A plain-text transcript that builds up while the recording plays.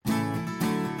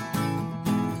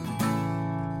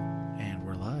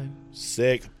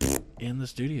Sick. In the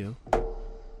studio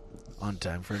on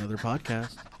Time for Another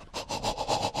Podcast.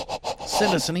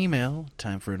 Send us an email,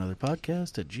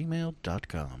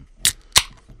 timeforanotherpodcast@gmail.com.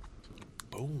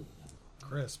 Boom.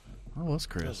 Crisp. That was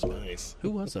Chris. That's nice.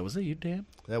 Who was that? Was it you, Dan?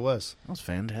 That was. That was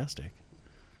fantastic.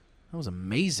 That was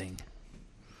amazing.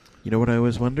 You know what I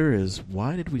always wonder is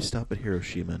why did we stop at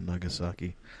Hiroshima and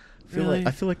Nagasaki? Really?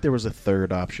 I feel like there was a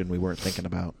third option we weren't thinking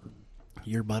about.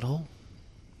 Your butthole?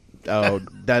 Oh,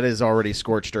 that is already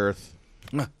scorched earth.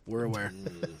 We're aware.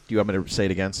 Do you want me to say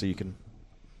it again so you can?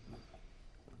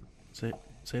 Say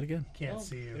it again. Can't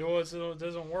see you. It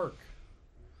doesn't work.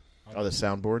 Oh, the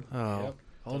soundboard. Oh, Yep.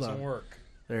 hold doesn't on. work.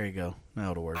 There you go. Now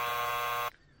it'll work.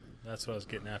 That's what I was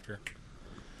getting after.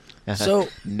 So,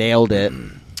 nailed it.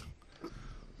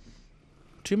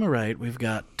 to my right, we've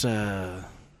got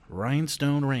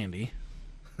Rhinestone Randy.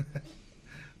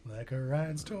 Like a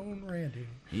rhinestone Randy.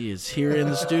 He is here in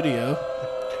the studio.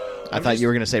 I thought you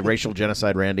were going to say racial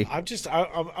genocide, Randy. I'm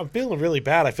feeling really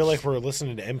bad. I feel like we're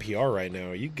listening to NPR right now.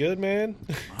 Are you good, man?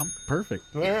 I'm perfect.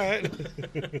 All right.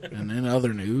 And in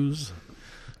other news,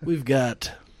 we've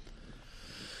got...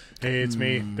 Hey, it's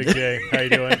me, Big J. How you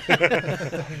doing?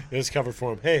 It's covered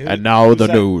for him. Hey, And now who's the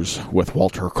that? news with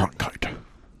Walter Cronkite.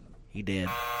 He did.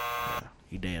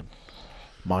 He did.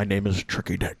 My name is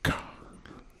Tricky Dick.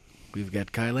 We've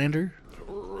got Kylander.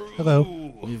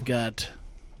 Hello. We've got...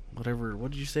 Whatever,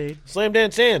 what did you say? Slam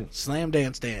Dance Dan. Slam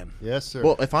Dance Dan. Yes, sir.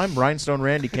 Well, if I'm Rhinestone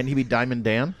Randy, can he be Diamond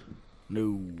Dan?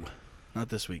 No, not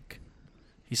this week.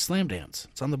 He's Slam Dance.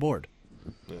 It's on the board.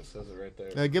 Yeah, it says it right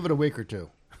there. Give it a week or two.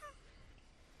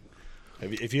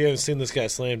 If you haven't seen this guy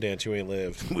slam dance, you ain't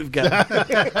lived. We've got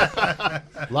A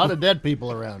lot of dead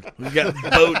people around.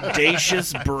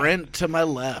 Bodacious Brent to my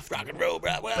left. Rock and roll,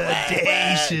 bro.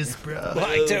 Bodacious, bro.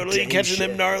 Like totally catching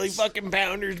them gnarly fucking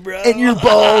pounders, bro. And your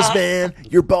balls, man.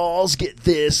 Your balls get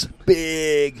this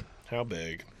big. How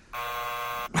big?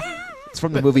 It's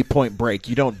from the movie Point Break.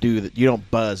 You don't do that. You don't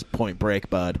buzz Point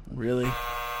Break, bud. Really?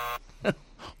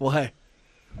 Why?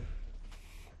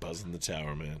 Buzzing the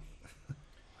tower, man.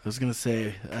 I was gonna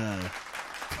say,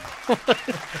 what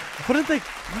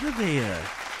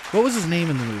was his name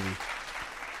in the movie?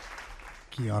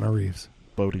 Keanu Reeves.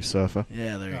 Bodhisattva.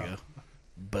 Yeah, there you go.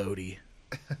 Bodie.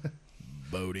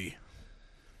 Bodie.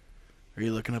 Are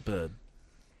you looking up what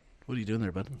are you doing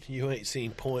there, bud? You ain't seen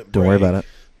Point Break. Don't worry about it.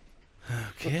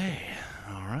 Okay.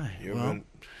 All right. You're Well, been-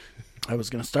 I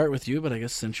was gonna start with you, but I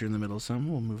guess since you're in the middle of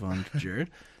something, we'll move on to Jared.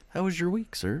 How was your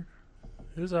week, sir?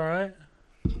 It was all right.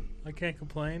 I can't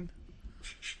complain.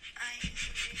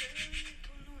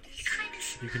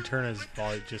 You can turn his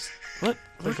volume. Just What?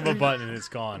 click of a button and it's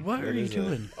gone. What are you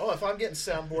doing? Oh, if I'm getting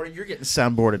soundboarded, you're getting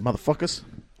soundboarded, motherfuckers.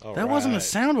 All That wasn't a right.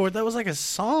 soundboard. That was like a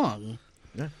song.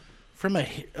 Yeah. From a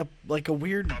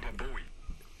weird.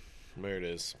 There it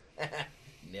is.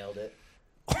 Nailed it.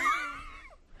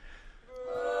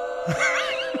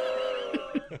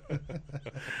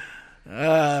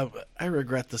 I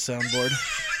regret the soundboard.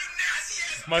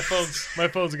 My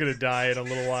phone's gonna die in a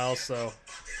little while, so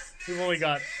we've only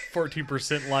got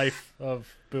 14% life of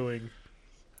booing.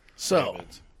 So,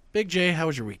 Big J, how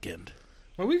was your weekend?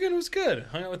 My weekend was good.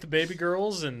 Hung out with the baby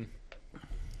girls, and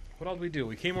what else did we do?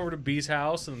 We came over to B's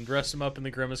house and dressed them up in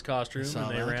the Grimace costume, Saw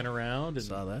and they that. ran around and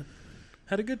Saw that.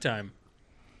 had a good time.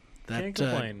 Can't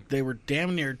complain. They were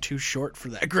damn near too short for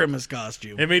that Grimace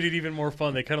costume. It made it even more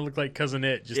fun. They kind of looked like Cousin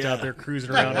It, just Yeah. out there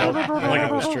cruising around like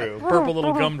That was true. purple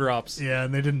little gumdrops. Yeah,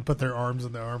 and they didn't put their arms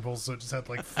in the armholes, so it just had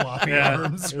like floppy Yeah,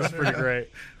 arms. it was pretty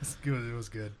great. It was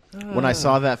good. When I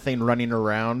saw that thing running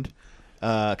around,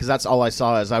 because that's all I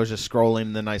saw as I was just scrolling,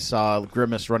 and then I saw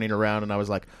Grimace running around, and I was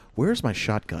like, where's my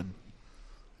shotgun?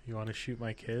 You want to shoot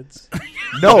my kids?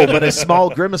 No, but a small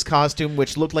Grimace costume,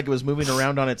 which looked like it was moving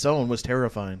around on its own, was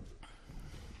terrifying.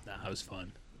 Nah, it was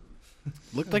fun.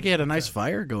 Looked like he had a nice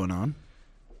fire going on.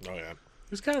 Oh, yeah. It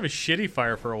was kind of a shitty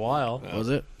fire for a while. Was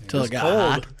it? Till it got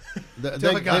cold. hot.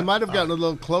 They might have gotten a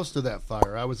little close to that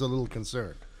fire. I was a little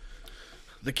concerned.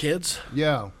 The kids?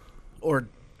 Yeah. Or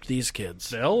these kids?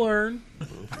 They'll learn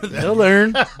They'll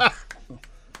learn.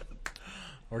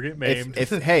 or get maimed.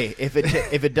 If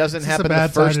it doesn't It's a happen the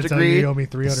bad sign first to tell you degree, you owe me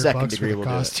 $300 second for degree the will do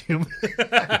it. costume.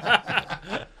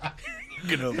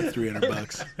 Get over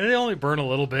 $300. They only burn a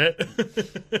little bit.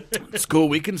 It's cool.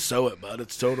 We can sew it, bud.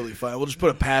 It's totally fine. We'll just put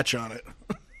a patch on it.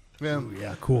 Yeah.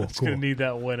 Yeah, cool. It's gonna need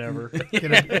that whenever.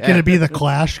 Can it be the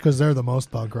Clash? Because they're the most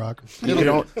punk rock.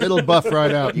 It'll buff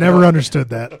right out. Never understood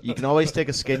that. you can always take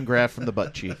a skin graft from the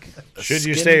butt cheek. Should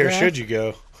you skin stay or graft? should you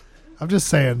go? I'm just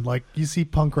saying, like, you see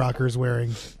punk rockers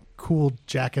wearing cool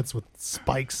jackets with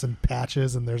spikes and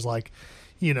patches, and there's like,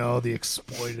 the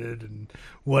Exploited and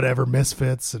whatever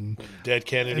Misfits and Dead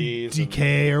Kennedys.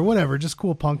 DK or whatever, just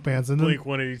cool punk bands, and then Blink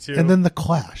 182. and then the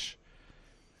Clash.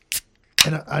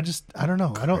 And I don't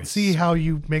know. I don't see how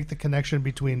you make the connection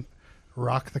between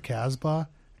Rock the Casbah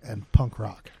and punk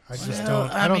rock. I just don't.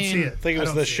 I don't see it. I think it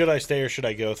was the "Should I Stay or Should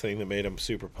I Go" thing that made him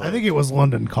super punk. I think it was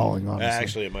London Calling. Honestly,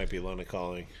 Actually, it might be London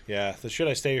Calling. Yeah, the "Should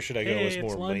I Stay or Should I Go" Hey, was it's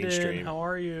more London. mainstream. How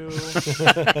are you?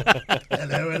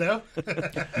 hello.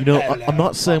 I'm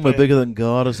not saying we're bigger than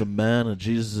God as a man and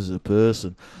Jesus as a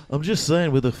person. I'm just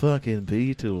saying we're the fucking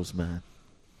Beatles, man.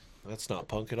 That's not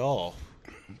punk at all.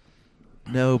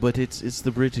 No, but it's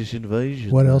the British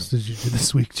invasion. What else did you do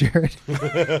this week, Jared?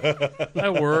 I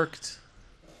worked.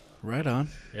 Right on.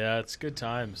 Yeah, it's good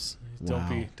times.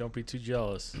 Wow. Don't be too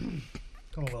jealous. I'm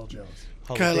a little jealous.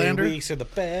 Holiday Kylander? weeks are the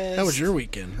best. How was your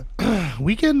weekend?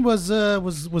 Weekend was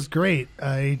great.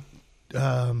 I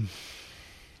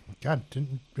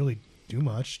didn't really do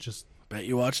much. Just Bet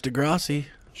you watched Degrassi.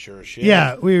 Sure as shit.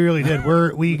 yeah, we really did.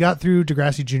 We got through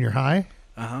Degrassi Junior High,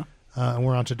 Uh-huh. and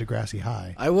we're on to Degrassi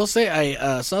High. I will say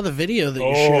I saw the video that you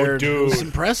Oh, shared. It dude. was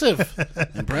impressive.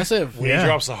 Impressive. When Yeah. he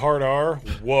drops the hard R,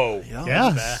 whoa.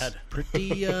 Yeah, Bad.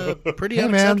 Pretty hey man,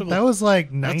 unacceptable. that was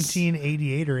like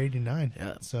 1988 or 89.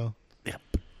 Yeah. So Yep.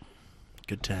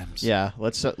 Good times. Yeah,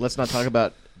 let's not talk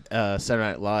about Saturday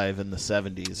Night Live in the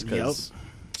 70s. Yep.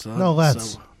 So, No,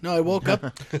 let's. No, I woke up.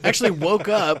 Actually, woke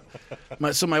up.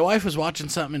 So my wife was watching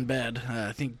something in bed.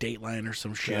 I think Dateline or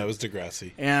some shit. Yeah, it was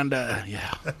Degrassi. And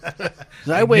yeah,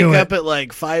 so I wake knew up it. at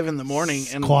like 5 in the morning,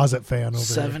 and closet fan over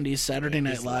there. 70s Saturday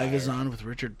Night Live is on with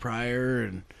Richard Pryor,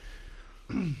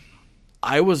 and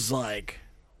I was like,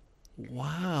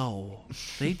 "Wow,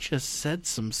 they just said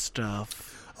some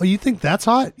stuff." Oh, you think that's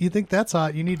hot? You think that's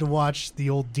hot? You need to watch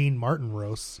the old Dean Martin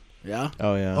roasts. Yeah,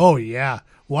 Oh yeah. Oh yeah,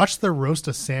 watch the roast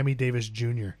of Sammy Davis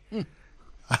Jr.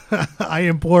 I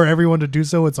implore everyone to do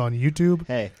so. It's on YouTube.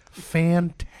 Hey,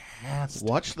 Fantastic.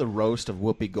 watch the roast of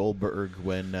Whoopi Goldberg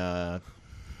when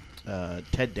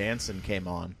Ted Danson came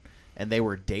on, and they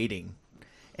were dating,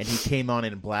 and he came on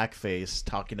in blackface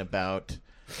talking about.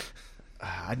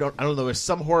 I don't know. There was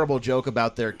some horrible joke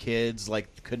about their kids.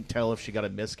 Like, couldn't tell if she got a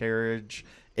miscarriage.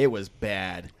 It was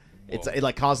bad. It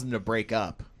like caused them to break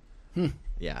up.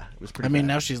 Yeah, it was pretty. I mean,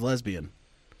 bad. now she's lesbian.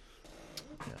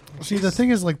 See, the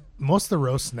thing is, like, most of the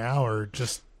roasts now are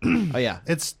just Oh yeah.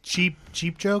 it's cheap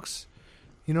jokes.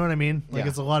 You know what I mean? Like, Yeah.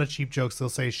 it's a lot of cheap jokes. They'll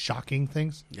say shocking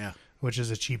things, Yeah, which is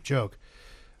a cheap joke.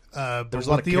 But There's a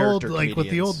lot with of the old, character like with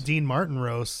the comedians. old Dean Martin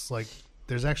roasts, like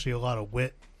there's actually a lot of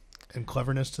wit and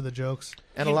cleverness to the jokes.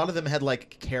 And a lot of them had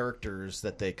like characters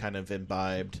that they kind of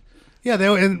imbibed. Yeah,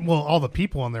 all the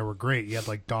people on there were great. You had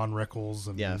like Don Rickles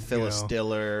and Yeah, Phyllis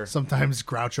Diller. sometimes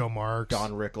Groucho Marx.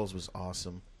 Don Rickles was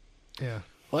awesome. Yeah.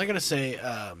 well, I gotta say,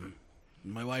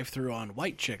 my wife threw on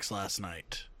White Chicks last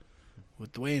night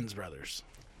with the Wayans brothers,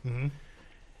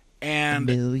 and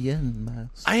Million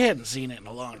miles. I hadn't seen it in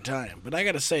a long time, but I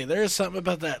gotta say, there is something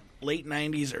about that late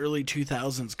 90s, early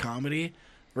 2000s comedy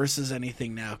versus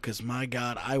anything now, because my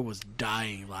God, I was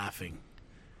dying laughing.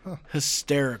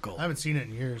 Hysterical. I haven't seen it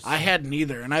in years. I hadn't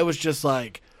either, and I was just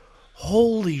like,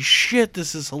 holy shit,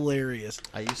 this is hilarious.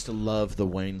 I used to love the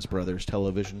Wayans Brothers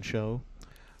television show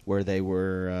where they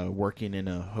were working in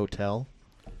a hotel.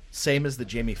 Same as the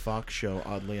Jamie Foxx show,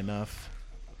 oddly enough.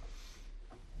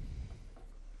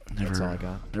 That's all I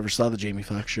got. Never saw the Jamie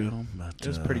Foxx show, but It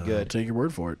was pretty good. I'll take your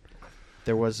word for it.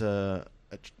 There was a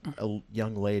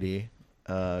young lady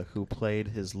who played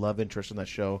his love interest in that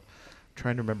show. I'm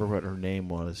trying to remember what her name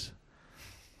was.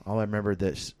 All I remember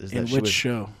is that In she which was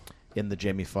show? in the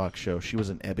Jamie Foxx show. She was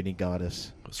an ebony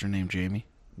goddess. What's her name, Jamie?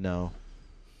 No.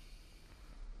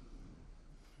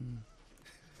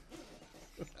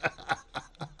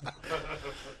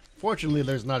 Fortunately,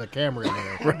 there's not a camera in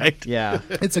there. Right. Yeah.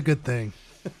 It's a good thing.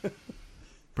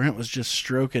 Brent was just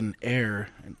stroking air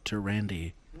to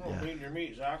Randy. Eating your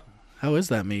meat, Zach. How is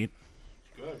that meat?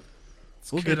 Good.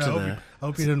 We'll get to I that.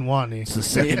 hope you didn't want any. It's the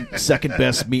second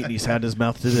best meat he's had in his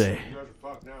mouth today. You guys are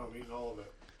fucked now. I'm eating all of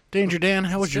it. Danger Dan,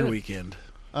 how was your good. weekend?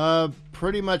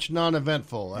 Pretty much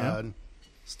non-eventful. Yeah.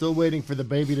 Still waiting for the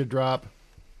baby to drop.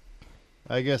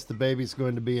 I guess the baby's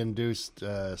going to be induced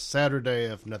Saturday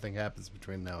if nothing happens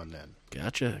between now and then.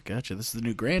 Gotcha. This is the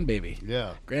new grandbaby.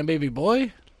 Yeah. Grandbaby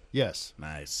boy? Yes.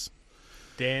 Nice.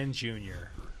 Dan Jr.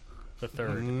 the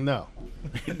third. No.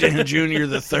 Dan Jr.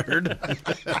 the third.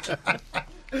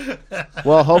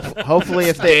 Well, hopefully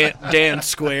if they Dan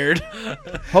squared.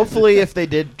 hopefully if they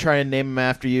did try and name him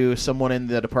after you, someone in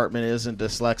the department isn't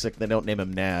dyslexic. They don't name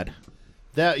him Nad.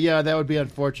 That would be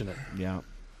unfortunate. Yeah.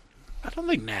 I don't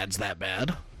think Nad's that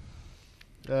bad.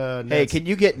 Hey, can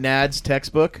you get Nad's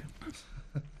textbook?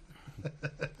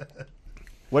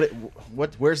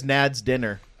 Where's Nad's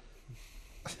dinner?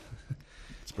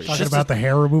 Talking about the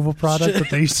hair removal product that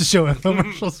they used to show in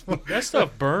commercials for. That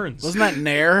stuff burns. Wasn't that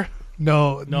Nair?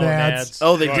 No, No, Nads. Nads.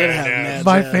 Oh, they Oh, did yeah, have Nads. Nads.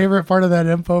 My yeah. favorite part of that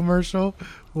infomercial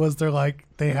was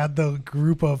they had the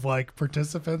group of like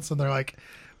participants and they're like,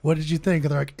 what did you think?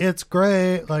 And they're like, it's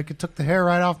great. Like it took the hair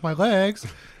right off my legs.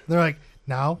 And they're like,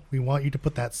 now we want you to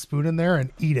put that spoon in there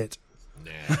and eat it.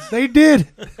 They did.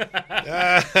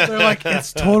 They're like,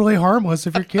 it's totally harmless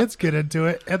if your kids get into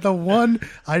it. And the one,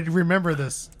 I remember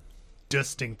this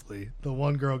distinctly. The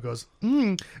one girl goes,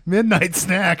 midnight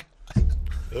snack.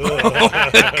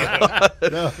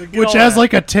 Which has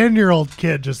like a 10-year-old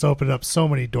kid just opened up so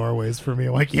many doorways for me.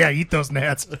 I'm like, yeah, eat those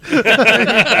gnats. Get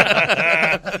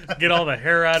all the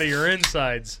hair out of your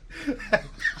insides.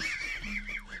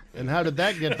 And how did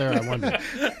that get there, I wonder?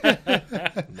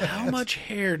 How much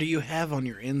hair do you have on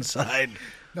your inside?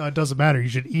 No, it doesn't matter. You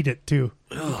should eat it too.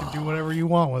 You can do whatever you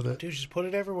want with it. Dude, just put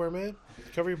it everywhere, man.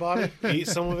 Cover your body. Eat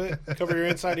some of it. Cover your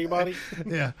inside of your body.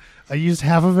 Yeah. I used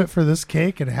half of it for this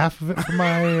cake and half of it for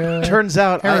my Turns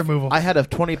out hair removal. I had a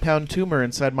 20-pound tumor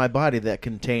inside my body that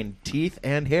contained teeth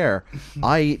and hair.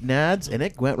 I eat Nads, and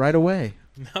it went right away.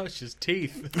 Now it's just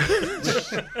teeth.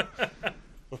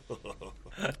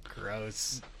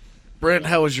 Gross. Brent,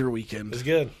 how was your It weekend? was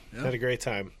good. Had a great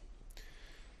time.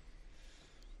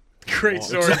 Great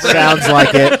story. Sounds like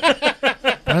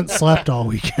it. Brent slept all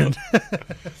weekend.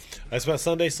 I spent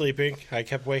Sunday sleeping. I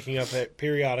kept waking up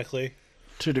periodically.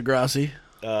 To Degrassi.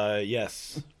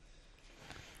 Yes.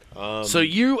 So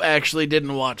you actually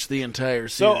didn't watch the entire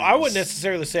series. So I wouldn't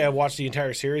necessarily say I watched the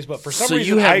entire series, but for some So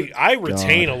reason you have- I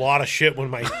retain a lot of shit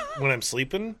when I'm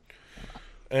sleeping,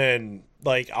 and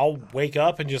like I'll wake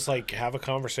up and just like have a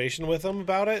conversation with them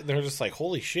about it. And they're just like,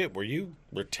 "Holy shit, were you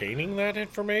retaining that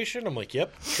information?" I'm like,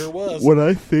 "Yep, sure was." When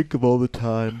I think of all the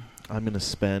time I'm going to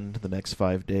spend the next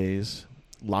 5 days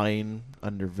lying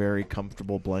under very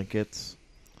comfortable blankets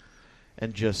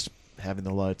and just having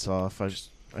the lights off, I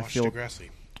Watch feel Degrassi.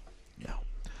 yeah.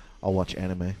 I'll watch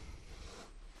anime.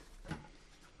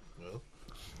 Well,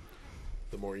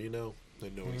 the more you know,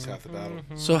 then knowing's half the battle.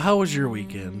 So how was your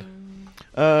weekend?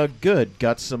 Good.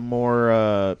 Got some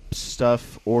more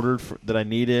stuff ordered that I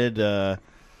needed.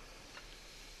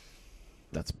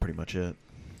 That's pretty much it.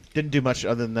 Didn't do much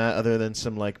other than that, other than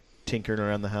some like tinkering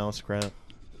around the house crap.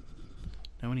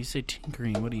 Now, when you say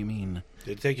tinkering, what do you mean?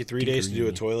 Did it take you 3 days to do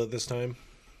a toilet this time?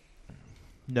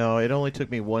 No, it only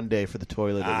took me 1 day for the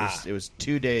toilet. Ah. It was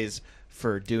 2 days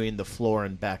for doing the floor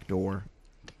and back door.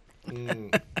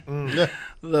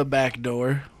 The back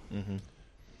door. Mm-hmm.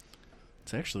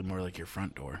 It's actually more like your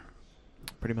front door.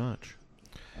 Pretty much.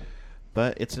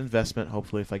 But it's an investment,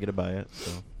 hopefully, if I get to buy it.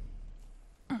 So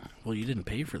Well, you didn't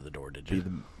pay for the door, did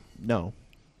you? no,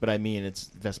 but I mean it's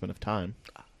investment of time.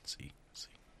 Let's see.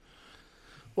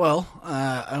 Well,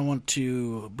 I want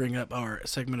to bring up our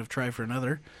segment of Try for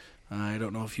Another. I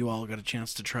don't know if you all got a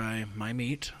chance to try my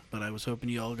meat, but I was hoping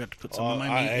you all got to put some of my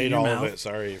meat I in ate your all mouth. of it.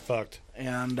 Sorry, you're fucked.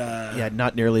 And, Yeah,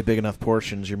 not nearly big enough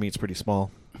portions. Your meat's pretty small.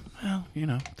 well, you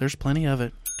know, there's plenty of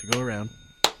it to go around.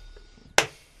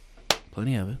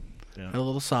 Plenty of it. Yeah. Got a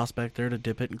little sauce back there to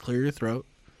dip it and clear your throat.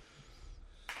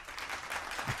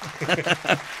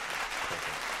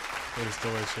 It was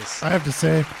delicious. I have to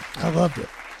say, I loved it.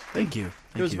 Thank you.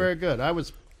 It was very good. I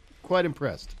was quite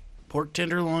impressed. Pork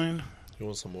tenderloin, You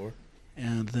want some more?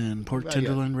 and then pork Not yet.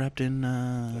 tenderloin wrapped in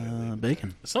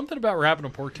bacon. Something about wrapping a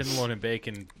pork tenderloin in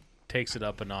bacon takes it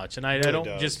up a notch, and I Really don't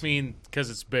does. just mean because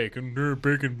it's bacon.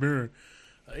 Bacon.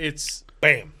 It's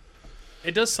Bam.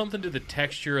 it does something to the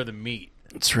texture of the meat.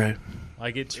 That's right.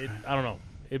 Like it I don't know.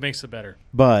 It makes it better.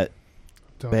 But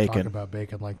Don't Bacon. talk about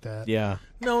bacon like that. yeah,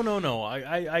 No.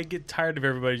 I get tired of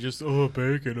everybody just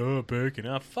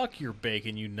bacon. Fuck your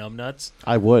bacon, you numbnuts.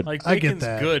 I would. Like I get bacon's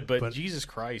that, good, but but- Jesus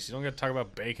Christ, you don't got to talk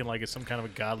about bacon like it's some kind of a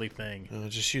godly thing.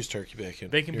 Just use turkey bacon.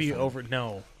 Bacon You're be fine. over.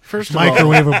 No, First of all,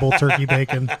 Microwavable turkey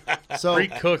bacon. So,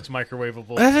 pre-cooked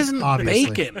microwavable. that isn't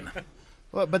Obviously. bacon.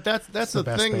 well, but that's the the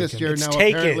best thing this bacon. year It's now.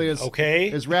 taken, Apparently, is okay?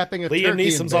 is wrapping a Liam turkey in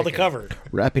Neeson's on the bacon. cover.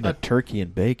 Wrapping a turkey in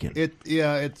bacon.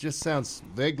 It just sounds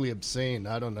vaguely obscene.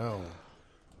 I don't know.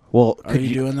 Well, Are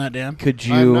you doing that, Dan? could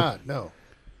I'm you? not. No.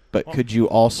 But could you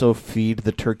also feed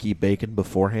the turkey bacon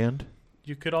beforehand?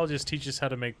 You could all just teach us how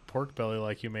to make pork belly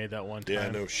like you made that one time. Yeah,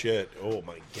 no shit. Oh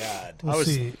my god. We'll I was-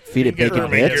 see. Feed it bacon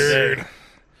Ermine bits. said-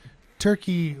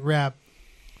 Turkey wrap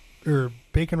or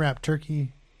bacon wrap turkey.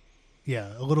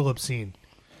 Yeah, a little obscene.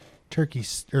 Turkey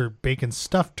or bacon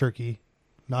stuffed turkey,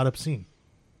 not obscene.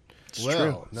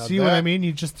 Well, now See what I that- mean?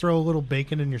 You just throw a little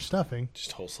bacon in your stuffing,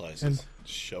 Just whole slices. And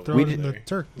Just shove throw it it in in the there.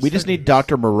 turkey. We just need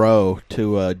Dr. Moreau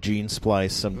to gene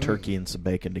splice some turkey and some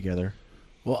bacon together.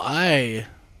 Well, I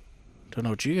don't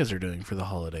know what you guys are doing for the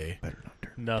holiday,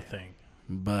 Nothing.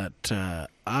 but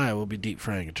I will be deep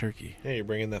frying a turkey. Hey, you're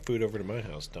bringing that food over to my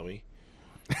house, dummy.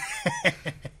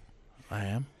 I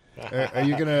am. Are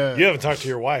you gonna? You haven't talked to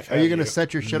your wife, Are have you gonna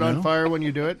set your shit on No. fire when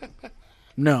you do it?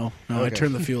 No, I Okay.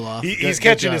 turned the fuel off. He's Good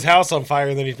catching job. his house on fire,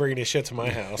 and then he's bringing his shit to my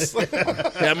house.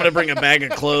 Yeah, I'm gonna bring a bag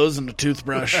of clothes and a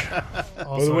toothbrush.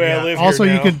 Also, way I live here also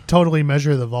you now- could totally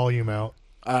measure the volume out.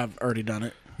 I've already done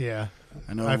it. Yeah,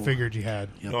 I know. I figured you had.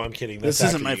 Yep. No, I'm kidding. This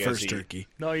That's isn't after my you guys first eat. turkey.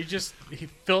 No, you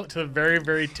fill it to the very,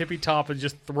 very tippy top and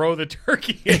just throw the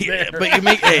turkey in there. But you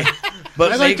make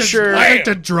but I make sure like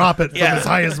to drop it from Yeah. as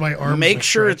high as my arm. make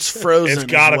sure it's frozen.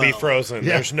 It's got to as be well. frozen. Yeah.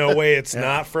 There's no way it's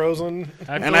not frozen.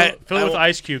 Fill it with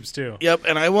ice cubes too. Yep,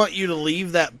 and I want you to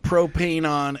leave that propane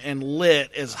on and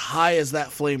lit as high as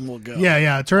that flame will go.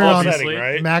 Yeah. Turn it All on setting, Obviously.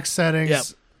 right? max settings. Yep.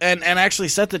 And actually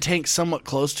set the tank somewhat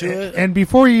close to it. And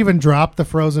before you even drop the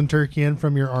frozen turkey in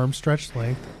from your arm stretched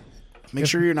length, Make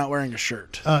sure you're not wearing a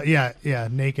shirt. yeah,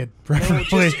 naked,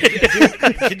 preferably,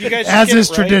 Can you guys just as get is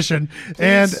it right? tradition.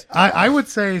 And I would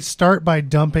say start by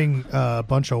dumping a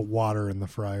bunch of water in the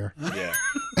fryer. Yeah.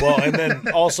 Well, and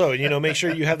then also, make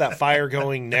sure you have that fire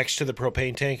going next to the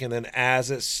propane tank, and then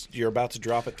as you're about to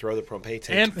drop it, throw the propane tank.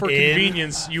 And for in.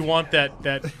 convenience, you want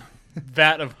that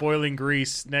vat of boiling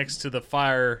grease next to the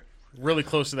fire, really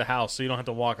close to the house, so you don't have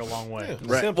to walk a long way.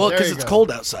 Right. Simple. Well, There because you it's go.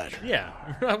 cold outside. Yeah,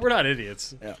 we're not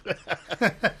idiots.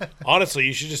 Honestly,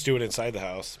 you should just do it inside the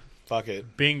house. Fuck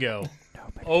it. Bingo.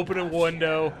 Open a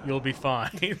window, you'll be fine.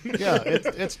 Yeah,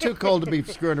 it's too cold to be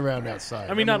screwing around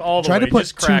outside. I mean, not all the Try way. to put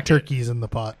just 2 crack it. turkeys in the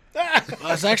pot. I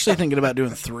was actually thinking about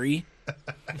doing 3.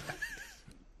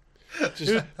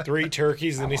 Just 3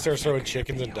 turkeys, and then he starts throwing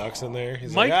chickens and ducks in there.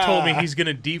 He's Mike like, told me "Ah." he's going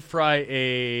to deep fry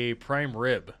a prime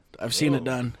rib. I've seen it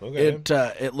done. okay.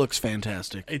 It looks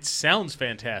fantastic. It sounds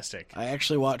fantastic. I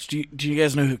actually watched. Do you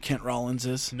guys know who Kent Rollins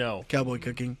is? No. Cowboy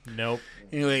Cooking. Nope.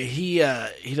 Anyway, he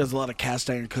does a lot of cast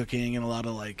iron cooking and a lot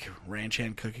of like ranch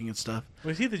hand cooking and stuff.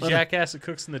 Was he the jackass that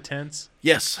cooks in the tents?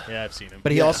 Yes. Yeah, I've seen him.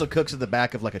 But he Yeah. also cooks at the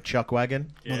back of like a chuck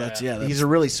wagon. Well, that's He's a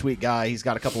really sweet guy. He's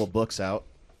got a couple of books out.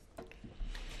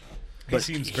 He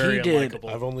seems very he did-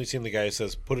 unlikable. I've only seen the guy who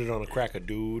says, "Put it on a cracker,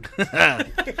 dude."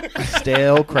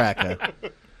 Stale cracker.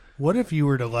 What if you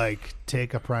were to like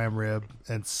take a prime rib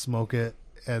and smoke it,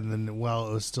 and then while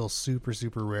it was still super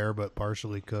super rare but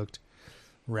partially cooked,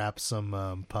 wrap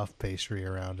some puff pastry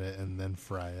around it and then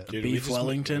fry it Dude, Beef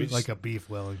Wellington? like a beef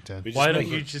Wellington? we just Why don't make-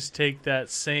 you just take that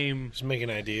same just making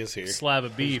ideas here? slab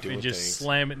of beef doing and just things.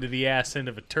 slam it into the ass end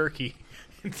of a turkey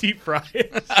and deep fry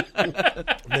it? And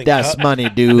then That's cut- money,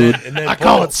 dude. And then I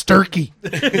call pull- it sturkey.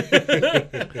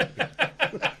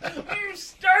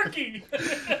 Turkey!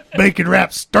 Bacon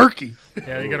wrapped sturkey.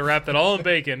 Yeah, you got to wrap that all in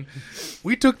bacon.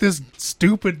 We took this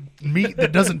stupid meat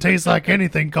that doesn't taste like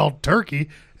anything called turkey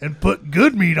and put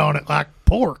good meat on it like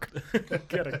pork.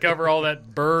 Got to cover all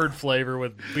that bird flavor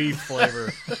with beef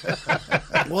flavor.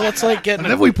 Well, it's like getting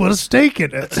And then we put a steak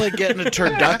in it. it's like getting a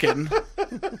turducken.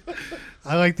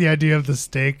 I like the idea of the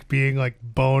steak being like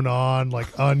bone on, like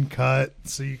uncut.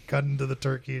 So you cut into the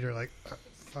turkey and you're like, "Oh,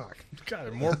 fuck.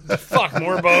 God, more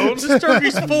bones. This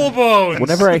turkey's full of bones.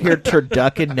 Whenever I hear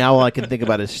turducken, now all I can think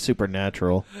about is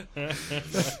Supernatural.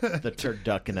 The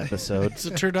turducken episode. It's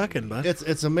a turducken, bud.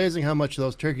 It's amazing how much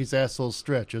those turkeys' assholes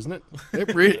stretch, isn't it?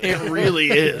 It really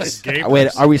is. Gapers. Wait,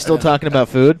 are we still talking about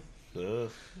food?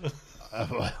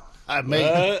 I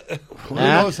mean, who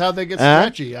Huh? knows how they get Huh?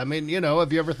 stretchy? I mean,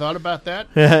 have you ever thought about that?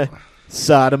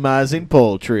 Sodomizing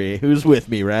poultry. Who's with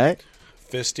me, right?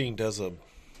 Fisting does a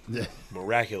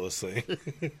miraculous thing.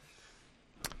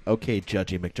 Okay,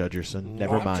 Judgy McJudgerson.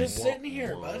 Never mind. Just sitting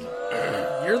here, bud.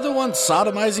 You're the one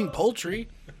sodomizing poultry.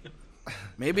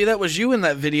 Maybe that was you in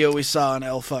that video we saw on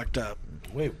El Fucked Up.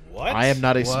 Wait, what? I am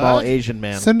not a small Asian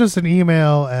man. Send us an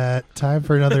email at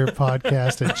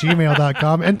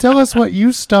timeforanotherpodcast@gmail.com and tell us what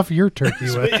you stuff your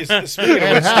turkey with. Speaking of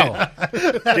And which, how?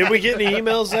 did we get any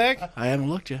emails, Zach? I haven't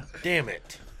looked yet. Damn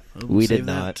it. We did Save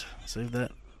not. that. Save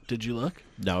that. Did you look?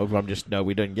 No, no,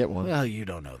 we didn't get one. Well, you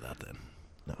don't know that then.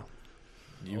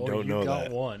 You Oh, don't you know got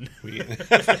that. one. We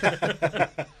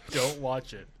Don't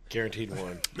watch it. guaranteed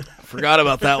one. Forgot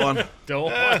about that one.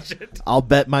 Don't watch it. I'll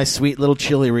bet my sweet little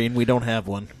chili reen we don't have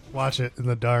one. Watch it in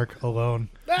the dark alone.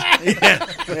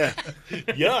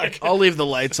 Yuck. I'll leave the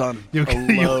lights on. You'll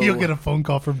low. get a phone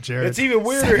call from Jared. It's even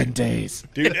weirder. 7 days.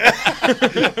 Dude,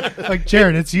 Like,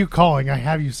 Jared, it's you calling. I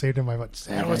have you saved in my phone.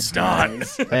 No, it's not.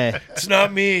 Hey, it's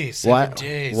not me. 7 why,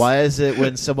 days. why is it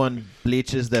when someone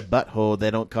bleaches their butthole,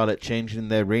 they don't call it changing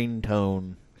their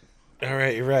ringtone? All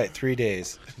right, you're right. 3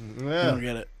 days. I Yeah. don't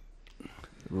get it.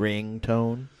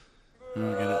 Ringtone? I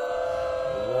don't get it.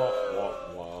 Wah, wah,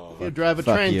 You drive a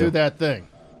Fuck train you. through that thing.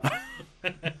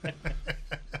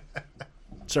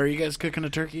 So are you guys cooking a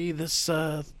turkey this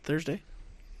Thursday?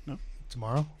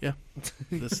 Tomorrow? Yeah.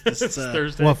 This It's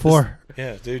Thursday. What for?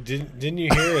 Yeah, dude, didn't you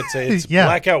hear? It's Yeah.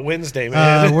 Blackout Wednesday,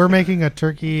 man. We're making a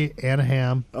turkey and a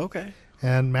ham Okay.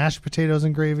 and mashed potatoes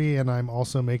and gravy, and I'm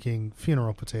also making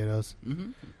funeral potatoes.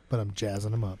 But I'm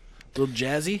jazzing them up. A little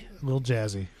jazzy. A little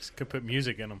jazzy. Just could put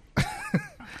music in them.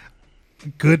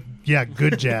 Good,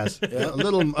 good jazz. A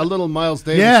little Miles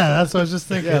Davis. Yeah, that's what I was just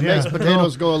thinking. Yeah, makes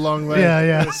potatoes go a long way. Yeah,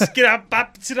 yeah. Skid up,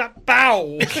 bop, sit up,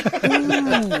 bow.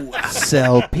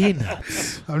 Sell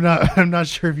peanuts. I'm not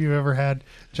sure if you've ever had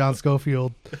John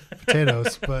Schofield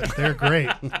potatoes, but they're great.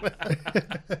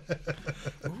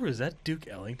 Ooh, is that Duke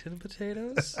Ellington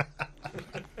potatoes?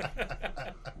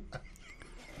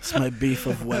 It's my beef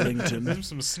of Wellington. Them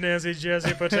some snazzy,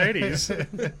 jazzy potatoes.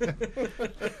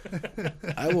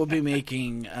 I will be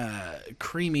making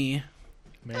creamy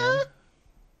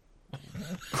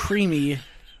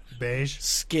Beige.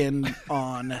 skin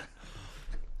on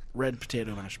red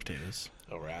potato mashed potatoes.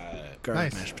 All right.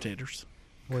 Garlic Nice. mashed potatoes.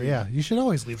 Well, yeah, you should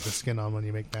always leave the skin on when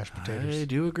you make mashed I potatoes.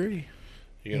 do agree.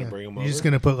 You gonna Yeah. bring them You're over? just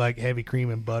gonna put like heavy cream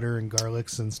and butter and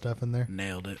garlics and stuff in there.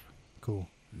 Nailed it. Cool.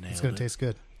 Nailed It's gonna it. taste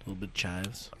good. A little bit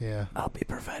chives. Yeah. I'll be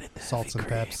provided the Salts and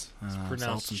peps.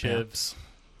 Pronounced chivs.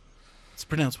 It's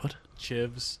pronounced what?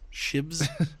 Chivs. Shibs?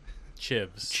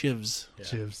 Chivs. Chivs. Yeah.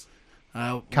 Chives.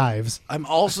 Uh, Chives. I'm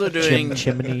also doing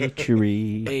Chimney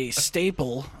tree. a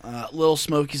staple, Little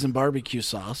Smokies and barbecue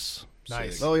sauce.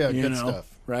 Nice. Oh yeah, You good know, stuff.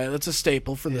 right? That's a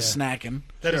staple for the Yeah. snacking.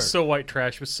 That is so white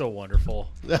trash, but so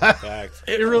wonderful. Fact.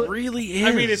 It really is.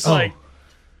 I mean, it's Oh. like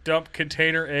dump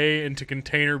container A into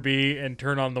container B and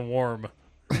turn on the warm.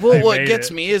 well, I what made gets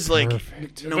it. me is like,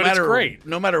 Perfect. no But it's matter great.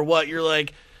 no matter what, you're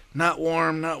like, not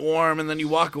warm, and then you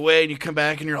walk away and you come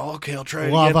back and you're all, okay, I'll try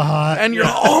it Lava again. hot. And you're,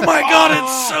 oh my god,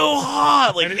 it's so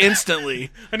hot, like instantly.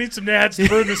 I need some nads to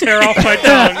burn this hair off my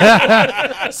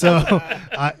tongue. So,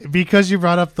 because you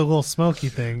brought up the little smoky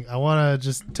thing, I want to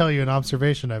just tell you an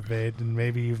observation I've made, and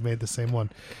maybe you've made the same one.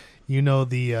 You know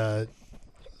the,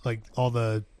 like all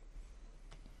the,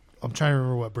 I'm trying to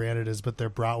remember what brand it is, but they're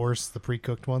bratwursts, the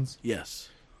pre-cooked ones. Yes,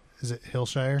 Is it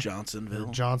Hillshire? Johnsonville.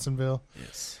 Or Johnsonville?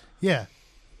 Yes, Yeah.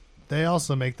 They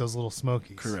also make those little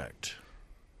smokies. correct.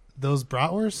 Those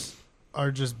bratwursts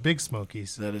are just big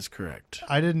smokies. That is correct.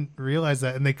 I didn't realize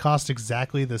that, and they cost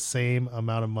exactly the same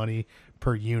amount of money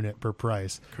per unit, per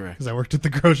price. Correct. Because I worked at the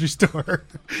grocery store,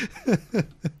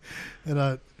 and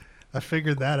I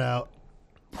figured that out.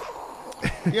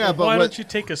 Yeah, but Why what, don't you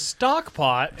take a stock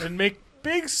pot and make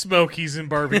big smokies and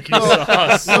barbecue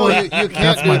sauce? no, you can't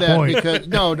That's do my that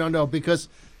point. because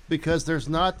because there's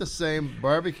not the same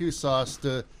barbecue sauce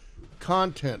to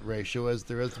content ratio as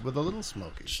there is with a little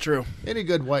smoky. It's true. Any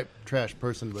good white trash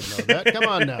person would know that. Come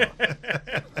on now.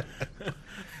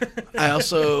 I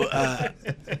also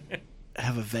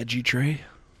have a veggie tray.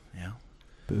 Yeah,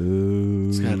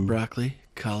 it's got broccoli,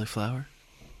 cauliflower,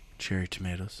 cherry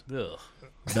tomatoes, Ugh.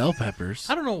 bell peppers,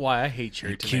 I don't know why I hate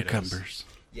cherry and tomatoes. cucumbers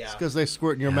Yeah. Because they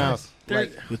squirt in your mouth. They're-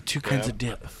 Like with two kinds of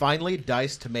dip. finely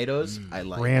diced tomatoes, I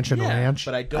like. Ranch and Yeah, ranch.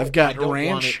 But I don't. I've got I don't want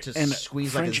ranch it to and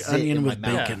squeeze French like a zit onion in my with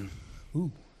mouth. bacon.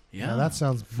 Ooh. Yeah, Now that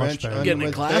sounds French much better. onion getting it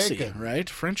with classy, bacon. right?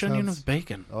 French onion Sounds- with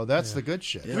bacon. Oh, that's the good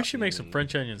shit. We should make some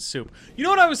French onion soup. You know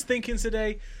what I was thinking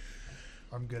today?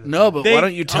 I'm good at No, that. but They- why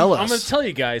don't you tell I'm us? going to tell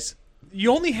you guys.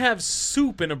 You only have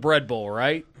soup in a bread bowl,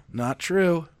 right? Not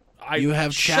true. You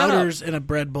have shut up. chowders in a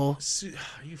bread bowl.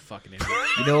 You fucking idiot.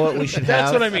 You know what we should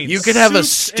That's have? what I mean. You could have a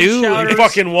Soups and stew and chowders, You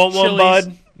fucking want one, chilies.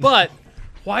 bud? But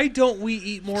why don't we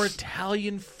eat more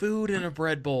Italian food in a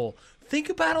bread bowl? Think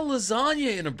about a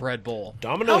lasagna in a bread bowl.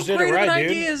 Domino's How did great it right, of an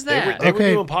dude. idea is They were, that? they were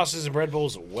Okay. doing pastas and bread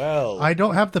bowls well. I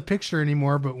don't have the picture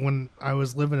anymore, but when I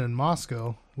was living in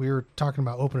Moscow, we were talking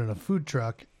about opening a food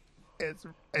truck,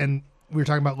 and we were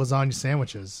talking about lasagna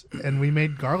sandwiches, and we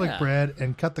made garlic Yeah. bread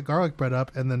and cut the garlic bread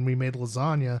up, and then we made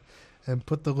lasagna and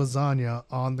put the lasagna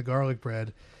on the garlic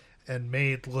bread and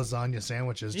made lasagna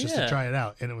sandwiches just to Yeah. try it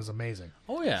out, and it was amazing.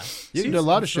 Oh, yeah. You can do a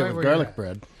lot of that's shit right with where you're garlic at.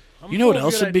 bread. You know what full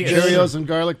of else good would be ideas. good? Cheerios and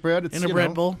garlic bread. It's, In a you bread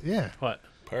know, bowl? Yeah. What?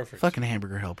 Perfect. Fucking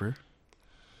hamburger helper.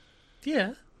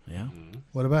 Yeah. Yeah.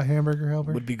 What about hamburger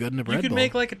helper? Would be good in a bread You could bowl.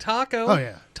 make like a taco. Oh,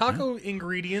 yeah. Taco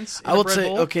ingredients in I a will bread say,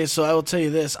 bowl. okay, so I will tell you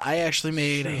this. I actually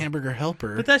made a hamburger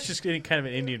helper But that's just getting kind of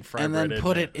an Indian fried and bread. then isn't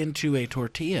put it into a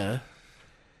tortilla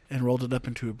and rolled it up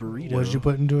into a burrito. What did you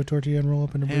put into a tortilla and roll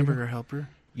up in a burrito? Hamburger helper.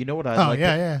 You know what I'd Oh, like?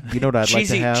 yeah, to, yeah. You know what I'd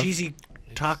cheesy, like to have? cheesy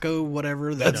taco,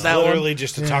 whatever. That's that literally one.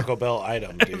 just a Taco Bell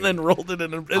item, dude. And then rolled it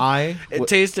in a. It would-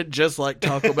 tasted just like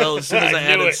Taco Bell as soon as I I knew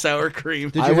added it. sour cream.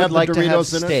 Did I you would have the like to have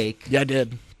Doritos in it? steak. Yeah, I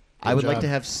did. I would like job. to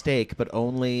have steak, but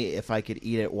only if I could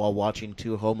eat it while watching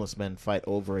two homeless men fight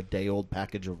over a day-old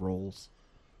package of rolls.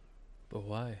 But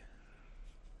why?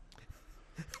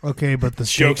 Okay, but the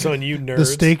Joke's steak, on you, nerds. the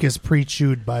steak is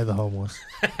pre-chewed by the homeless.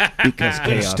 Because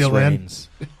chaos still in? reigns.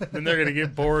 Then they're gonna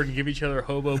get bored and give each other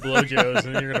hobo blowjos,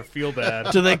 and then you're gonna feel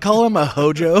bad. Do they call him a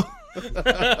hojo?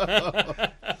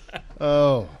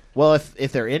 Oh, Well,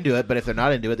 if they're into it, but if they're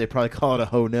not into it, they probably call it a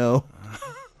ho no.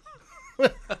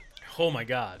 Oh my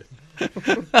god!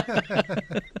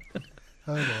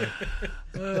 Okay.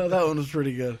 That one was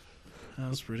pretty good. That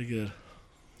was pretty good.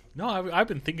 No, I've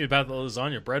been thinking about the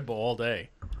lasagna bread bowl all day.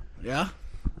 Yeah.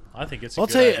 I think it's a I'll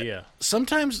good tell you, idea.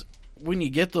 sometimes when you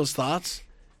get those thoughts,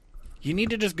 you need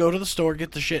to just go to the store,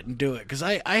 get the shit, and do it. Because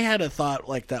I had a thought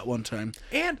like that one time.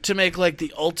 And To make like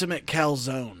the ultimate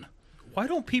calzone. why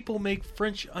don't people make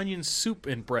French onion soup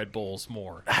in bread bowls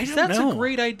more? I don't That's know. a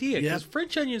great idea. Yeah. Because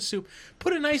French onion soup,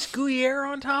 put a nice Gruyere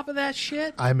on top of that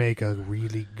shit. I make a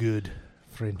really good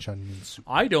French onion soup.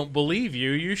 I don't believe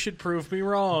you. You should prove me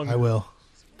wrong. I will.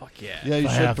 Fuck yeah. yeah, you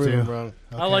I should have prove to. him wrong.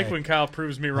 I like Okay. when Kyle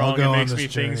proves me wrong go and on makes this me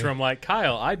things journey. where I'm like,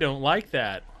 Kyle, I don't like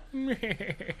that.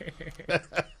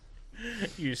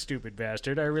 You stupid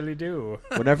bastard. I really do.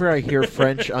 Whenever I hear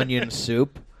French onion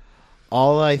soup,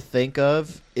 all I think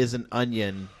of is an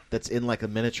onion that's in like a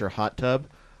miniature hot tub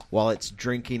while it's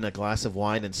drinking a glass of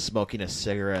wine and smoking a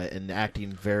cigarette and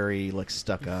acting very like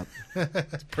stuck up.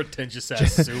 Pretentious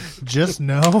ass soup. Just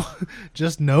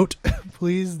note,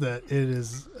 please, that it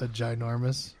is a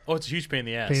ginormous Oh, it's a huge pain in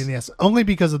the ass. pain in the ass. Only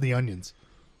because of the onions.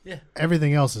 Yeah.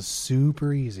 Everything else is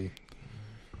super easy.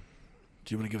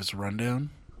 Do you want to give us a rundown?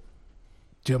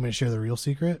 Do you want me to share the real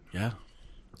secret? Yeah.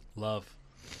 Love.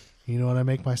 You know what I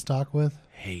make my stock with?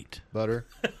 Hate. Butter.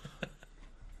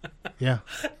 Yeah.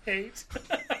 Hate.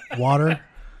 Water,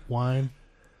 wine.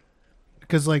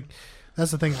 Because, like, that's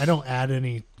the thing. I don't add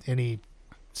any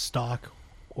stock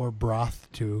or broth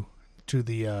to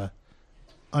the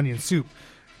onion soup.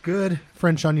 Good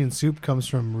French onion soup comes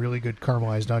from really good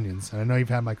caramelized onions. And I know you've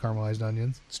had my caramelized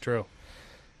onions. It's true.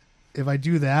 If I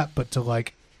do that, but to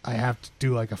like, I have to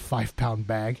do like a 5-pound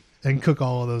bag and cook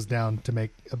all of those down to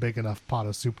make a big enough pot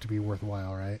of soup to be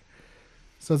worthwhile, right?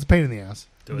 So it's a pain in the ass.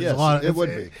 Yes, it would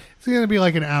be. It's going to be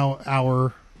like an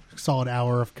solid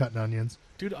hour of cutting onions.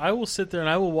 Dude, I will sit there and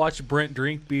I will watch Brent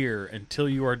drink beer until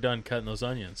you are done cutting those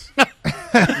onions.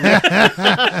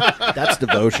 That's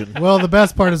devotion. Well, the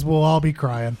best part is we'll all be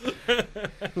crying.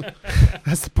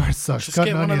 That's the part that sucks. Just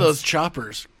Cutting get one of onions. those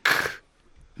choppers.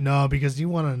 No, because you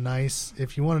want a nice.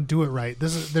 If you want to do it right,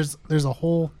 there's a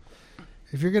whole.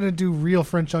 If you're gonna do real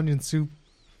French onion soup,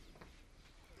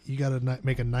 you gotta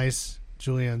make a nice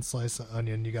julienne slice of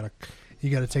onion. You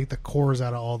gotta take the cores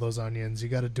out of all those onions. You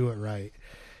gotta do it right,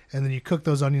 and then you cook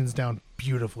those onions down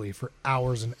beautifully for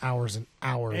hours and hours and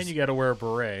hours, And you got to wear a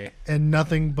beret. and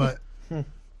nothing but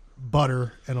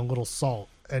butter and a little salt,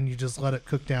 and you just let it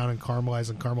cook down and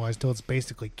caramelize till it's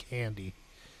basically candy.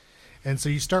 And so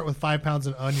you start with 5 pounds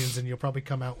of onions, and you'll probably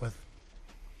come out with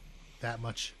that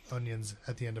much onions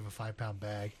at the end of a 5-pound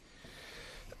bag.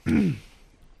 And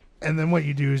then what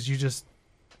you do is you just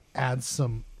add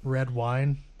some red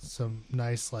wine, some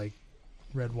nice like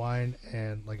red wine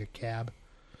and like a cab,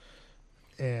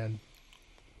 and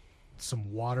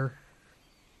some water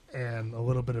and a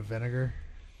little bit of vinegar,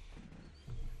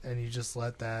 and you just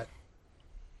let that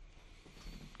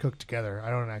cook together. I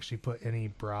don't actually put any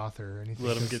broth or anything.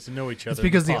 Let them get to know each other. It's in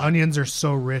because the pot. onions are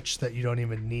so rich that you don't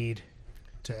even need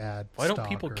to add. Why don't stock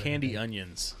people or candy anything.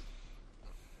 onions?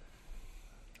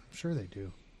 I'm sure they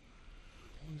do.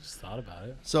 I just thought about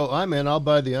it. So I'm in. I'll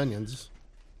buy the onions,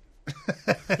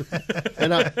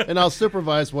 and I'll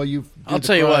supervise while you. I'll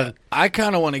tell you what. I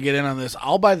kind of want to get in on this.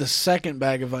 I'll buy the second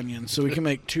bag of onions so we can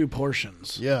make 2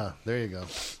 portions. Yeah, there you go.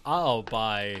 I'll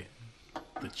buy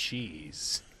the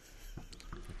cheese.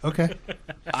 Okay.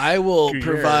 I will Gruyere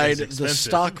provide is the expensive.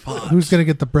 stock pot. Who's gonna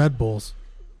get the bread bowls?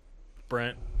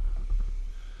 Brent.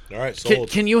 All right, Can, sold.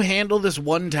 can you handle this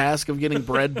one task of getting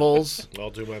bread bowls? I'll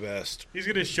do my best. He's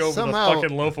going to show up Somehow- with a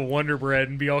fucking loaf of Wonder Bread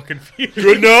and be all confused.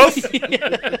 Good enough?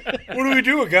 What are we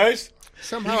doing, guys?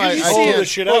 Somehow You I see pull can't. this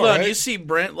shit Hold out, on, right? you see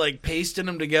Brent like pasting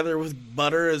them together with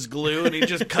butter as glue, and he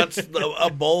just cuts a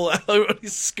bowl out when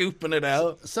he's scooping it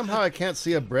out. Somehow I can't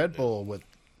see a bread bowl with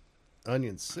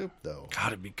onion soup though.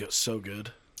 God, it'd be so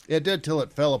good. It did till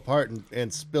it fell apart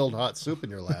and spilled hot soup in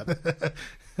your lap.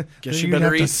 Guess Then you you'd better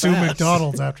have to eat sue fast.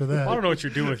 McDonald's after I don't that. know what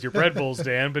you're doing with your bread bowls,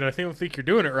 Dan, but I don't think you're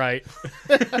doing it right.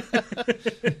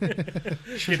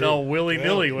 Getting all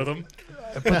willy-nilly with them.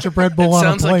 Put your bread bowl on a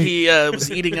Sounds plate. like he was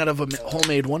eating out of a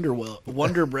homemade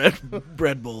Wonder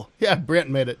Bread bowl. Yeah, Brent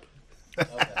made it.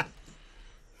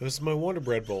 This is my Wonder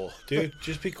Bread bowl, dude.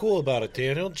 Just be cool about it,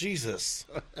 Daniel. Jesus,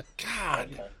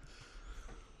 God,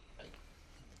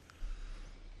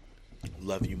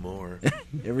 love you more.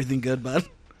 Everything good, bud?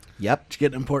 Yep. Did you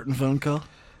get an important phone call?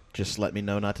 Just let me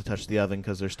know not to touch the oven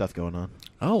because there's stuff going on.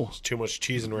 Oh, It's too much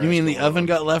cheese and rice. you mean the going oven on.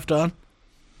 got left on?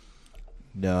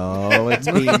 No, it's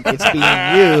being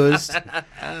used.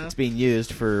 It's being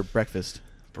used for breakfast.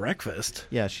 Breakfast?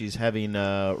 Yeah, she's having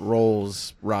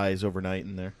rolls rise overnight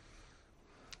in there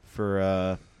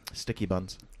for sticky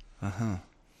buns.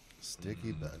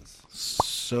 Sticky buns.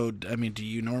 So, I mean, do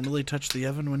you normally touch the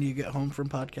oven when you get home from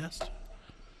podcast?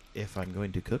 If I'm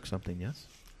going to cook something, yes.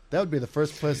 That would be the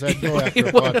first place I'd go after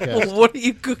a podcast. What are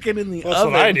you cooking in the That's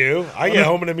oven? what I do. I get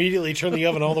home and immediately turn the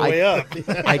oven all the way up.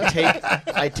 I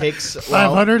take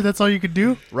well, 500. That's all you could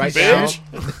do. right Bitch.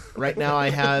 now. Right now, I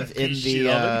have in Shit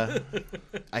the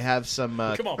I have some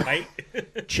Come on,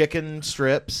 mate. chicken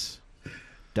strips,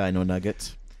 dino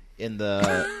nuggets in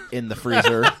the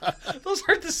freezer. Those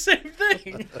aren't the same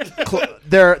thing.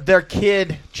 They're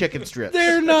kid chicken strips.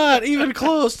 They're not even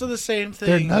close to the same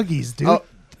They're thing. nuggies, dude.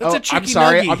 That's a I'm chicky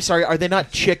sorry. nuggie. I'm sorry. Are they not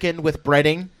chicken with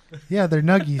breading? Yeah, they're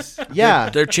nuggies.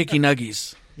 Yeah. They're chicky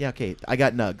nuggies. Yeah. Okay. I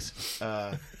got nugs.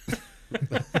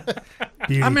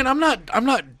 Beauty. I mean, I'm not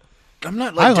like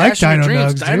I like dashing Dino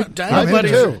dreams. Nugs, Dino, dude. Dino I'm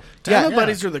buddies, into are, it. Dino Yeah.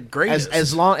 buddies are the greatest.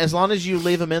 As long as you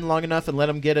leave them in long enough and let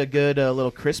them get a good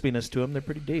little crispiness to them, they're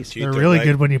pretty decent. Dude, they're they're really like-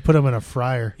 good when you put them in a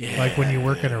fryer, Yeah. like when you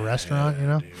work in a restaurant. You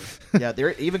know, Yeah,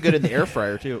 they're even good in the air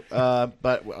fryer too.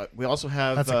 But we also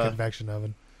have that's a convection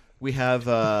oven. we have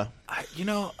I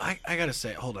gotta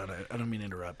say, hold on, I don't mean to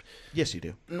interrupt. yes, you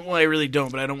do. Well, I really don't,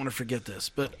 but I don't want to forget this.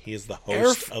 But He is the air,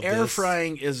 host of air this.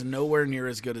 frying is nowhere near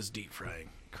as good as deep frying.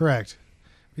 Correct,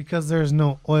 because there's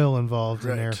no oil involved in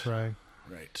Right. air frying.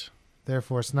 Right?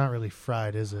 Therefore, it's not really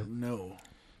fried, is it? No,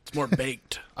 it's more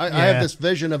baked. I Yeah. have this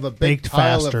vision of a big Baked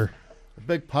pile faster. a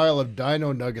big pile of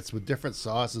dino nuggets with different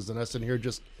sauces, and us in here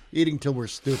just eating till we're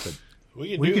stupid.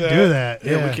 We We could do that.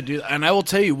 Yeah, we could do that. And I will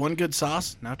tell you one good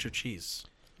sauce: nacho cheese.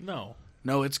 No.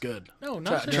 No, it's good. No,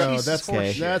 Try- not try- No, cheese. that's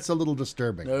Okay. that's a little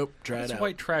disturbing. Nope, try It's it out.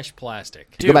 white trash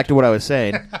plastic. To go back to what I was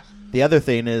saying, the other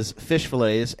thing is fish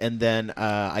fillets, and then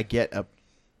I get a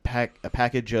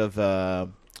package of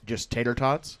just tater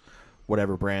tots,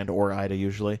 whatever brand or Ida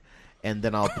usually, and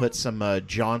then I'll put some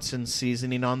Johnson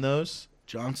seasoning on those.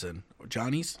 Johnson,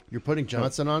 Johnny's, You're putting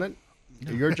Johnson on it?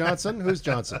 You're Johnson? Who's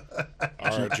Johnson?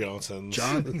 R. Johnson's.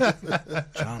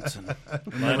 Johnson.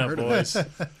 Line up, boys.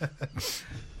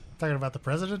 Talking about the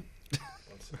president,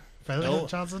 President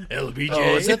Johnson. LBJ.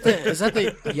 Oh, is that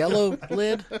the yellow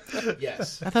lid?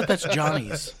 Yes. I thought that's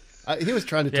Johnny's. He was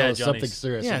trying to tell Yeah, us something Johnny's.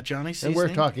 serious. Yeah, Johnny's And we're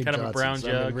seasoning. talking Kind of a brown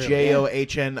Johnson's. I mean, jug. really.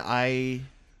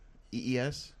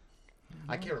 JOHNIEES.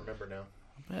 I can't remember now.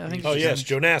 Yeah, I think Oh it's yes,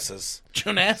 Jonas's.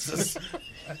 Jonas's.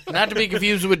 Not to be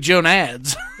confused with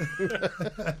Jonads.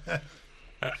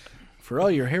 For all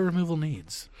your hair removal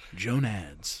needs,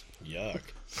 Jonads. Yuck.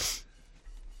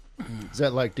 Is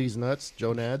that like these nuts,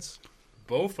 Jonads?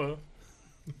 Bofa.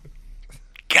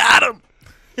 Got him.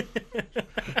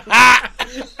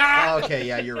 Oh, okay,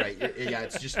 yeah, you're right. Yeah,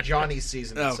 it's just Johnny's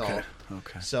seasoned Okay. salt.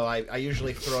 Okay. So I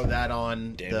usually throw that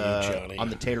on Damn you, Johnny.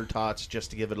 the tater tots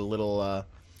just to give it a little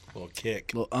Little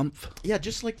kick. Little umph. yeah,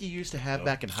 just like you used to have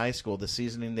back in high school, the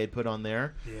seasoning they put on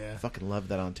there. Yeah. Fucking love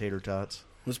that on tater tots.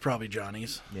 Was probably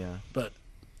Johnny's, Yeah. but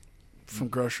from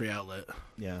grocery outlet.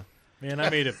 Yeah. Man, I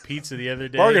made a pizza the other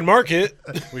day Bargain market.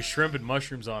 with shrimp and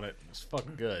mushrooms on it. It was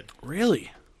fucking good.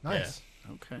 Really? Nice.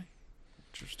 Okay.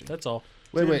 Interesting. That's all.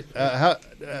 Wait.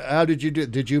 How did you do?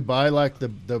 Did you buy like the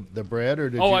bread or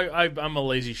did Oh, you? I'm a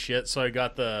lazy shit, so I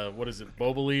got the, what is it,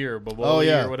 Boboli or Boboli Oh,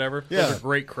 yeah. or whatever. Yeah. Those are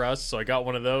great crusts, so I got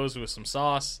one of those with some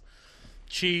sauce,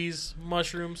 cheese,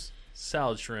 mushrooms,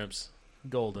 salad shrimps,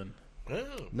 golden.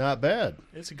 Oh, Not bad.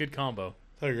 It's a good combo.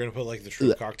 I thought you were gonna put like the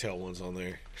shrimp cocktail ones on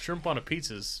there. Shrimp on a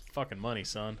pizza's fucking money,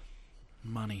 son.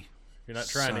 Money. If you're not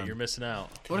trying Son. it, you're missing out.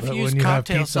 What if But you use when you have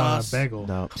cocktail pizza sauce? on a bagel,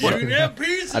 No.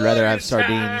 I'd rather have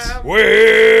sardines.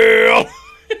 Well,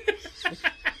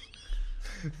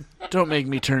 Don't make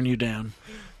me turn you down.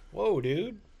 whoa,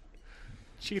 dude!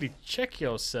 Chitty, check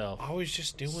yourself. I was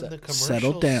just doing the commercial.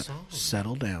 Settle down. song.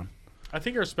 Settle down. I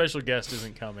think our special guest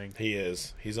isn't coming. He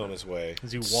is. He's on his way.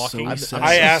 Is he walking? So-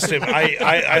 I asked him.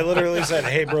 I literally said,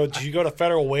 "Hey, bro, did you go to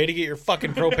Federal Way to get your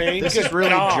fucking propane?" This is Good really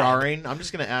God. jarring. I'm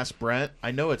just going to ask Brent.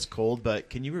 I know it's cold, but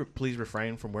can you please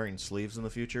refrain from wearing sleeves in the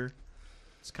future?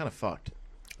 It's kind of fucked.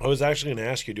 I was actually going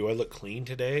to ask you, do I look clean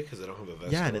today? Because I don't have a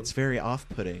vest Yeah, on. and it's very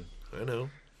off-putting. I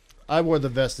know. I wore the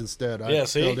vest instead. I Yeah,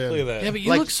 see, filled in. look at that. Yeah, but you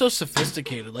Like- look so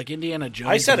sophisticated, like Indiana Jones.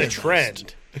 I set in a his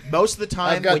trend. vest. Most of the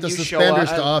time I've got when the you show suspenders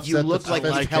up, to offset you the look like you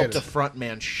helped sophisticated. a front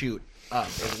man shoot. up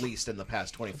at least in the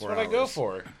past 24 That's hours. what I go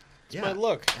for. It's my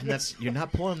look. And you're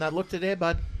not pulling that look today,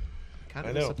 bud. Kind I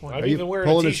of know. disappointed. I'm Are you even wearing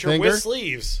a pulling his t-shirt finger? with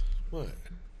sleeves. What?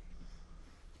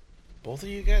 Both of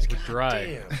you guys? God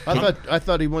dry. damn. I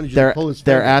thought he wanted you They're to pull his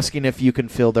they're finger. asking if you can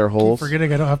fill their Keep holes.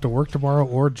 forgetting I don't have to work tomorrow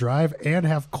or drive and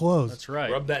have clothes. That's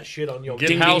right. Rub that shit on your Get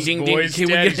Ding, house, ding, ding, boys. ding.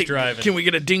 Daddy's driving. Can we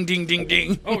get a ding, ding, ding,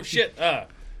 ding? Oh, shit.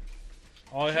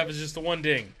 All I have is just the one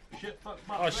ding. Shit, fuck,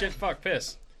 oh, shit, fuck,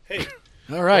 piss. Hey,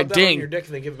 All right, rub that on ding. your dick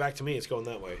and then give it back to me. It's going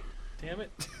that way. Damn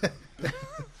it.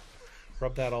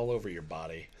 Rub that all over your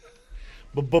body.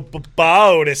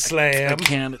 Body I slam.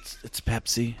 can't. It's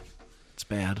Pepsi. It's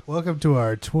bad. Welcome to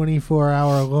our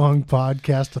 24-hour-long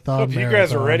podcast-a-thon Hope you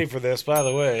guys are marathon. ready for this. By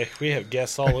the way, we have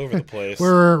guests all over the place.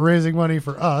 We're raising money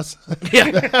for us. Yeah,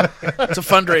 it's a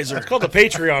fundraiser It's called the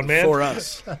Patreon, man. for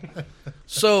us.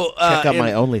 So Check out and-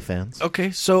 my OnlyFans.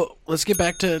 Okay, so let's get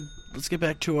back to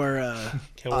our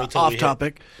Can't wait till we off hit-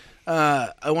 topic.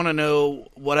 I want to know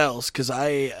what else because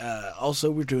I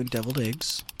also we're doing deviled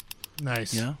eggs.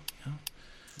 Nice. Yeah,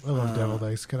 I love deviled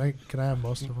eggs. Can I have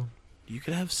most of them? you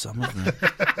could have some of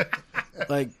them,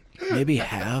 like maybe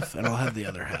half, and I'll have the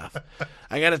other half.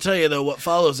 I got to tell you though, what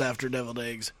follows after deviled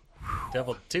eggs?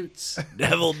 Devil toots.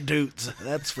 Deviled doots,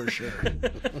 that's for sure.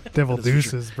 Devil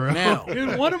deuces, bro. Now,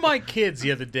 Dude, one of my kids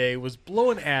the other day was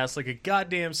blowing ass like a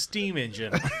goddamn steam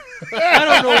engine.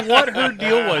 I don't know what her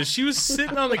deal was. She was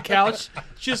sitting on the couch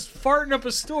just farting up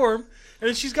a storm, and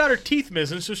then she's got her teeth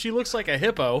missing, so she looks like a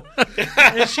hippo.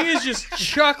 And she is just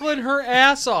chuckling her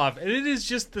ass off. And it is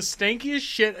just the stankiest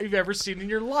shit you've ever seen in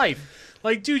your life.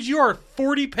 Like, dude, you are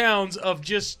 40 pounds of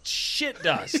just shit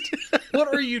dust.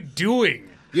 What are you doing?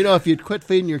 You know, if you'd quit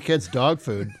feeding your kids dog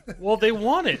food, Well, they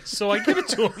want it, so I give it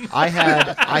to them. I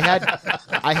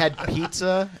had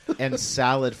pizza and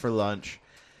salad for lunch,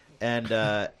 and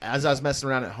as I was messing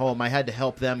around at home, I had to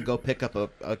help them go pick up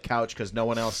a couch because no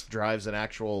one else drives an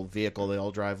actual vehicle. They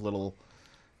all drive little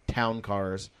town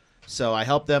cars. So I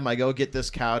helped them. I go get this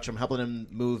couch. I'm helping them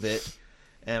move it,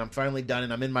 and I'm finally done.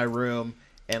 And I'm in my room,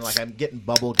 and like I'm getting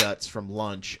bubble guts from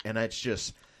lunch, and it's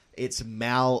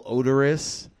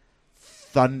malodorous,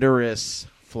 thunderous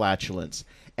flatulence.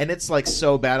 And it's like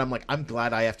so bad. I'm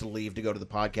glad I have to leave to go to the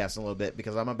podcast in a little bit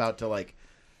because I'm about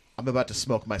to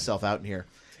smoke myself out in here.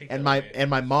 And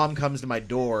my mom comes to my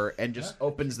door and just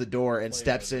opens the door and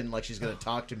steps in like she's going to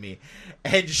talk to me.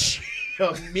 And she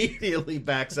immediately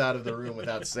backs out of the room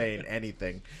without saying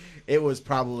anything. It was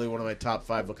probably one of my top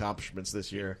 5 accomplishments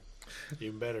this year.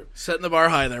 Even better. setting the bar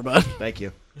high there, bud. Thank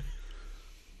you.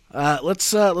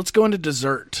 Let's go into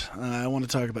dessert. I want to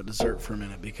talk about dessert for a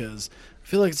minute because I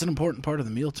feel like it's an important part of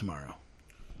the meal tomorrow.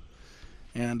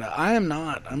 And I am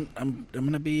not. I'm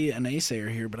going to be an naysayer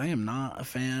here, but I am not a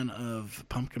fan of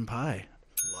pumpkin pie.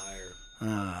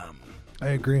 Liar. I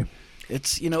agree.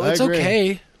 It's I it's agree.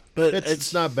 okay, but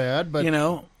it's not bad. But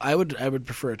I would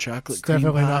prefer a chocolate It's cream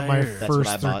definitely pie not my or- That's what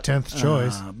I first or bought. 10th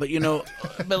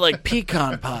choice. but like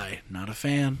pecan pie, not a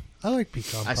fan. I like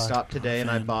pecan pie. I stopped today and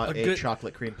I bought A a good-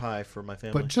 chocolate cream pie for my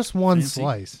family. But just one Fancy.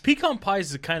 slice. Pecan pie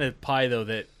is the kind of pie, though,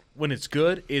 that when it's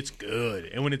good, it's good.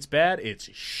 And when it's bad, it's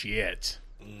shit.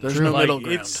 There's True. no Like, middle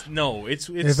ground. it's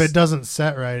If it doesn't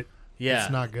set right, yeah,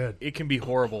 it's not good. It can be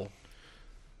horrible.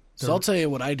 So I'll tell you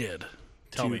what I did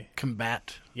Tell to me.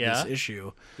 combat Yeah? this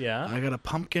issue. Yeah. I got a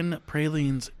pumpkin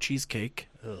pralines cheesecake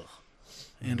Ugh.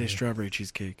 and a strawberry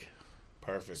cheesecake.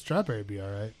 Perfect. Strawberry would be all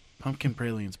right. Pumpkin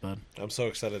pralines, bud. I'm so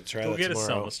excited to try Go that get us some.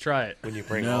 tomorrow. Let's try it. When you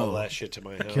bring No. all that shit to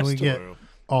my house Can we get tomorrow.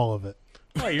 all of it?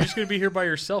 Oh, you're just going to be here by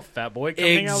yourself, fat boy. Come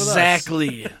hang out with us.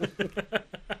 Exactly.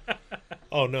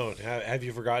 Oh no! Have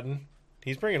you forgotten?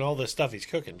 He's bringing all this stuff he's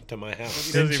cooking to my house.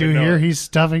 He doesn't Didn't you even know hear it. he's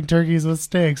stuffing turkeys with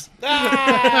steaks?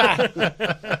 Ah!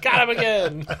 Got him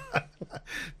again.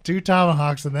 2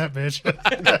 tomahawks in that bitch.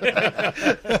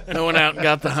 I went out and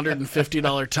got the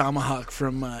 $150 tomahawk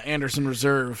from Anderson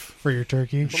Reserve. For your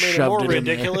turkey. What made it Shoved more it in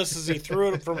there. ridiculous is he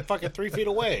threw it from fucking 3 feet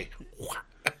away.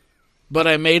 But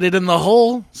I made it in the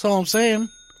hole. That's all I'm saying.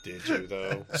 Did you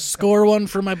though? Score one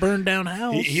for my burned down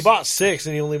house. He bought 6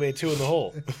 and he only made 2 in the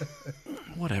hole.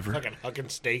 Whatever. Fucking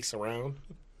hucking steaks around.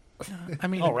 I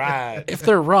mean, All right, if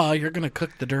they're raw, you're going to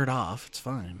cook the dirt off. It's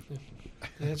fine.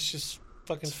 it's just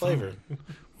fucking flavor.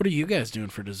 What are you guys doing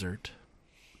for dessert?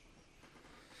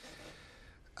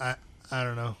 I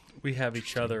don't know. We have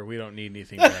each other. We don't need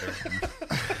anything better.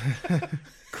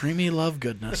 Creamy love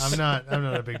goodness. I'm not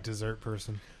a big dessert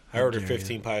person. I ordered dare you.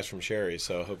 15 pies from Sherry,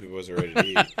 so I hope he wasn't ready to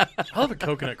eat. I love a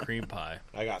coconut cream pie.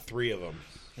 I got 3 of them.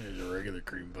 There's a regular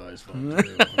cream pie. Is fun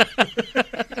too.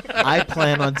 I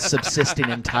plan on subsisting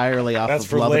entirely off That's of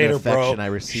for love later, and affection bro. I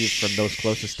receive from those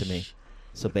closest to me.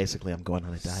 So basically, I'm going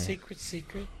on a diet.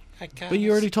 Secret. But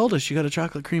you already told us you got a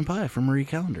chocolate cream pie from Marie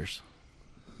Callender's.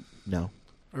 No.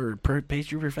 Or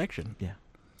Pastry Perfection. Yeah.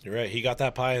 You're right. He got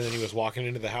that pie, and then he was walking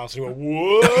into the house, and he went,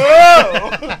 "Whoa!"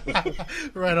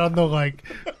 Right on the like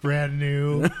brand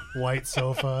new white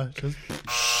sofa. Just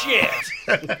Shit.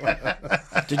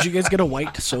 Did you guys get a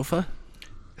white sofa?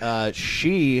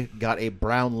 She got a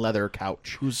brown leather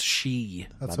couch. Who's she?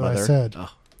 that's My what mother.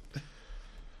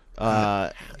 I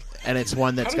said. And it's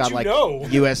one that's How got did like you know?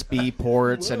 USB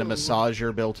ports and a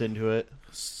massager built into it.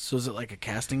 So is it like a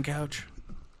casting couch?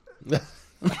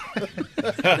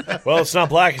 Well, it's not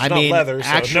black. It's I not mean, leather. So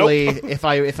actually, nope. if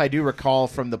I do recall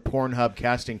from the Pornhub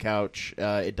casting couch,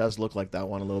 it does look like that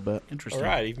one a little bit. Interesting. All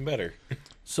right, even better.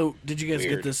 So did you guys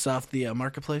Weird. get this off the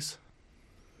marketplace?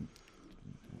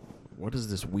 What is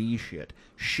this wee shit?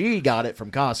 She got it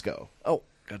from Costco. Oh,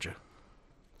 gotcha.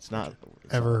 It's not.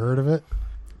 Ever heard of it?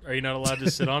 Are you not allowed to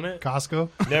sit on it? Costco?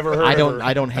 Never heard. I of don't. her.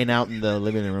 I don't hang out in the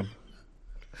living room.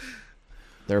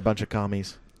 They're a bunch of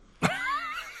commies.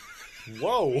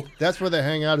 Whoa. That's where they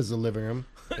hang out, is the living room.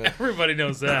 Everybody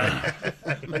knows that.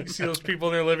 Like, see those people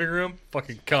in their living room?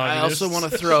 Fucking I communists. also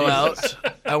want to throw out.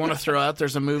 I want to throw out.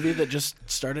 There's a movie that just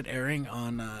started airing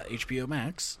on HBO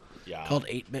Max Yeah. called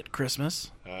 8-Bit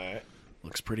Christmas. All right.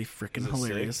 Looks pretty freaking Is it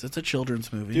hilarious. sick? It's a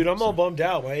children's movie. Dude, I'm all bummed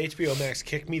out. My HBO Max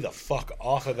kicked me the fuck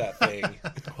off of that thing.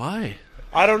 Why?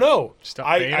 I don't know. Stop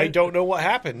paying I it? don't know what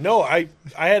happened. No, I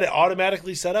had it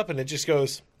automatically set up, and it just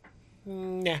goes,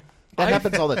 nah. That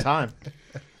happens all the time.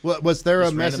 What, was there a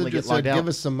Just randomly message get that said, logged out. "Give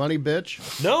us some money,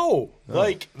 bitch"? No,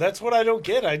 like that's what I don't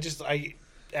get.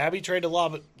 Abby tried to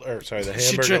lob it, or sorry, the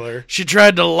Hamburglar. She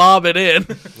tried to lob it in.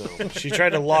 No, she tried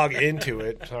to log into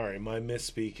it. Sorry, my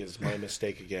misspeak is my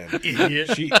mistake again.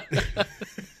 Idiot.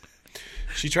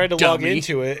 She tried to log Dummy.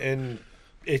 into it, and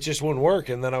it just wouldn't work.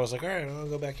 And then I was like, all right, I'll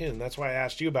go back in. That's why I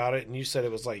asked you about it, and you said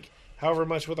it was like however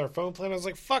much with our phone plan. I was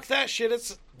like, fuck that shit.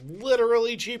 It's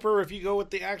literally cheaper if you go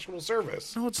with the actual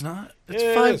service. No, it's not. It's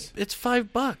Yeah, it five. is. It's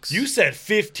 $5. You said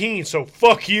 15, so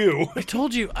fuck you. I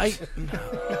told you. No.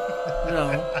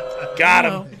 Got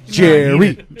No. him.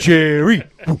 Jerry.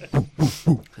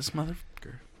 This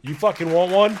motherfucker. You fucking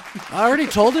want one? I already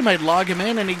told him I'd log him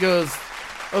in, and he goes,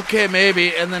 "Okay,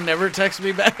 maybe," and then never texts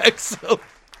me back. So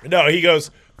No, he goes,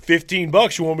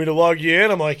 $15. You want me to log you in?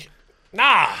 I'm like,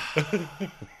 nah.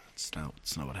 it's not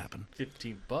what happened.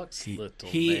 $15, He little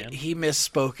he, man. he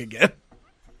misspoke again.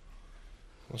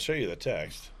 I'll show you the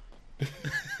text.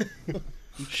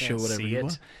 Show whatever see you it.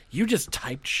 want. You just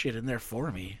typed shit in there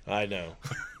for me. I know.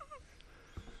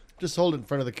 Just hold it in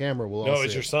front of the camera. We'll all No, see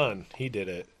it's your it. son. He did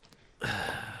it.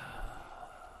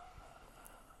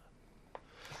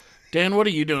 Dan, what are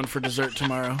you doing for dessert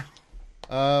tomorrow?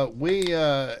 We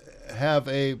have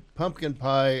a pumpkin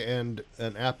pie and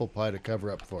an apple pie to cover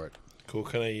up for it. Cool.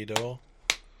 Can I eat it all?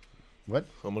 What?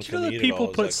 I'm gonna Do you know come that eat people it all.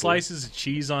 Is put that cool? slices of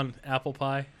cheese on apple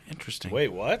pie? Interesting. Wait,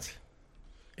 what?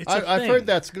 It's a I've thing. heard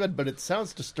that's good, but it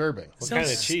sounds disturbing. What Sounds kind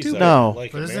of cheese? stupid. though? No.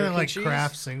 Like But isn't it American like cheese?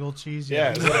 Kraft single cheese?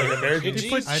 Yeah, is it like American They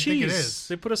cheese? put I cheese. think it is.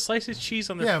 They put a slice of cheese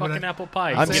on their Yeah, but fucking apple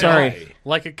pie. I'm It's sorry. Why?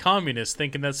 like a communist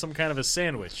thinking that's some kind of a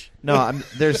sandwich. No,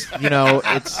 there's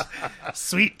it's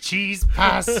Sweet cheese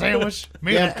pie sandwich.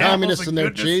 Made Yeah, of apples communists and their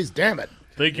goodness. cheese. Damn it!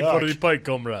 Thank you Yuck. for the pie,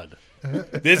 comrade.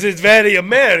 This is very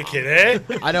American, eh?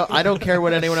 I don't care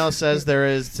what anyone else says.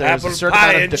 There's Apple a certain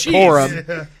pie amount of and cheese.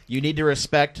 decorum. You need to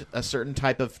respect a certain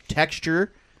type of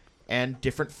texture and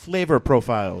different flavor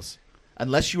profiles.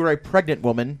 Unless you are a pregnant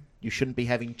woman, you shouldn't be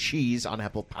having cheese on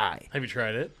apple pie. Have you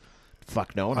tried it?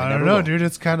 Fuck no. and I never don't know, will. dude.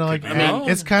 It's kind of like mean-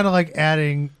 it's kind of like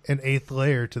adding an 8th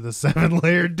layer to the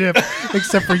 7-layer dip,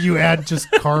 except for you add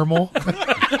just caramel.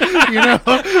 You know,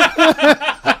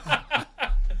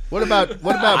 What about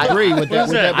Brie? Would that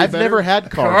be I've better? never had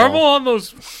Caramel caramel. on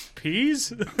those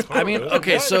peas? I mean,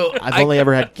 okay, so I've only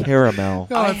ever had caramel.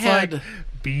 no, I it's had like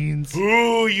beans,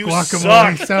 Ooh, you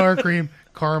guacamole, suck. sour cream,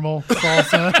 caramel,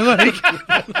 salsa.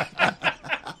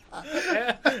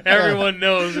 Like, Everyone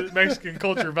knows that Mexican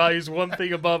culture values one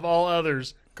thing above all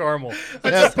others: caramel.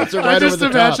 Yeah, puts it I right over just the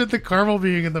imagine top. the caramel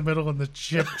being in the middle and the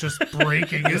chip just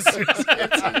breaking as soon as it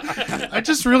gets. I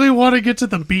just really want to get to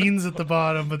the beans at the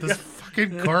bottom, but this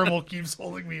fucking caramel keeps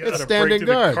holding me up. Gotta standing break to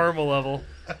the guard. caramel level.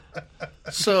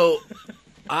 So,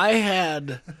 I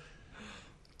had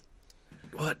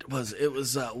what was it?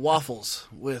 Was waffles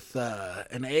with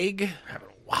an egg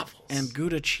Waffles. and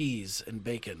Gouda cheese and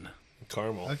bacon,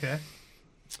 Caramel. Okay.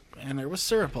 and there was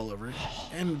syrup all over it.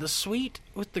 And the sweet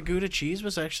with the Gouda cheese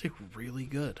was actually really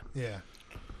good. Yeah.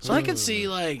 So I could see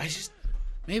like I just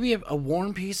maybe a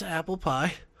warm piece of apple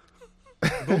pie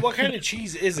But what kind of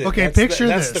cheese is it? Okay, that's picture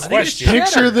that's this. the question.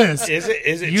 Picture this. Is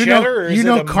it You cheddar know, or is you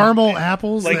know it a, caramel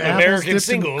apples, like the apples American dipped in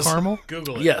singles? caramel.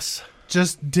 Google it. Yes.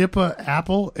 Just dip a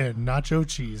apple in nacho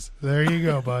cheese. There you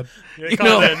go, bud. They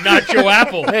call that nacho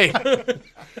apple. Hey,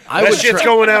 I That would shit's try.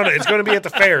 going out. It's going to be at the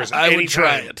fairs. I would anytime.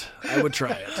 try it. I would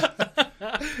try it.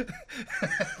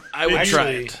 I would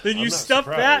try Actually, it. Then you I'm not stuff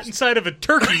that surprised. inside of a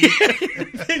turkey,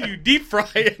 then you deep fry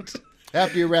it.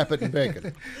 After you wrap it in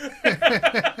bacon.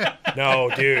 No,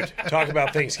 dude. Talk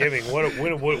about Thanksgiving. What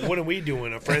are we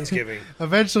doing at Friendsgiving?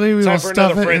 Eventually, we Time will for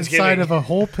stuff another it inside Friendsgiving. of a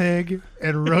whole pig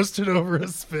and roast it over a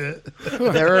spit.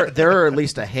 There are at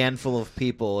least a handful of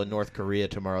people in North Korea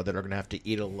tomorrow that are going to have to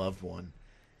eat a loved one,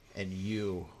 and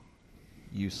you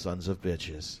sons of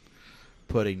bitches,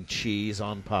 putting cheese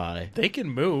on pie. They can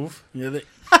move. Yeah, they,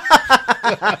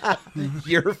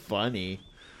 You're funny.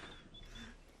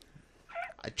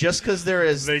 Just because they're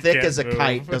as They thick can't as a move.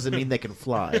 kite doesn't mean they can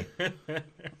fly.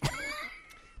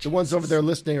 The ones over there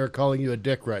listening are calling you a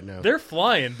dick right now. They're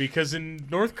flying because in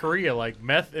North Korea, like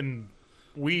meth and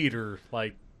weed are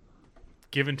like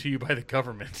given to you by the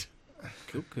government.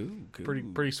 cool.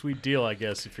 Pretty sweet deal, I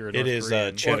guess. If you're a It North is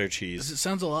Korean. cheddar It cheese.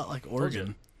 sounds a lot like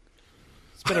Oregon.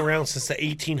 It's been around since the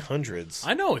 1800s.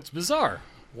 I know it's bizarre.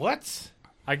 What?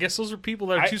 I guess those are people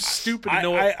that are too stupid to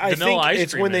know I what vanilla think ice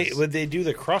it's cream when is. they do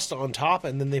the crust on top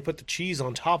and then they put the cheese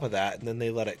on top of that and then they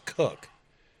let it cook.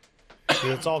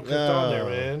 Dude, it's all cooked on there,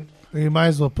 man. You might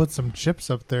as well put some chips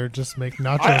up there. Just make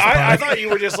nachos I pie. thought you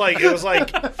were just like it was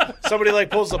like somebody like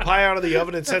pulls the pie out of the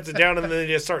oven and sets it down and then they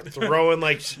just start throwing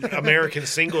like American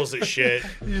singles at shit.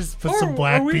 You just put Or some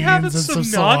black are we beans having and some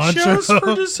some nachos for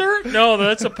cilantro. dessert? No,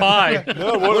 that's a pie.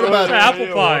 No, What about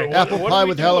apple pie? Apple what pie are we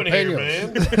with doing here,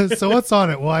 jalapenos? man? So what's on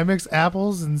it? Well, I mix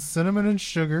apples and cinnamon and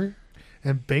sugar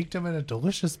and baked them in a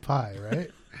delicious pie,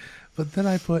 right? But then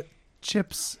I put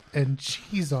chips and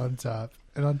cheese on top.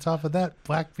 And on top of that,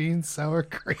 black beans, sour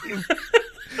cream,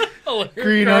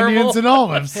 green Caramel. onions, and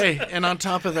olives. Hey, and on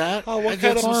top of that, Oh, what I kind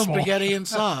got of some caramel? spaghetti and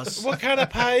sauce. What kind of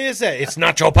pie is that? It's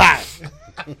nacho pie.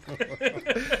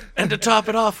 And to top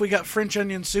it off, we got French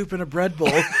onion soup in a bread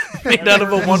bowl made out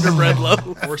of a Wonder Bread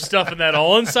loaf. We're stuffing that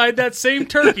all inside that same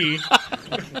turkey,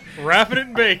 wrapping it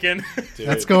in bacon.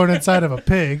 That's going inside of a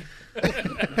pig.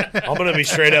 I'm gonna be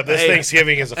straight up. This Hey,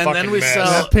 Thanksgiving is a and fucking then we mess. sell-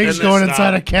 That pig's and going it's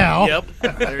inside not. a cow. Yep,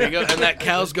 there you go. And that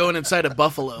cow's going inside a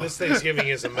buffalo. This Thanksgiving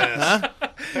is a mess.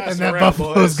 And that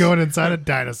buffalo's going inside a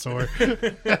dinosaur. Rub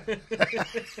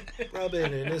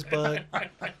it in his butt.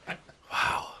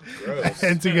 Wow, gross.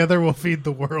 And together we'll feed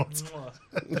the world.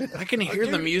 I can hear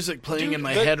the music playing in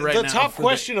my the, head right the now. top for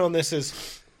question on this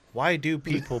is, why do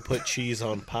people put cheese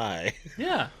on pie?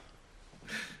 Yeah.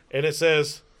 And it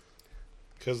says,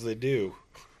 because they do.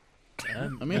 I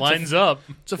mean, Lines up.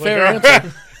 it's a fair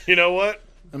answer. You know what?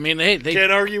 I mean, hey,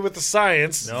 Can't argue with the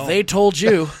science. No. they told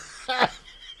you.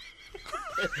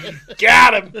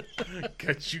 Got him.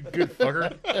 Got you good,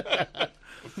 fucker.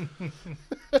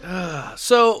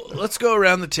 So let's go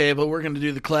around the table. We're going to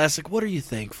do the classic. What are you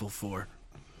thankful for?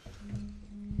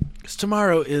 Because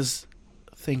tomorrow is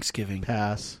Thanksgiving.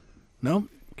 Pass. No,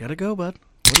 gotta go, bud.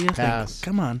 What do you Pass. think?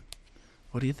 Come on.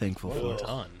 What are you thankful for?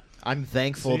 Ton. I'm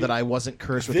thankful that I wasn't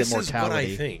cursed with This is what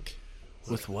immortality. I think.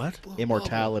 With what?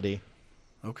 Immortality.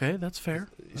 Okay, that's fair.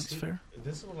 That's fair.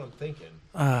 This is what I'm thinking.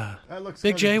 That looks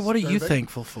Big kinda J, what are you disturbing.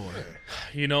 thankful for?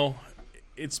 You know,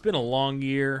 it's been a long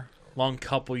year, long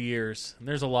couple years, and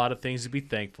there's a lot of things to be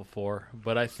thankful for.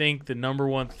 But I think the number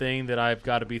one thing that I've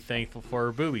got to be thankful for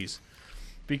are boobies.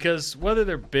 Because whether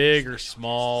they're big or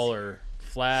small or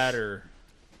flat or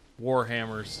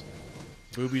warhammers,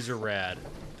 boobies are rad.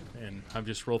 And I'm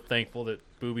just real thankful that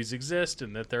boobies exist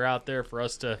and that they're out there for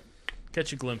us to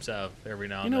catch a glimpse of every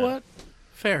now You and know then. what?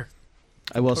 Fair.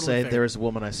 I will Totally say fair. there was a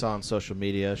woman I saw on social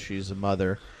media. She's a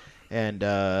mother, and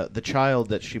the child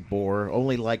that she bore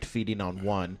only liked feeding on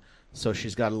one, so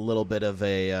she's got a little bit of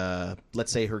a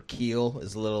let's say her keel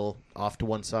is a little off to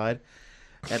one side,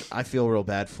 and I feel real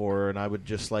bad for her. And I would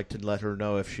just like to let her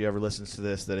know, if she ever listens to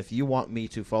this, that if you want me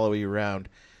to follow you around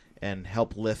and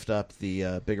help lift up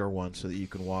the bigger one so that you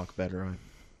can walk better,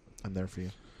 I'm there for you.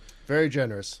 Very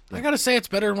generous. I gotta say, it's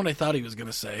better than what I thought he was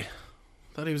gonna say.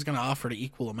 Thought he was gonna offer to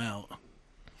equal him out.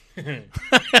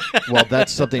 Well,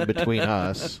 that's something between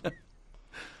us.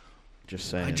 Just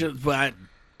saying.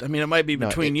 I mean, it might be No,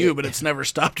 between it- you, it- but it's never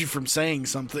stopped you from saying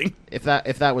something. If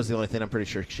that was the only thing, I'm pretty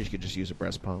sure she could just use a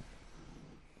breast pump.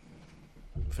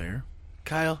 Fair.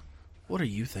 Kyle, what are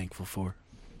you thankful for?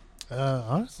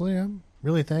 Honestly, I'm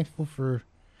really thankful for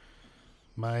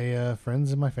my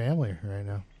friends and my family right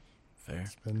now. Fair.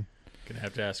 It's been Gonna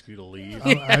have to ask you to leave.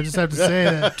 I just have to say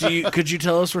that Could you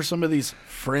tell us where some of these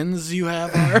friends you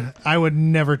have are? I would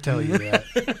never tell you that.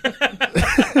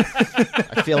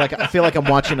 I feel like I'm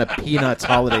watching a Peanuts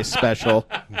holiday special.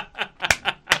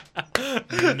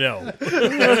 No.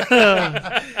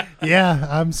 Yeah,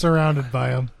 I'm surrounded by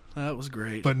them, That was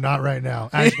great. but not right now.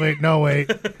 Actually, no,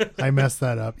 wait. I messed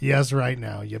that up. Yes, right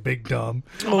now, you big dumb.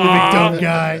 You big dumb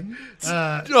guy.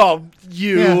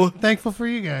 Yeah, thankful for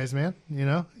you guys, man. You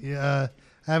know, I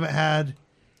haven't had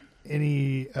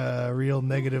any real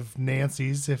negative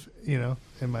Nancy's, if you know,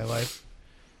 in my life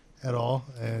at all,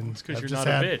 and It's because I've you're just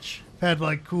not a bitch. had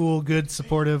like cool, good,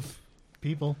 supportive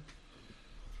people,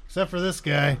 except for this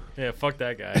guy. Yeah, fuck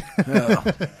that guy.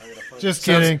 Just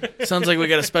kidding. Sounds like we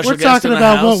got a special We're guest talking in the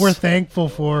about house. what we're thankful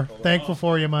for. Thankful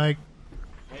for you, Mike.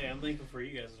 Hey, I'm thankful for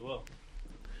you guys as well.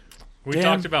 We Damn.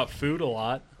 talked about food a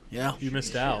lot. Yeah, You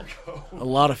missed out. a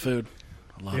lot of food.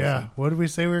 A lot of Yeah. food. What did we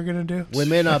say we were gonna do? We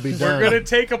may not be We're done. gonna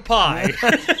take a pie.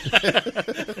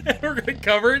 We're gonna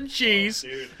cover it in cheese.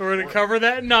 We're gonna cover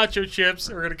that in nacho chips.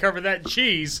 We're gonna cover that in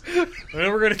cheese. And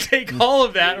then we're gonna take all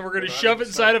of that and we're gonna shove it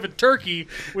inside of a turkey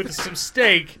with some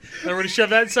steak. And we're gonna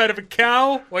shove that inside of a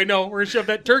cow. Wait, no, we're gonna shove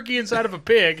that turkey inside of a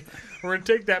pig. We're gonna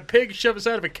take that pig, shove it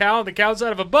inside of a cow, and the cow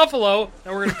inside of a buffalo,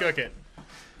 and we're gonna cook it.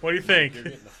 What do you think? You're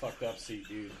getting the fucked up seat,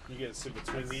 dude. You get to sit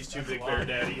between these two big bear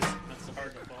daddies. That's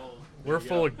hard to follow. We're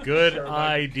full of good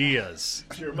ideas.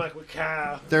 You're Mike with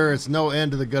Kyle. There is no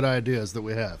end to the good ideas that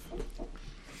we have.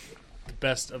 The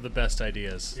best of the best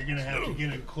ideas. You're gonna have to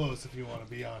get in close if you want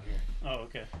to be on here. Oh,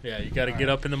 okay. Yeah, you got to get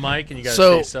up in the mic and you got to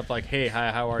So- say stuff like, "Hey,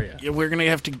 hi, how are you?" Yeah, we're gonna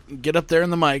have to get up there in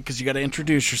the mic because you got to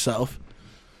introduce yourself.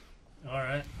 All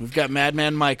right. We've got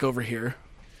Madman Mike over here.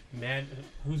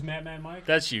 Who's Madman Mike?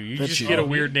 That's you. You That's just you. get a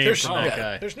weird name There's, from that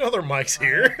guy. there's no other mics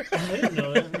here. I didn't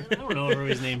know that. I don't know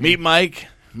everybody's name. Meet Mike.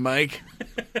 Mike.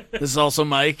 This is also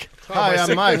Mike. Hi,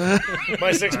 I'm Mike.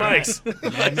 My 6 mics.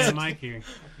 Madman Mike here.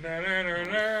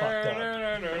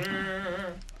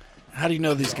 How do you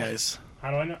know these guys?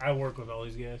 How do I know? I work with all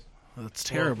these guys. That's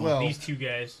terrible. Well, These two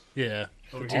guys. Yeah,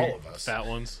 Over All here. of us. fat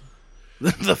ones.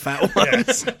 The fat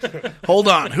ones. Hold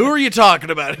on. Who are you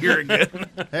talking about here again?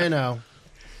 hey now.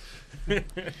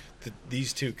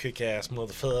 These two kick-ass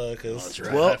motherfuckers. That's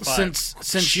right. Well, High five.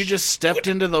 since you just stepped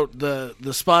into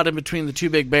the spot in between the two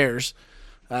big bears,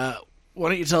 why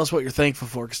don't you tell us what you're thankful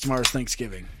for? Because tomorrow's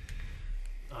Thanksgiving.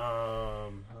 Oh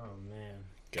man.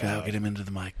 Kyle, get him into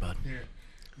the mic, bud. Here,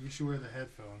 you should wear the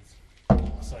headphones.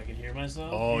 So I can hear myself.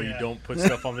 Oh, you Yeah. don't put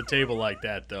stuff on the table like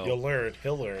that, though. You'll learn.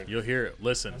 He'll learn. You'll hear it.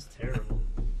 Listen. That's terrible.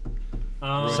 Set it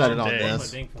on What am What am I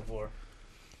this. thankful for?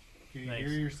 Can you Nice. hear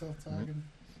yourself talking?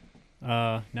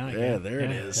 Now I Yeah, can. there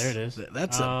it is. There it is.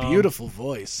 That's a beautiful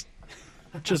voice.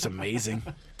 Just amazing.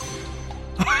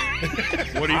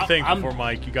 What are you thankful for,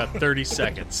 Mike? You got 30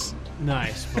 seconds.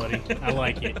 Nice, buddy. I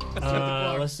like it.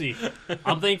 Let's see.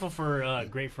 I'm thankful for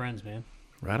great friends, man.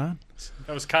 Right on.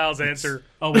 That was Kyle's answer.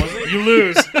 Oh, was it? You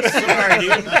lose. Sorry,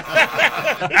 dude.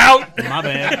 Out. My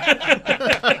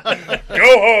bad.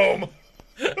 Go home.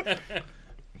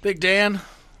 Big Dan.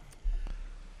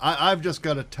 I've just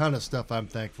got a ton of stuff I'm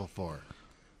thankful for.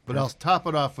 But I'll top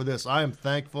it off with this. I am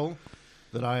thankful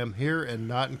that I am here and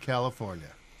not in California.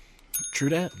 True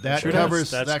dat. That True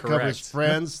covers That's that correct. covers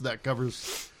friends, that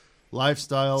covers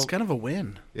lifestyle. It's kind of a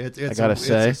win. It's I gotta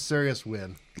say- it's a serious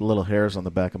win. The little hairs on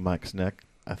the back of Mike's neck,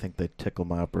 I think they tickle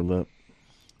my upper lip.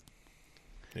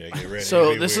 Yeah, get ready. So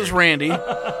It'll be this is weird. Randy.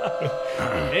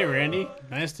 Hey, Randy.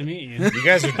 Nice to meet you. You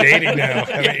guys are dating now.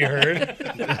 Haven't you heard?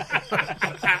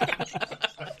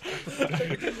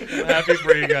 I'm happy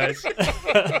for you guys.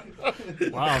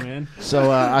 Wow, man.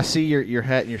 So I see your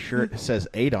hat and your shirt says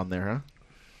 8 on there, huh?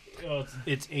 Oh,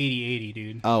 it's 80-80,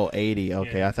 dude. Oh, 80.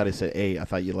 Okay, Yeah. I thought it said 8. I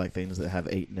thought you like things that have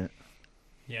 8 in it.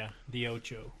 Yeah, the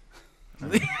Ocho.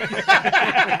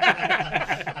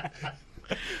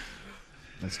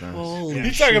 That's nice. Holy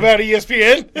You talking about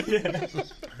ESPN?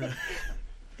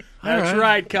 That's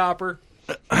right, Copper.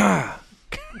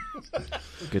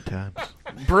 Good times.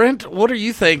 Brent, what are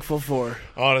you thankful for?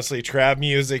 Honestly, trap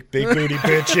music, big booty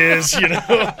bitches, you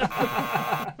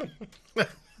know.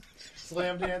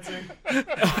 Slam dancing.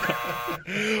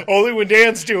 Only when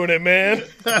Dan's doing it, man.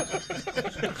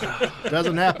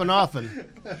 Doesn't happen often.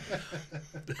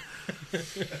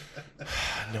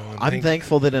 No, I'm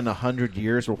thankful that in 100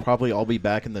 years we'll probably all be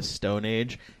back in the Stone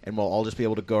Age, and we'll all just be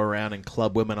able to go around and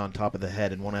club women on top of the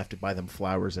head and won't have to buy them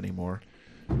flowers anymore.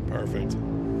 Perfect.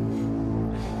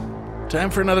 Time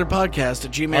for another podcast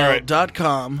at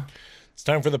gmail.com. It's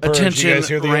time for the purge. Attention, You guys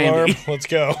hear the Randy. alarm? Let's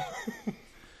go.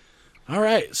 All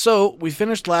right. So we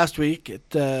finished last week at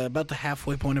about the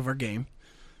halfway point of our game,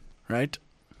 right?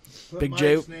 Big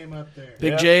J. name up there.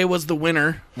 Big Yeah. J was the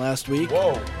winner last week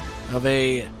Whoa, of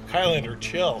a Highlander,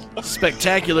 chill.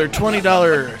 spectacular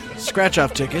 $20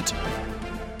 scratch-off ticket.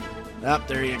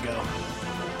 There you go.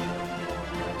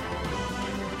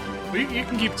 Well, you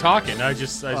can keep talking. I I-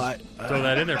 throw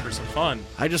that in there for some fun.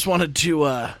 I just wanted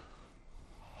to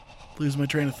lose my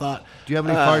train of thought. Do you have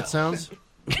any fart sounds?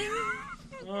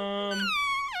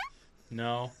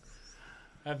 No.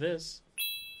 I have this.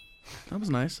 That was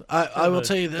nice. I will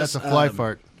tell you this. That's a fly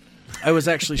fart. I was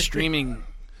actually streaming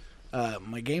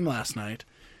my game last night,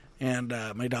 and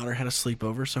my daughter had a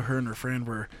sleepover, so her and her friend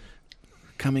were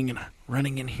coming and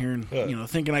running in here and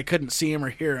thinking I couldn't see him or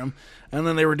hear him, and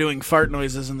then they were doing fart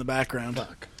noises in the background.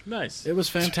 Nice. It was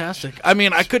fantastic. I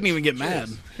mean, I couldn't even get mad.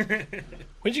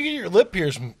 When'd you get your lip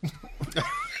pierced?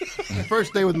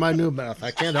 First day with my new mouth.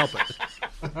 I can't help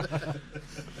it.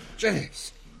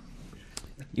 Jeez.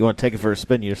 You want to take it for a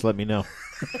spin? You just let me know.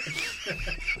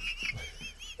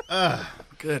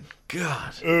 Good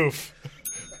God. Oof.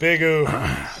 Big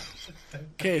oof.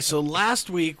 Okay, so last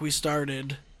week we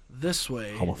started this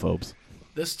way. Homophobes.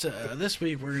 This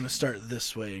week we're going to start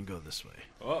this way and go this way.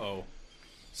 Uh-oh.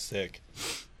 Sick.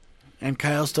 And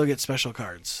Kyle still gets special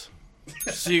cards.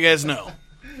 So you guys know.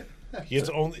 He gets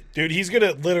only, dude. He's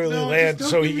gonna literally No, land, just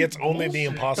so don't he give gets me only the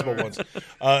bullshit, impossible bro.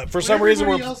 ones. For some reason,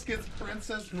 Everybody we're else gets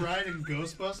Princess Bride and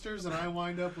Ghostbusters, and I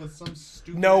wind up with some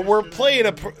stupid. no, we're shit.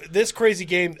 playing this crazy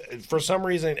game. For some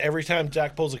reason, every time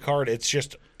Jack pulls a card, it's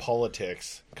just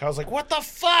politics. Kyle's like, "What the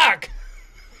fuck?"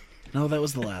 No, that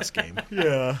was the last game.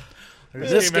 Yeah.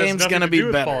 This game's gonna be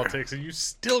better. Politics, and you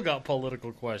still got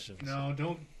political questions. No,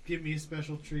 don't give me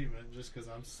special treatment just because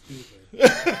I'm stupid.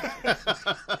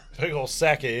 Big old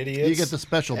sack of idiots. You get the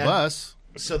special bus.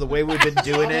 So the way we've been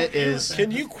doing it is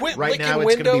Can you quit right licking now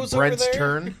it's going to be windows over Brent's there?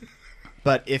 turn.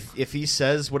 But if he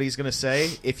says what he's going to say,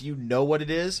 if you know what it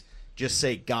is, just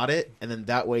say got it, and then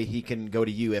that way he can go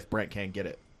to you if Brent can't get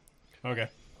it. Okay,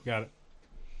 got it.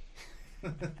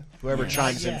 Whoever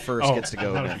chimes in first Oh, gets to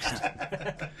go next.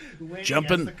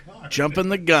 Jumping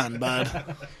the gun,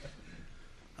 bud.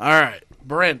 All right,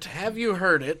 Brent, have you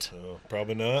heard it? Oh,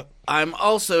 probably not. I'm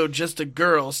also just a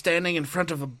girl standing in front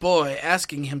of a boy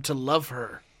asking him to love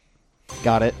her.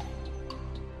 Got it.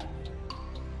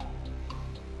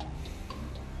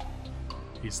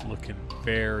 He's looking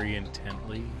very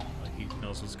intently, like he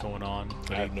knows what's going on.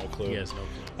 But I have no clue. He has no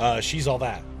clue. She's all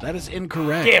that. That is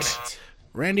incorrect. Damn it!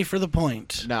 Randy for the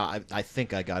point. No, I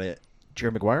think I got it.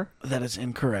 Jerry Maguire? That is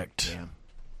incorrect. Damn.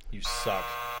 You suck.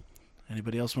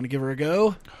 Anybody else want to give her a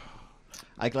go?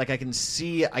 I can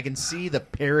see the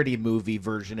parody movie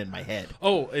version in my head.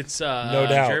 Oh, it's No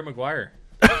doubt. Jerry Maguire.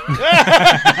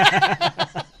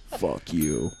 Fuck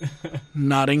you.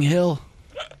 Notting Hill.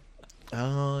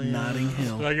 Oh yeah. Notting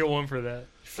Hill. I get one for that.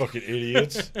 Fucking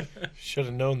idiots. Should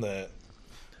have known that.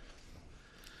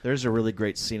 There's a really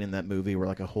great scene in that movie where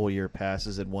like a whole year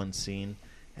passes in one scene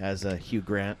as Hugh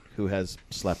Grant, who has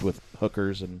slept with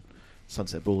hookers and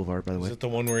Sunset Boulevard, by the Is way. it the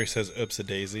one where he says "Oops a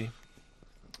daisy"?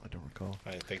 I don't recall.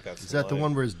 I think that's. Is that the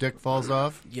one where his dick falls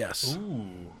off? Yes.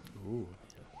 Ooh,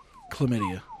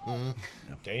 Chlamydia.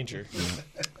 danger.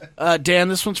 Dan,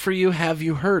 this one's for you. Have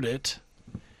you heard it?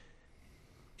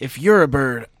 If you're a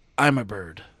bird, I'm a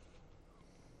bird.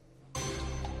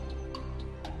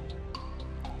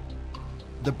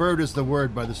 The Bird is the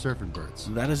Word by the Surfing Birds.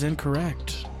 That is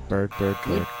incorrect. Bird.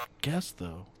 Good guess,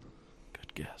 though.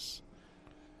 Good guess.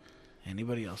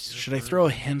 Anybody else? Should I throw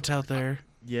a hint out there?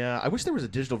 Yeah, I wish there was a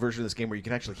digital version of this game where you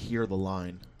can actually hear the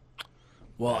line.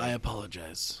 Well, I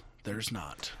apologize. There's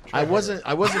not. I wasn't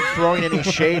throwing any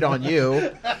shade on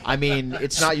you. I mean,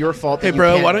 it's not your fault. That Hey,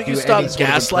 bro, can't why don't you do stop any sort of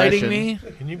gaslighting impression. me?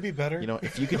 Can you be better? You know,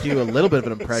 if you could do a little bit of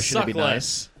an impression, it'd be Suck nice.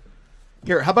 less.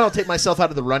 Here, how about I'll take myself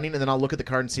out of the running and then I'll look at the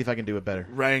card and see if I can do it better.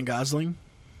 Ryan Gosling?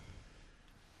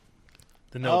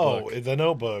 The Notebook. Oh, the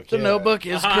Notebook. The yeah. Notebook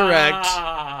is correct.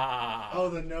 Oh,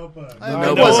 the Notebook. I No,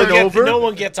 haven't, one wasn't gets- over. No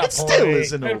one gets a It still point.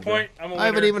 isn't Good over. point. I'm a I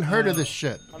haven't winner. even heard of this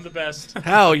shit. I'm the best.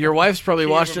 How? Your wife's probably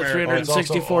King watched of it America. Oh, it's also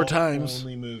 364 all- times.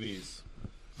 Only movies.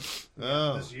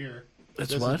 Oh, This year.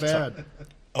 It's this what? is bad.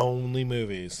 Only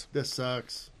movies. This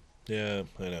sucks. Yeah,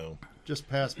 I know. Just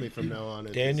pass me from now on.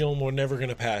 Daniel, we're never going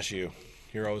to pass you.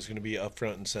 You're always going to be up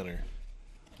front and center.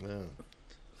 Yeah.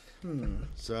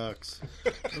 Sucks.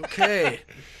 Okay.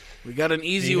 We got an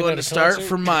easy Even one at to a start concert?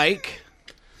 for Mike.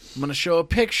 I'm going to show a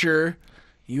picture.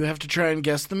 You have to try and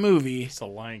guess the movie. It's the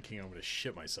Lion King. I'm going to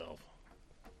shit myself.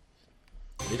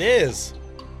 It is.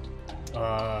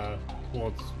 Well,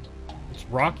 it's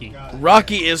Rocky.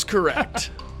 Rocky is correct.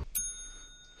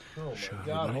 Oh, my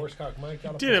God. Horsecock Mike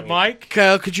got a Did it, point. Mike?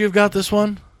 Kyle, could you have got this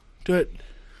one? Do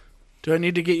I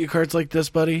need to get you cards like this,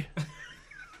 buddy?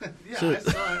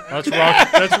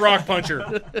 That's Rock Puncher.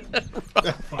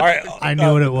 All right, I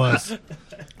knew what it was.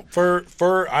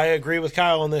 for I agree with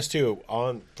Kyle on this too.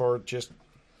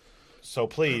 So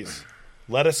please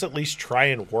let us at least try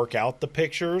and work out the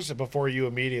pictures before you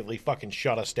immediately fucking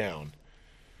shut us down.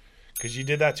 Because you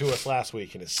did that to us last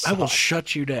week, and I will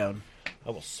shut you down. I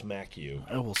will smack you.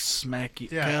 I will smack you.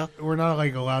 Yeah, Kyle? we're not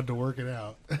like allowed to work it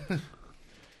out.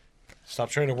 Stop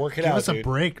trying to work it Give out, us a dude.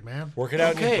 break, man. Work it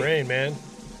out in Okay. your brain, man.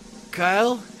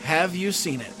 Kyle, have you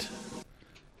seen it?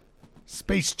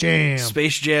 Space Jam.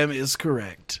 Space Jam is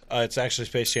correct. It's actually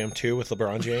Space Jam 2 with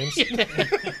LeBron James.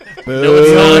 The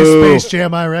only Space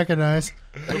Jam I recognize.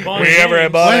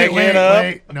 Everybody get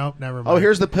up. Nope, never mind. Oh,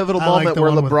 here's the pivotal I like moment the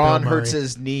where one with LeBron Bill hurts Murray.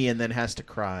 his knee and then has to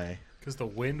cry. Because the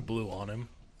wind blew on him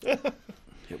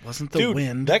It wasn't the Dude,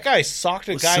 wind. that guy socked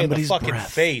a Was guy in the somebody's fucking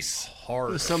breath. face.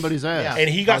 hard. Somebody's ass. Yeah. And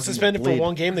he got Causing suspended the for bleed.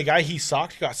 one game. The guy he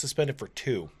socked got suspended for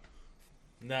 2.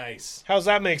 Nice. How's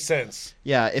that make sense?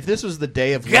 Yeah, if this was the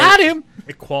day of Got him!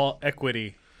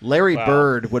 Equity. Larry Wow.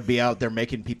 Bird would be out there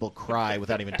making people cry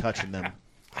without even touching them.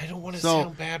 I don't want to So-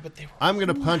 sound bad, but they were. I'm going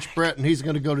to punch Brett, and he's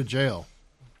going to go to jail.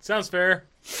 Sounds fair.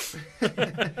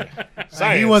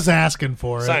 Science. He was asking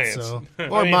for it, Science. so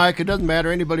Or mean- Mike. It doesn't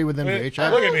matter. Anybody within reach.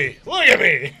 Look at me. Look at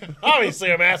me.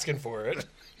 Obviously, I'm asking for it.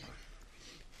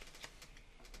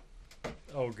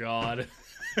 Oh, God.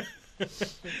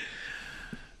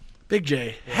 Big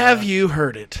J, have you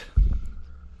heard it?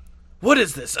 What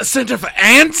is this? A center for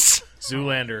ants?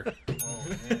 Zoolander.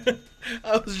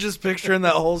 I was just picturing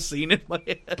that whole scene in my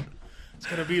head. It's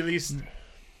going to be at least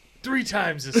 3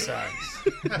 times this size.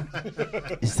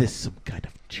 Is this some kind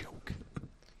of joke?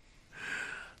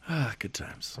 Ah, good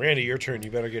times. Randy, your turn.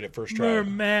 You better get it first try.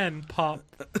 Merman pop.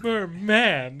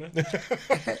 Merman.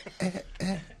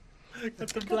 Got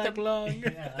the black lung.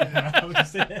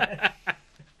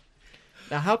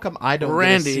 Now, how come I don't get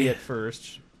Randy. to see it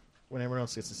first when everyone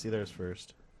else gets to see theirs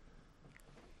first?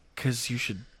 Because you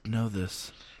should know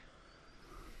this.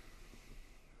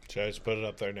 Should I just put it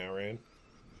up there now, Rand?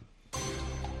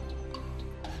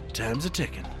 Time's a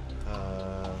ticking.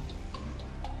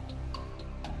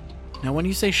 Now, when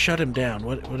you say shut him down,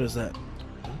 what is that?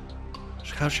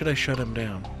 How should I shut him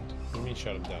down? What do you mean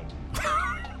shut him down?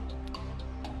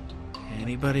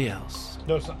 Anybody else?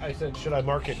 No, I said, should I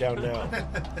mark it down now?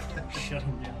 Shut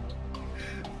him down.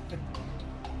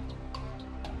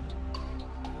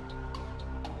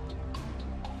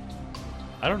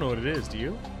 I don't know what it is. Do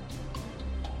you?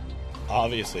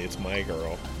 Obviously, it's my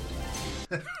girl.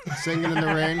 Singing in the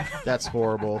rain. That's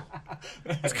horrible.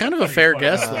 It's kind of a fair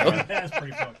guess, though. That's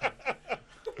pretty fucked up.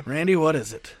 Randy, what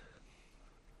is it?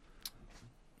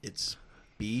 It's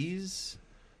bees,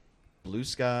 blue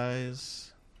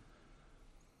skies.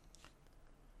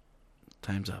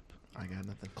 Time's up. I got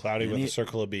nothing. Cloudy with a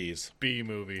circle of bees. B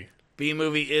movie. B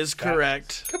movie is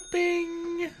correct.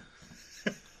 Bing.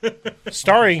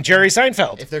 Starring Jerry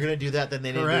Seinfeld. If they're gonna do that, then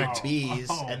they need Correct. to do bees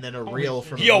and then a reel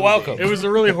from. You're a movie. welcome. It was a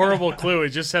really horrible clue. It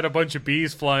just had a bunch of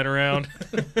bees flying around.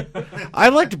 I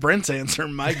liked Brent's answer,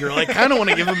 my girl. I kind of want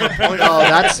to give him a point. Oh,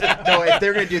 that's no. If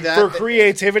they're gonna do that, For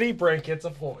creativity, Brent gets a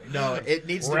point. no, it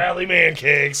needs to. Rally man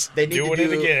cakes. They need doing to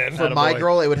do it again. For my Attaboy.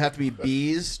 girl, it would have to be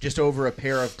bees just over a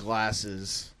pair of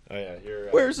glasses. Oh yeah, you're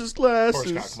Where's his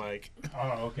glasses? Horsecock Mike.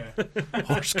 Oh, okay.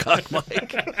 Horsecock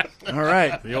Mike. All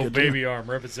right. The old baby arm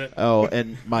represent. Oh,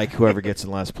 and Mike, whoever gets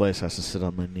in last place has to sit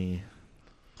on my knee.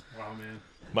 Wow, man.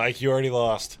 Mike, you already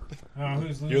lost. Oh,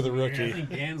 who's losing? You're the here? rookie. I think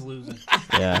Dan's losing.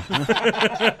 Yeah.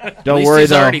 Don't least worry he's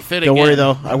though. already fit Don't worry again.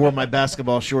 though. I wore my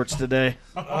basketball shorts today.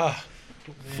 what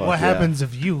yeah. happens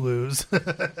if you lose?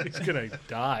 He's gonna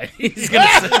die. He's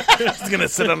gonna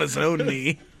sit on his own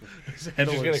knee. His head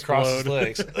He's will gonna cross his explode.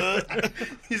 legs.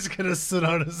 He's gonna sit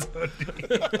on his own.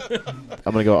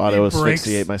 I'm gonna go auto He breaks-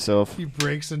 asphyxiate myself. He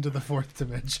breaks into the fourth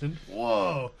dimension.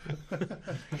 Whoa!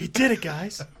 He did it,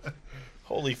 guys.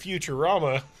 Holy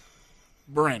Futurama.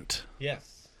 Brent,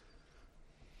 Yes.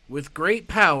 with great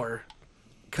power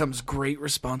comes great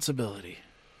responsibility.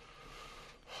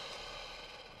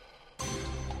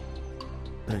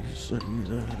 They say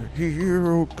that a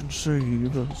hero can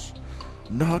save us.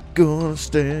 Not gonna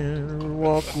stand or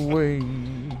walk away.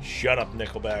 Shut up,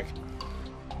 Nickelback.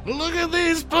 Look at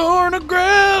these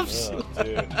pornographs. Oh,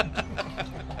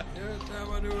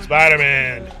 dude.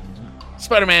 Spider-Man.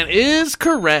 Spider-Man is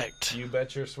correct. You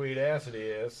bet your sweet ass it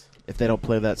is. If they don't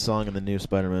play that song in the new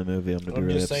Spider-Man movie, I'm gonna be I'm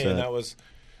really just saying upset. that was.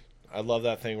 I love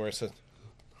that thing where it says,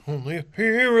 "Only a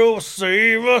hero will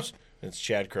save us." It's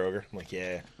Chad Kroger. I'm like,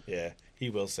 yeah, he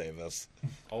will save us.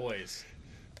 Always.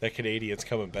 That Canadian's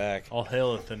coming back. All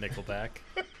hail the Nickelback.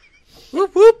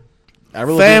 Whoop whoop.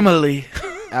 Avril Lavigne, Family.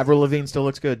 Avril Lavigne still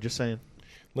looks good. Just saying.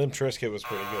 Limp Trisket was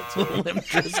pretty good too. Limp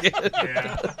Bizkit.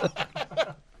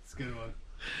 Yeah. It's a good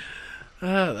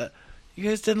one. You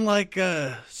guys didn't like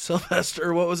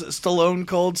Sylvester, what was it, Stallone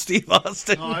called Steve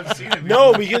Austin? Oh, I've seen it.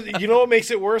 No, because you know what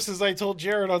makes it worse is I told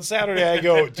Jared on Saturday, I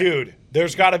go, dude,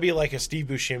 there's got to be like a Steve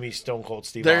Buscemi Stone Cold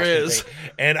Steve There Austin is. thing.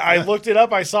 And I looked it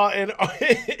up. I saw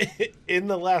it in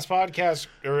the last podcast,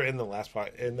 or in the last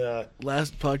in the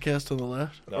Last podcast on the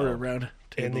left? No. Or around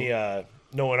in table?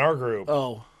 in our group.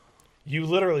 Oh. You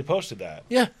literally posted that.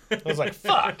 Yeah. I was like,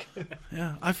 fuck.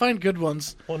 Yeah. I find good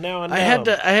ones. Well, now I know.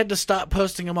 I had to stop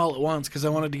posting them all at once because I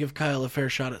wanted to give Kyle a fair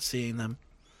shot at seeing them.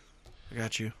 I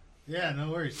got you. Yeah, no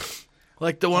worries.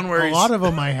 Like the one where A he's... lot of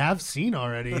them I have seen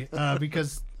already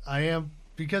because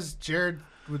Jared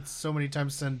would so many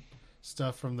times send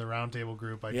stuff from the roundtable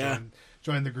group. I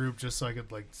joined the group just so I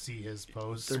could like see his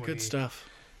posts. They're when good stuff.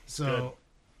 So,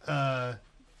 and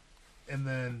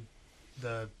then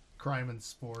the crime and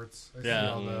sports. I see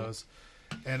Yeah. all those.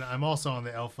 And I'm also on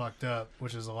the L Fucked Up,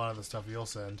 which is a lot of the stuff you'll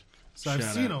send. So I've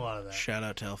Shout seen out. a lot of that. Shout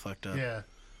out to El Fucked Up. Yeah.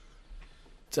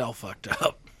 It's all fucked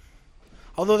up.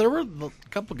 Although there were a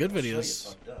couple good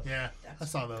videos. Yeah. I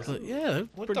saw those. But yeah, they're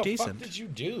What pretty the decent. fuck did you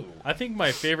do? I think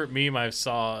my favorite meme I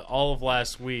saw all of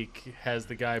last week has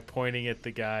the guy pointing at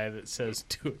the guy that says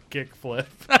 "do a kickflip."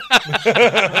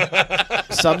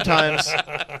 Sometimes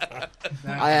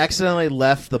I accidentally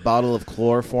left the bottle of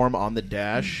chloroform on the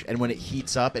dash, and when it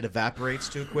heats up, it evaporates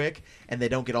too quick, and they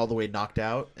don't get all the way knocked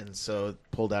out. And so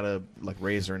pulled out a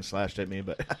razor and slashed at me,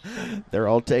 but they're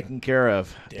all taken care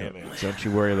of. Damn it. Don't you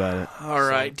worry about it. All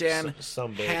right, Dan.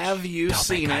 Some bitch. Have you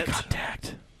seen it?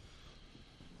 Contact.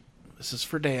 This is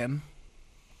for Dan.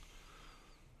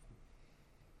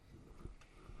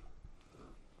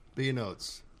 B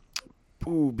notes.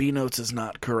 Ooh, B Notes is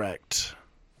not correct.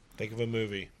 Think of a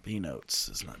movie. B Notes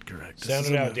is not correct. This Sound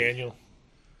is it a out, movie. Daniel.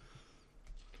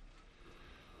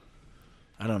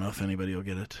 I don't know if anybody will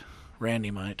get it.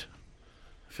 Randy might.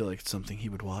 I feel like it's something he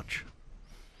would watch.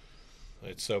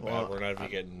 It's so bad we're not even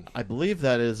getting. I believe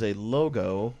that is a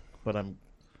logo, but I'm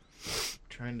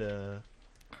trying to.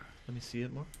 Let me see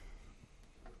it more.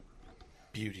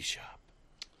 Beauty shop.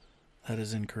 That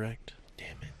is incorrect.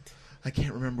 Damn it. I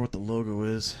can't remember what the logo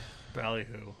is.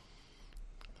 Ballyhoo.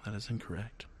 That is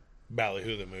incorrect.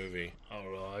 Ballyhoo the movie. I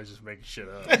don't know. I was just making shit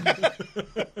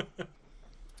up.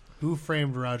 Who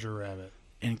Framed Roger Rabbit?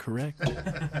 Incorrect.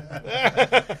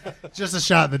 Just a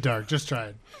shot in the dark. Just try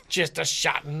it. Just a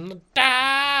shot in the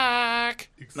dark.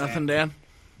 Nothing, Dan?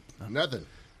 Nothing.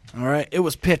 All right. It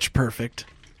was Pitch Perfect.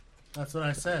 That's what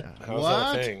I said. How's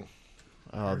What? that thing?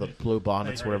 The blue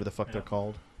bonnets, whatever the fuck they're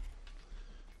called.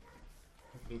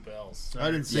 Blue bells.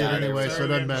 I didn't see it anyway, so it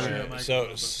doesn't matter.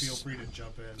 So- feel free to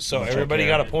jump in. So everybody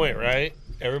got a point, right?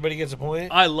 Everybody gets a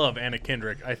point? I love Anna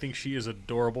Kendrick. I think she is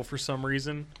adorable for some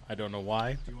reason. I don't know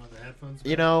why. Do you want the headphones?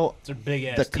 You know, It's a big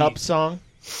ass. the cup song.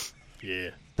 Yeah.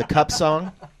 The cup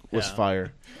song was Yeah. fire.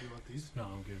 Do you want these? No,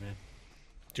 I'm good, man.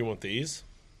 Do you want these?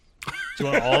 Do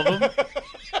you want all of them?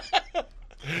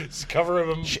 Just cover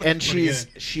them. And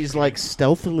she's like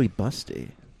stealthily busty.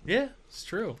 Yeah, it's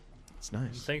true. It's I'm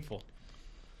nice. thankful.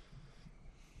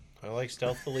 I like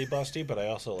stealthily busty, but I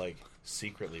also like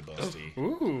secretly busty.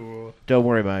 Ooh. Don't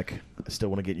worry, Mike. I still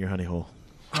want to get in your honey hole.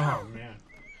 Oh man.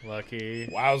 Lucky.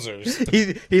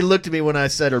 Wowzers. He looked at me when I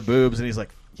said her boobs, and he's like,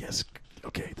 "Yes,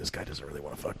 okay, this guy doesn't really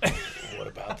want to fuck me." What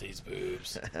about these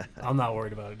boobs? I'm not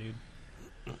worried about it, dude.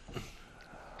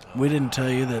 We didn't tell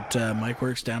you that Mike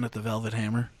works down at the Velvet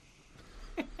Hammer.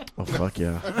 Oh fuck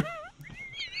yeah!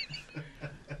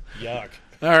 Yuck.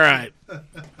 All right.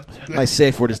 My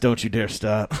safe word is "Don't you dare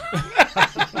stop."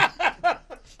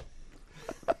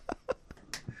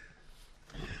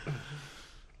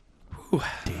 All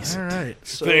right.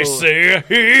 So They say a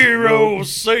hero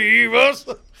save us.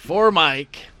 for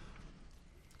Mike,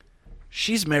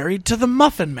 she's married to the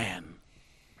Muffin Man.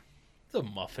 The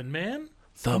Muffin Man?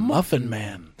 The Muffin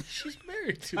Man. She's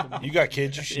married to the You got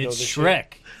kids, you should know It's this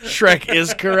Shrek. Shrek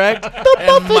is correct,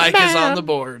 and Mike is on the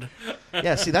board.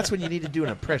 Yeah, see, that's when you need to do an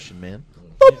impression, man.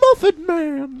 The Muffin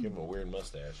Man. shit. Give him a weird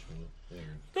mustache. Weird.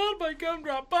 Not my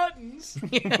gumdrop buttons.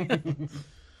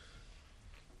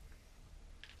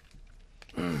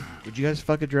 Would you guys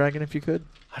fuck a dragon if you could?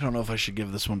 I don't know if I should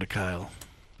give this one to Kyle,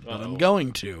 but I'm Uh-oh.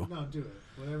 going to. No, do it.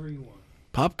 Whatever you want.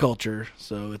 Pop culture,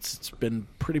 so it's been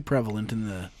pretty prevalent in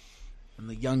the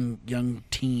young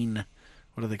teen,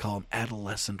 what do they call them,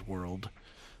 adolescent world.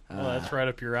 Well, that's right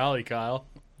up your alley, Kyle.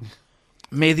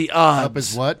 May the Up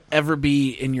is odds what? ever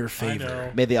be in your I favor.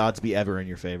 know. May the odds be ever in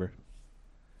your favor.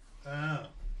 Oh. How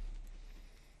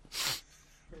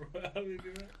do we do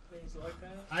it? It was like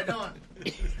that? I don't.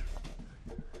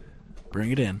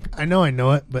 Bring it in. I know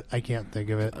it, but I can't think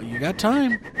of it. You got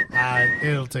time.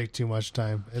 It'll take too much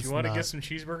time. Do It's you want to not. get some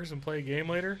cheeseburgers and play a game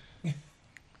later?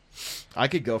 I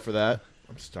could go for that.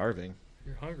 I'm starving.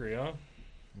 You're hungry, huh?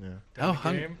 Yeah.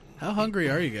 How hungry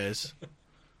are you guys?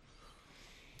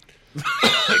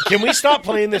 Can we stop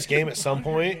playing this game at some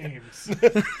point?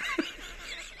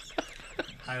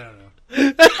 I don't know.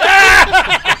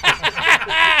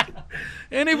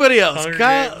 Anybody else? Hunger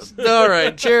Kyle? Games. All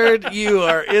right, Jared, you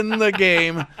are in the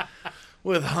game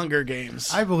with Hunger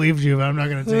Games. I believed you, but I'm not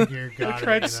going to take your I god.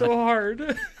 tried so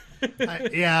hard.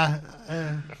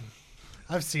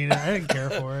 I've seen it. I didn't care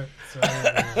for it. So I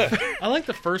didn't know. I like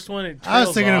the first one. It I was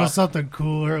trails thinking it was off. something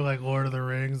cooler, like Lord of the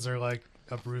Rings or like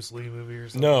a Bruce Lee movie or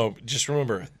something. No, just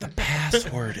remember the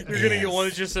password. You're going to get one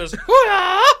that just says,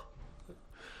 "Hoo-yah!"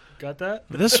 Got that?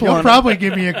 This You'll one, probably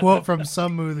give me a quote from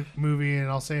some movie, and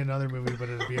I'll say another movie, but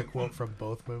it'll be a quote from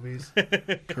both movies.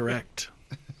 correct.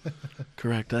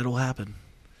 Correct. That'll happen.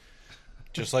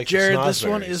 Just like Jared, the this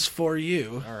one Snosberries. is for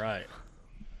you. All right.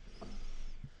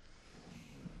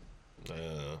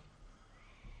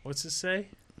 What's it say?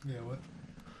 Yeah, what?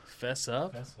 Fess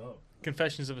up?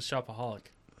 Confessions of a Shopaholic.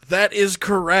 That is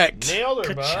correct. Nailed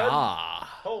her, bud.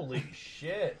 Ka-cha. Holy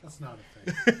shit! That's not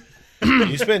a thing.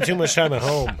 You spend too much time at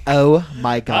home. Oh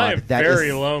my I god, am that very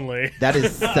is lonely. that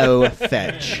is so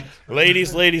fetch.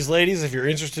 Ladies, if you're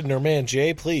interested in our man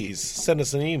Jay, please send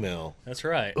us an email. That's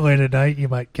right. Late at night, you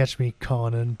might catch me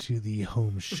calling into the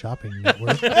Home Shopping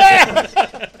Network.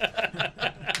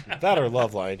 That or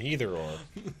Loveline, either or.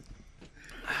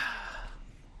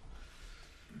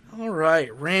 All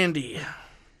right, Randy.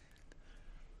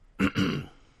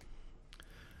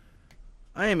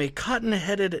 I am a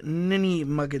cotton-headed ninny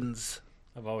muggins.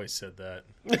 I've always said that.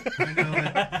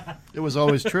 It was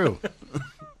always true.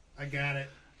 I got it.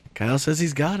 Kyle says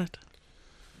he's got it.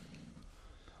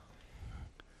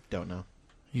 Don't know.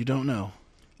 You don't know.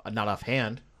 Not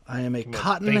offhand. I am a Think about it,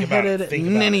 cotton-headed think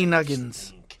about ninny it.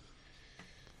 nuggins.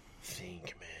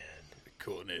 Think, man.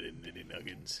 Coordinated nitty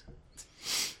nuggins.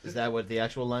 Is that what the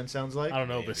actual line sounds like? I don't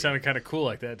know, but it sounded kind of cool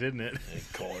like that, didn't it?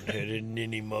 Corn-headed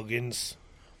ninny muggins.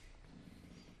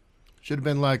 Should have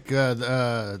been like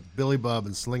Billy Bob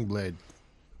and Sling Blade.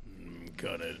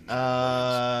 Got it.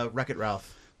 Wreck-It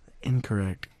Ralph.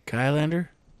 Incorrect. Kylander?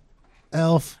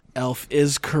 Elf. Elf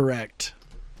is correct.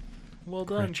 Well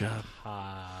done. Great job.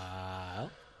 Kyle.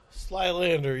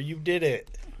 Slylander, you did it.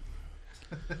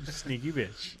 You sneaky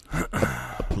bitch.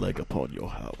 Plague upon your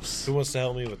house. Who wants to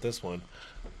help me with this one?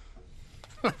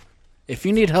 If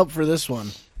you need help for this one,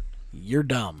 you're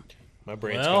dumb. My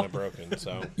brain's Well. kind of broken,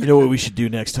 so. You know what we should do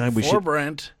next time? We For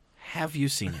Brent, have you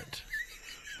seen it?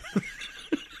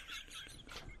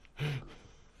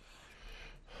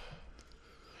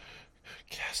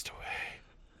 Castaway.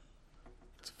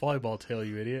 It's a volleyball tail,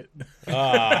 you idiot.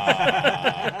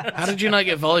 How did you not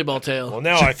get volleyball tail? Well,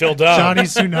 now I feel dumb. Johnny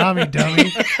Tsunami,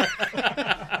 dummy.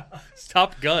 It's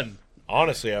Top Gun.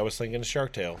 Honestly, I was thinking of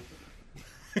Shark Tale.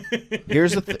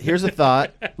 Here's a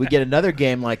thought. We get another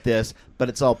game like this, but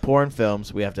it's all porn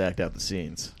films. We have to act out the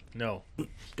scenes. No.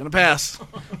 Gonna pass.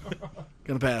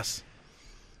 Gonna pass.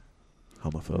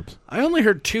 Homophobes. I only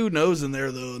heard 2 no's in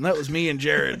there though, and that was me and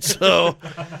Jared. So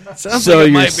sounds So like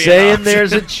it you're might be an saying option.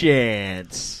 there's a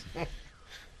chance?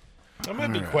 I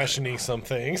might be questioning some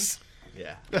things.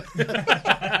 Yeah.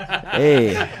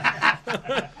 Hey,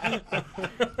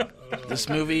 This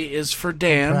movie is for Proud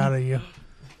Dan. of you.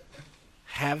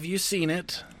 Have you seen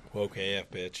it? Woke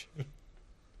AF, bitch.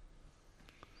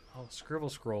 Oh, Scribble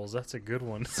Scrolls. That's a good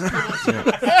one.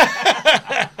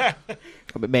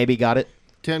 but maybe got it.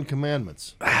 10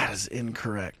 Commandments. That is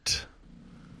incorrect.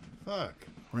 Fuck.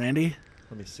 Randy,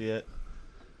 Let me see it.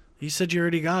 you said you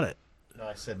already got it. No,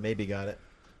 I said maybe got it.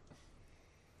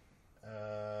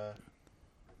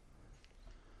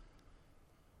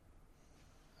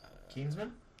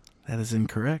 Kingsman? That is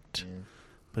incorrect.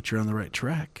 But you're on the right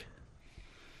track.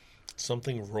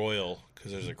 Something royal,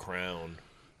 because there's a crown.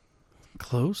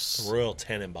 Close. Royal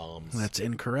Tenenbaums. That's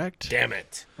incorrect. Damn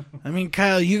it. I mean,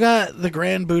 Kyle, you got the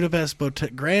Grand Budapest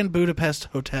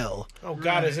Hotel. Oh,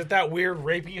 God, is it that weird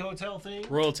rapey hotel thing?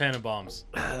 Royal Tannenbaums.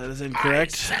 That is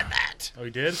incorrect. Said that. Oh,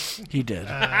 he did? He did.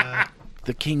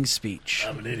 The King's Speech.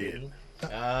 I'm an idiot.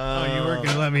 Oh, you weren't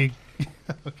going to let me.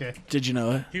 Okay. Did you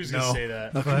know it? He was going to No. say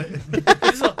that.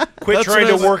 But Quit That's trying what I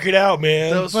to was- work it out,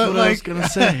 man. That was But, what I was like- going to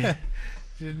say.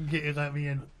 let me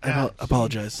in. I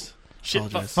apologize. Shit,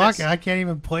 Apologize. Fuck, I can't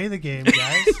even play the game,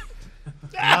 guys.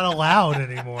 I'm not allowed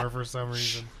anymore for some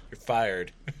reason. You're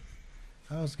fired.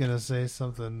 I was going to say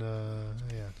something,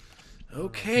 yeah.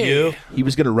 Okay. You? He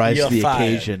was going to rise You're to the fired.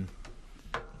 occasion.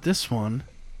 This one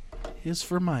is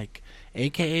for Mike.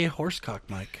 a.k.a. Horsecock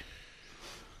Mike.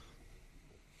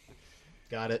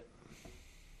 Got it.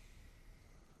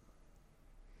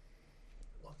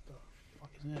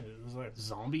 Is like a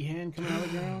zombie hand coming out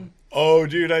of the ground? Oh,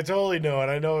 dude, I totally know it.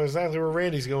 I know exactly where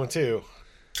Randy's going, too.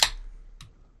 I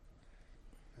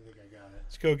think I got it.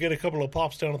 Let's go get a couple of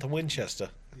pops down at the Winchester.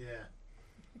 Yeah.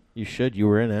 You should. You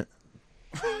were in it.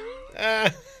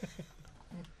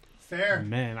 Fair.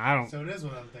 Man, I don't. So it is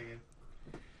what I'm thinking.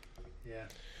 Yeah.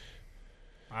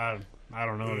 I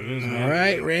don't know what it is, man. All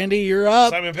right, Randy, you're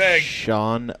up. Simon Pegg.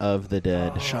 Shaun of the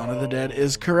Dead. Shaun of the Dead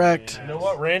is correct. You know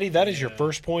what, Randy? That is your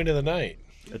first point of the night.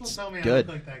 People It's tell me good.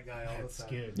 I look like that guy all That's the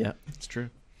time. good. Yeah, it's true.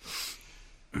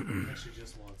 Actually,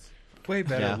 just once. Way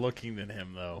better Yeah. looking than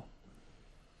him, though.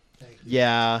 Thank you.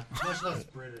 Yeah. Much less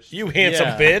British. You handsome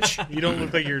Yeah. bitch. You don't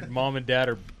look like your mom and dad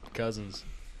are cousins.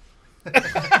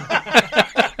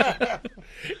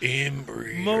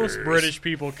 Inbreeders. Most British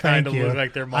people kind Thank of you. look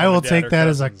like their mom I will and dad take are that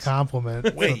as a cousins.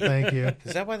 compliment. Wait. So thank you.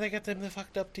 Is that why they got them the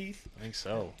fucked up teeth? I think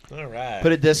so. All right.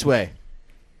 Put it this way.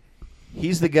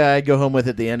 He's the guy I'd go home with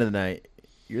at the end of the night.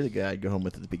 You're the guy I'd go home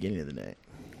with at the beginning of the night.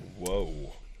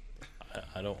 Whoa.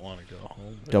 I don't want to go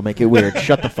home. Don't make it weird.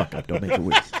 Shut the fuck up. Don't make it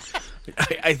weird.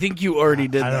 I think you already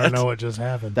did I that. don't know what just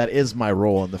happened. That is my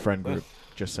role in the friend group.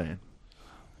 Just saying.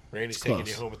 Randy's It's taking close.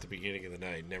 you home at the beginning of the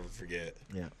night. Never forget.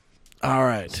 Yeah. All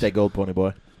right. Stay gold, pony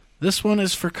boy. This one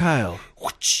is for Kyle.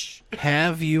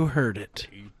 Have you heard it?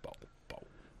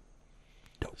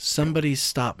 Somebody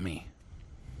stop me.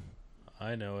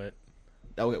 I know it.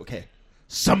 Oh, okay.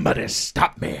 Somebody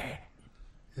stop me.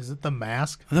 Is it the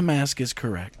mask? The Mask is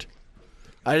correct.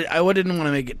 I didn't want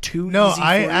to make it too No, easy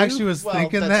I for you. actually was Well,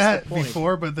 thinking that's that the point.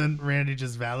 before, but then Randy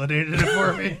just validated it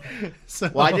for me. So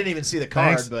Well, I didn't even see the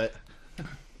card, Thanks. but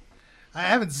I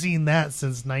haven't seen that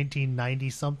since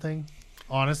 1990 something.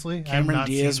 Honestly, I have Cameron not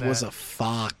Diaz seen was that. a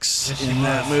fox Yes, she in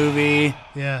that was. movie.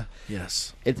 Yeah.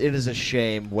 Yes. it is a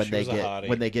shame when She they was a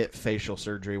hottie. get facial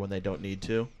surgery when they don't need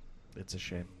to. It's a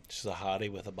shame. She's a hottie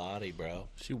with a body, bro.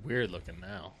 She weird looking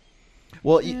now.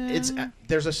 Well, it's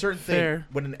there's a certain thing Fair.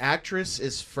 when an actress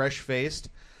is fresh faced.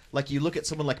 Like you look at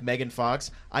someone like Megan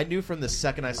Fox. I knew from the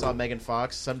second I saw Megan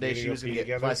Fox, someday You gonna she go was going pee to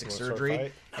get together? plastic You wanna start a surgery,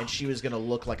 fight? and she was going to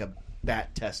look like a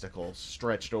bat testicle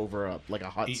stretched over like a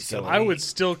hot Eat stone. some- I would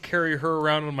still carry her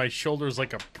around on my shoulders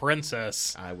like a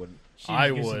princess. I wouldn't. She I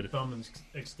needs to get some would. thumb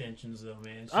extensions though,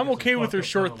 man. She I'm got okay some with her fucked up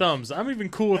short thumbs. I'm even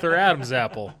cool with her Adam's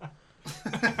apple.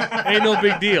 Ain't no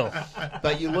big deal.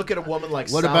 But you look at a woman like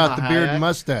What Salma about the beard Hayek, and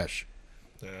mustache?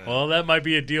 Well, that might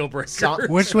be a deal breaker. Sal-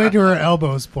 Which way do her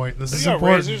elbows point? This is You got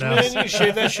important razors, now. man. You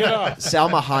shave that shit off.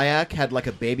 Salma Hayek had like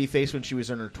a baby face when she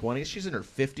was in her 20s. She's in her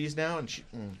 50s now, and she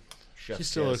She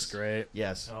still looks great.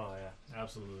 Yes. Oh yeah,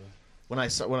 absolutely. When I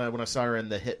saw her in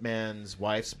the Hitman's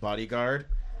Wife's Bodyguard,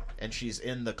 and she's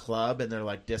in the club, and they're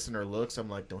like dissing her looks, I'm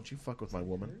like, don't you fuck with my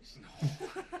woman.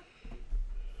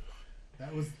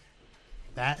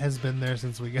 That has been there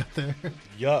since we got there.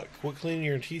 Yuck. Quit cleaning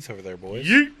your teeth over there, boys.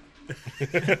 Yeet.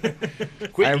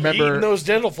 Quit I remember- eating those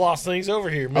dental floss things over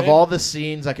here, man. Of all the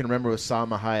scenes I can remember with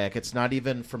Salma Hayek, it's not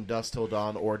even from Dusk Till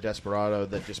Dawn or Desperado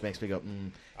that just makes me go,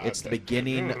 It's the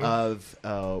beginning of,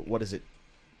 what is it?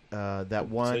 That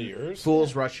one, yours?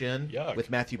 Fools Rush In Yuck. with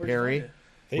Matthew Where'd you Perry. find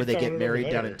it? Where they found get it married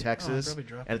over down there. in Texas, probably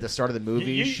dropped and at the start of the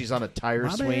movie, Yeet. she's on a tire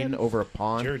My swing bad. over a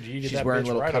pond. Jared, you did She's that wearing bitch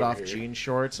little right cut-off over here. jean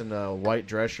shorts and a white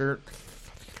dress shirt.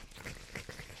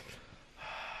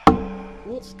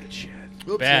 Whoops. Good shit.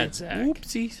 Bad Zach.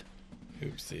 Oopsies.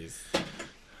 Oopsies.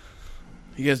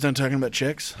 You guys done talking about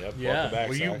chicks? Yep, Yeah. welcome back,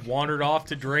 Well, you Zach. wandered off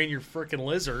to drain your freaking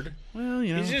lizard. Well,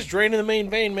 you know. He's just draining the main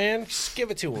vein, man. Just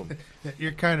give it to him.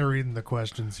 You're kind of reading the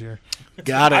questions here.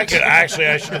 Got I it. should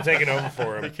have taken over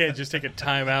for You him. can't just take a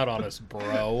time out on us,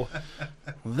 bro.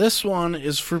 This one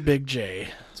is for Big J.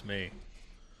 It's me.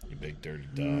 You big dirty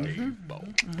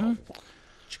dog.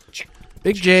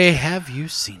 Big J, have you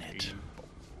seen it?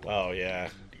 Oh yeah.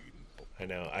 I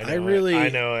know. I know. I really- I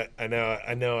know it. I know it.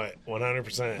 I know it.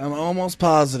 100%. I'm almost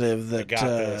positive that I got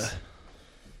this.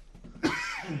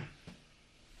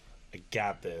 I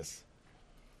got this.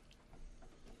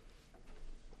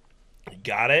 You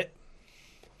got it?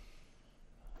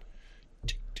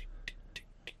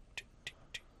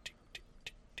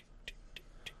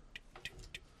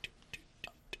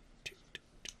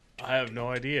 I have no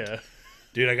idea.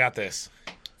 Dude, I got this.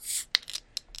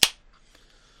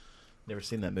 Never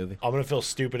seen that movie. I'm going to feel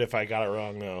stupid if I got it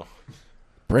wrong, though.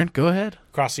 Brent, go ahead.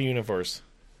 Cross the Universe.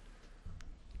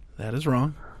 That is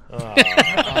wrong. But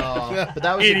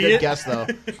that was a good Idiot. guess, though.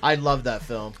 I love that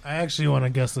film. I actually want to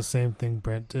guess the same thing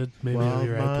Brent did. Maybe I'll be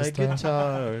right my this time.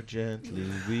 guitar gently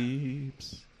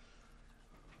weeps.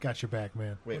 Got your back,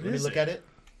 man. Wait, What let me is look it? at it.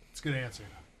 It's a good answer.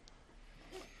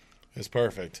 It's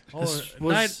perfect. Oh, This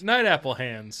was- night apple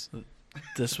hands.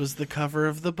 This was the cover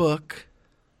of the book,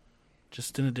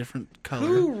 just in a different color.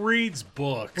 Who reads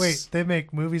books? Wait, they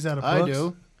make movies out of I books?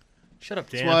 do. Shut up,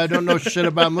 Dan. That's why I don't know shit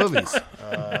about movies.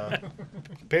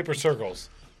 Paper circles.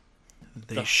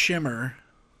 They shimmer.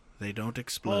 They don't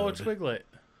explode. Oh, Twiglet.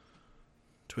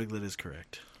 Twiglet is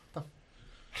correct.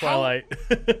 Twilight.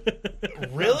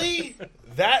 Really?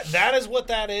 That is what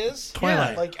that is?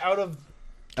 Twilight. Like out of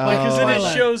Because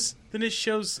Twilight. then it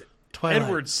shows Twilight.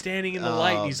 Edward standing in the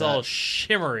light and he's all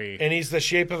shimmery. and he's the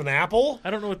shape of an apple?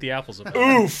 I don't know what the apple's about.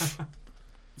 Oof.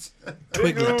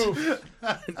 Twiglet.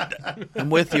 I'm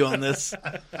with you on this.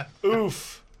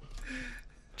 Oof.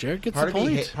 Jared gets Part the of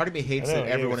me, point. part of me hates I know, that I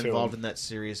gave everyone it to involved him. in that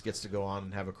series gets to go on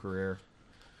and have a career.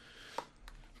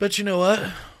 But you know what?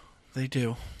 They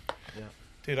do.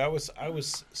 Dude, I was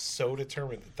so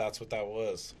determined that that's what that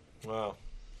was. Wow.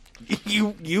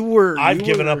 You were. I've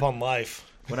given up on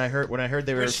life. When I heard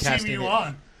they were Which team are casting you him,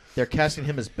 on? they're casting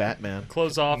him as Batman.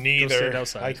 Clothes off. Go stand Neither.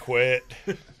 outside. I quit.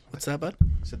 What's that, bud?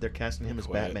 Said they're casting him as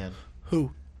Quit. Batman.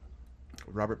 Who?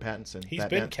 Robert Pattinson. He's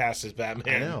Batman. been cast as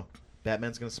Batman. I know.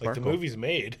 Batman's gonna Like sparkle. the movie's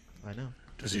made. I know.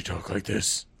 Does he talk like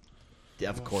this? Yeah,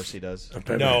 of course he does.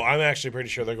 No, I'm actually pretty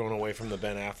sure they're going away from the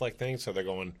Ben Affleck thing, so they're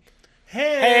going,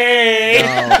 Hey!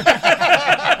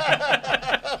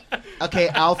 Okay,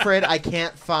 Alfred, I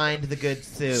can't find the good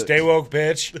suit. stay woke,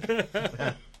 bitch.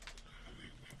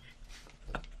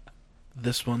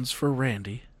 This one's for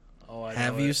Randy. Oh, I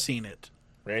Have know you it. seen it?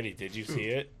 Randy, did you see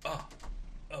it? Oh,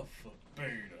 for beta.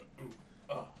 Ooh,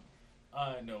 oh.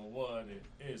 I know what it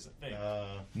is. I think.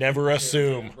 Never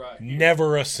assume. right here.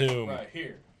 Never assume. Right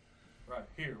here. Right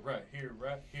here. Right here.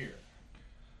 Right here.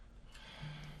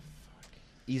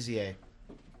 Easy A.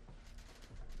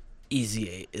 Easy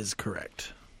A is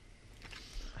correct.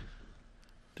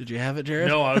 Did you have it, Jared?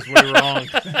 No, I was way wrong. He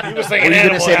was Were thinking you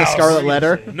Animal gonna say the House. Scarlet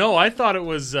Letter? No, I thought it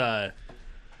was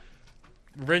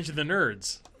Revenge of the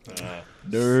Nerds.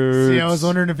 See, I was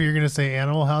wondering if you were going to say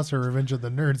Animal House or Revenge of the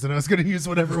Nerds, and I was going to use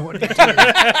whatever one you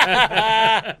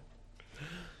did.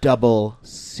 Double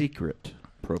secret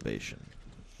probation.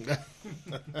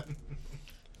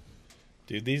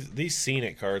 Dude, these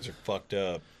scenic cards are fucked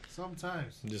up.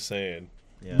 Sometimes. I'm just saying.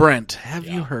 Yeah. Brent, have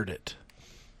you heard it?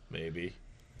 Maybe.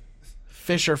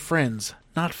 Fish are friends,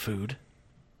 not food.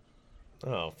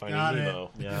 Oh, Finding Got it.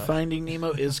 Nemo. Yeah. Finding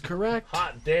Nemo is correct.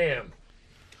 Hot damn.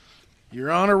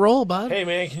 You're on a roll, bud. Hey,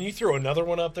 man, can you throw another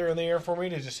one up there in the air for me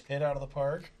to just hit out of the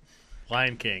park?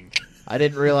 Lion King. I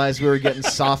didn't realize we were getting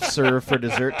soft serve for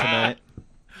dessert tonight.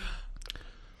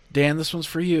 Dan, this one's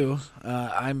for you.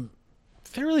 I'm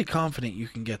fairly confident you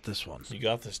can get this one. You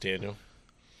got this, Daniel.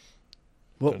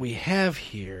 What we have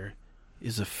here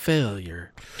is a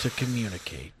failure to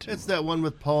communicate. It's that one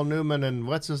with Paul Newman and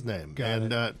what's his name? Got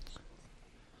and it.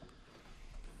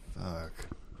 fuck,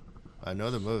 I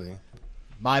know the movie.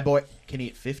 My boy can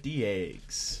eat 50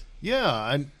 eggs.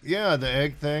 Yeah, the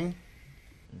egg thing.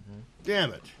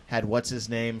 Damn it! Had what's his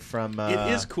name from?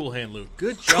 It is Cool Hand Luke.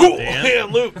 Good job, Dan. Yeah,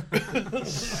 Luke.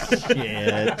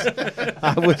 Shit.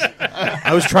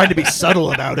 I was trying to be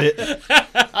subtle about it.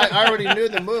 I already knew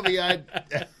the movie.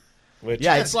 Which,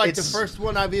 Yeah, It's like the first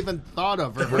one I've even thought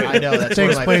of. Or heard. I know that's one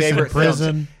Takes of my place in favorite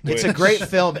prison. films. It's a great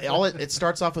film. It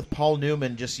starts off with Paul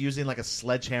Newman just using like a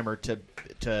sledgehammer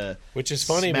to which is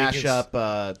funny smash because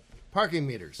up Parking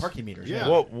meters. parking meters. Yeah.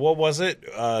 what was it?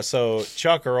 So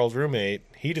Chuck, our old roommate,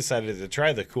 he decided to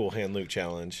try the Cool Hand Luke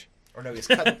challenge. Or no, he was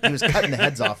cutting the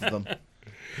heads off of them.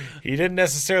 He didn't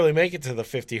necessarily make it to the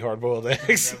 50 hard-boiled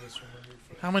eggs.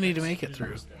 How many to make it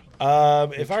through?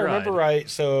 If I remember tried. right,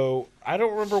 so I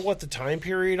don't remember what the time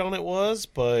period on it was,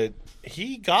 but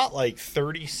he got like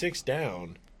 36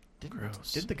 down.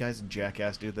 Gross. Did the guys in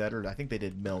Jackass do that, or I think they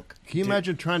did Milk? Can you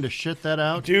imagine trying to shit that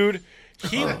out? Dude,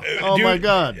 he Oh dude, my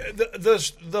God.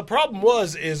 The problem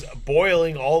is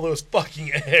boiling all those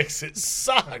fucking eggs. It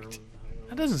sucked.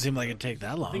 That doesn't seem like it'd take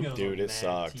that I think long. it was Dude, on it Mad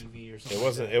sucked. TV or It something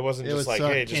wasn't like It just would like,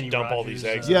 suck. hey, just Kenny dump all Rogers, these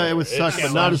eggs. Yeah, in it would there. suck,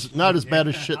 but not as bad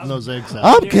as shitting those eggs out.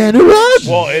 I'm Kenny Rogers.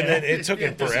 Well, and then it took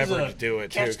him This is forever a to do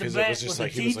it too, catch the because it was bat just with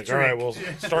like a he was teeth like, "All right, trick."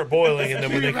 we'll start boiling, and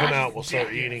then when they come out, we'll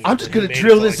start eating." I'm just And he gonna made it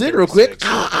drill to, this like, in real quick.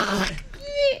 36.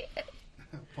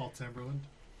 Paul Timberland.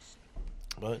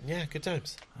 But yeah, good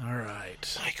times. All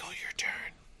right. Michael, your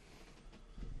turn.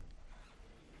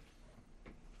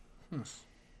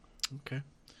 Okay.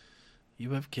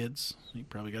 You have kids. So you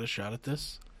probably got a shot at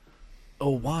this.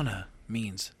 Owana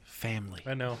means family.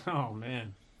 I know. Oh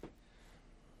man.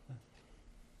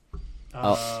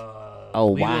 Oh,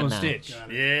 Lilo why and not? Stitch.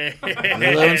 Yeah.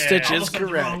 Lilo and Stitch is Almost the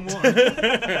wrong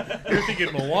correct. You're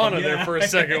thinking Moana there for a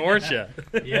second, weren't you?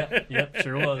 one. Yep,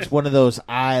 sure was. It's one of those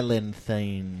island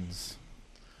things.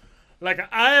 Like an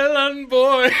island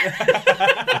boy.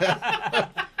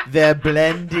 They're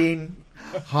blending.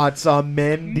 Hearts are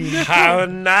mending.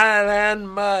 An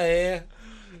island boy.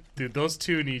 Dude, those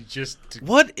two need just to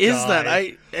What is die.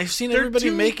 that? I've seen They're everybody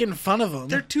too- making fun of them.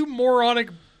 They're two moronic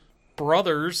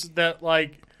brothers that,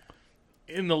 like,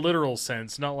 in the literal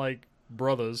sense, not like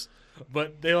brothers,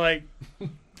 but they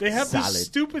have Solid. this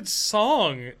stupid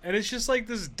song, and it's just like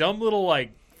this dumb little,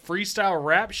 like, freestyle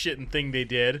rap shitting thing they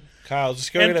did. Kyle,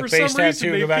 just go And get a for some face reason,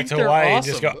 tattoo they and go back think to they're Hawaii and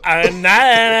just go, awesome. an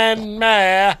island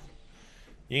boy.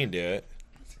 You can do it.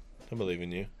 I believe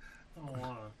in you. I don't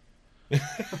wanna.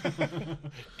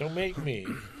 Don't make me.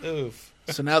 Oof.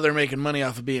 So now they're making money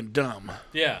off of being dumb.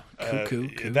 Yeah.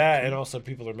 Cuckoo. That and also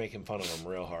people are making fun of them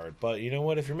real hard. But you know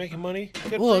what? If you're making money,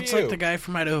 good Well, for it's you. like the guy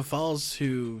from Idaho Falls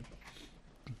who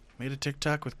made a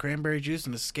TikTok with cranberry juice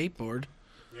and a skateboard,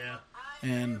 Yeah.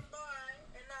 and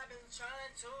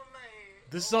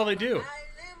This is all they do.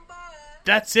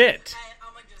 That's it.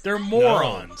 They're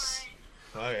morons.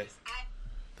 Okay.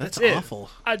 that's it. awful.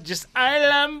 I just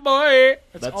island boy.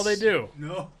 That's That's- all they do.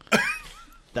 No.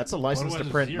 That's a license to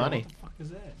print money. What the fuck is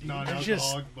that? dude?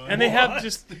 Just, Non-alcoholic, but- and they have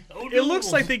just. It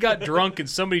looks like they got drunk and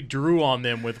somebody drew on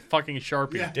them with fucking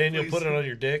Sharpie. Daniel, put it on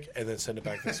your dick and then send it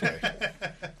back this way.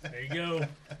 There you go.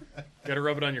 Got to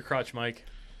rub it on your crotch, Mike.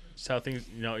 Just how things.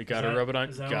 You know, you got to that- rub it on.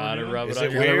 is that what Got to we're doing? rub it Is on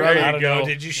it your. weird? There I you don't go. know.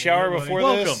 Did you shower before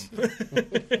Welcome.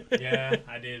 this? Yeah,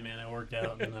 I did, man. I worked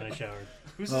out and then I showered.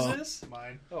 Whose Oh. is this?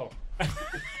 Mine. Oh,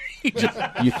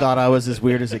 You thought I was as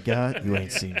weird as it got? You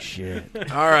ain't seen shit.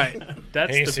 All right,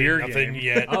 that's Ain't the seen beer nothing game.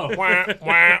 yet. Oh. Wah,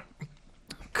 wah.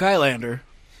 Kylander,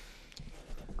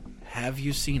 have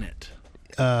you seen it?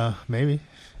 Maybe.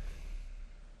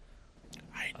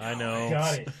 I know.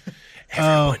 Got it.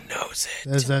 Oh, Knows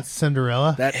it. is that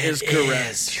Cinderella? That is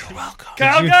correct. You're welcome.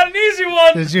 Kyle you- got an easy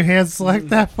one. Did you hand select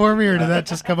that for me, or did that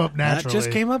just come up That naturally? just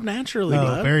came up naturally, Oh,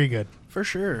 bud. very good. For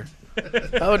sure.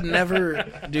 I would never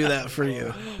do that for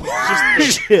you.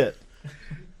 Shit.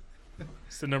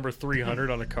 It's the number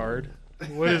 300 on a card.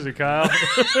 What is it, Kyle?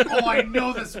 Oh, I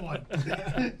know this one.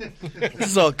 This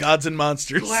is all gods and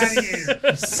monsters. Gladiator.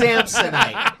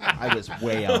 Samsonite. I was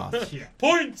way off.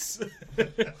 Points.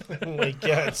 Oh my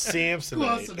God, Samson.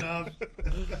 Close enough.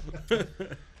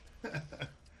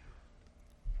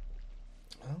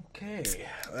 Okay.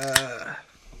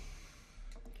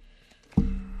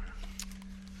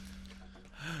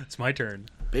 It's my turn.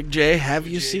 Big J, have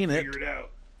you seen it? Figure it out.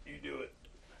 You do it.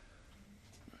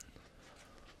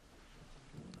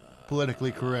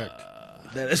 Politically correct.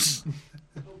 That is.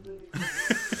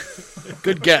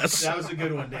 Good guess. was a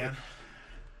good one, Dan.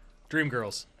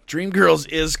 Dreamgirls. Dreamgirls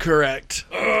is correct.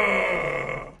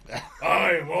 I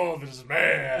am this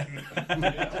man.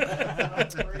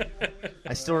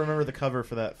 I still remember the cover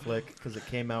for that flick because it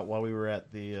came out while we were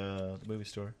at the movie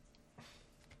store.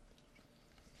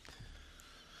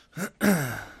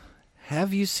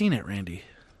 Have you seen it, Randy?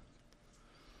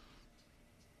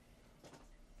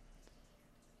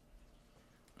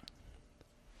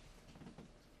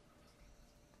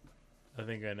 I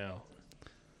think I know.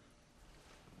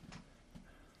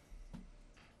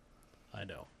 I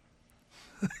know.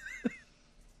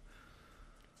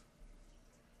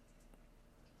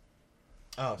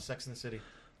 Oh, Sex and the City.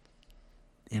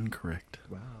 Incorrect.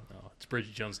 Wow. No, it's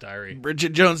Bridget Jones' Diary.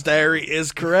 Bridget Jones' Diary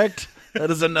is correct. That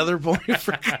is another point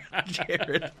for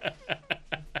Jared.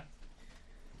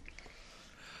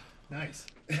 Nice.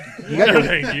 You got your,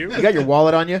 Thank you. you got your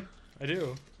wallet on you? I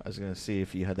do. I was gonna see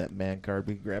if you had that man card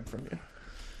we grabbed from you.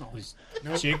 All these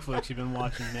chick flicks you've been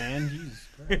watching, man. Jesus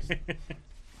Christ.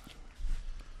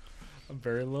 I'm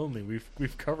very lonely.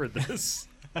 We've covered this.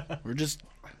 We're just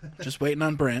waiting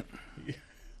on Brent.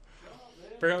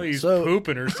 Apparently he's So-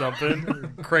 pooping or something,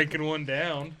 or cranking one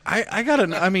down. I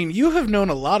gotta. I mean, you have known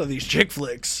a lot of these chick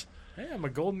flicks. Hey, I'm a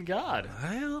golden god.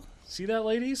 Well, See that,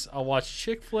 ladies? I'll watch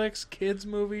chick flicks, kids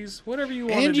movies, whatever you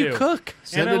want to and do. you cook.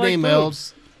 Send And I an like email.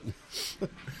 boobs.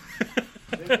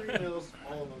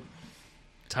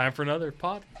 Time for another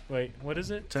pod. Wait, what is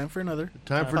it? Time for another.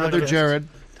 Time for Podcast. another Jared.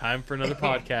 Time for another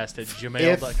podcast at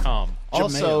gmail.com.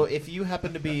 Also, if you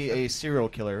happen to be a serial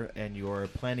killer and you're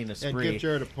planning a And spree, give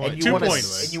Jared a point. and you 2 wanna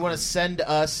points. and you want to send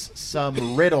us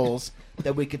some riddles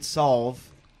that we could solve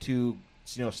to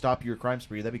stop your crime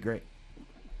spree, that'd be great.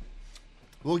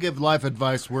 We'll give life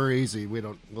advice. We're easy.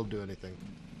 We'll do anything.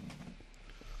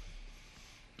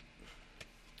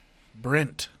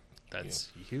 Brent, That's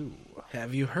you.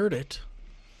 have you heard it?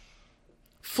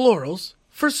 Florals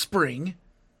for spring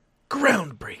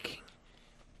Groundbreaking.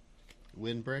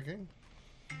 Windbreaking?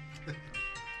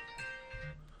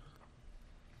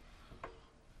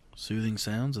 Soothing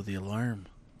sounds of the alarm.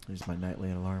 Here's my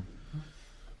nightly alarm.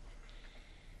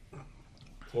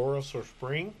 Florals or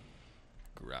spring?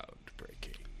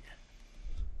 Groundbreaking.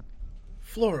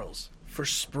 Florals for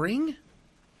spring?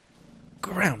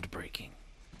 Groundbreaking.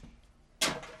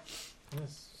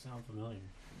 This sounds familiar.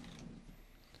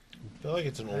 I feel like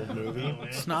it's an old movie.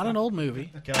 It's not an old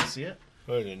movie. Can I see it?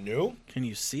 Oh, is it new? Can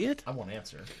you see it? I won't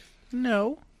answer.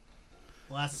 No.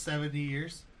 Last 70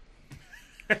 years?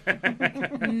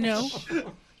 No.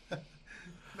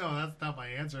 No, that's not my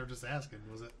answer. I'm just asking.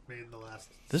 Was it made in the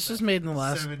last This is made in the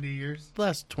last 70 years?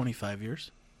 25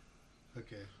 years.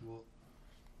 Okay, well,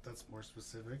 that's more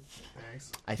specific.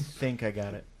 Thanks. I think I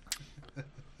got it.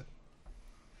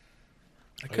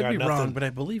 I could got be wrong, nothing. but I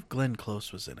believe Glenn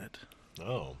Close was in it.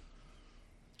 Oh.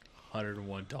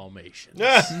 101 Dalmatians.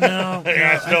 No,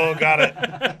 Yeah, I still got it.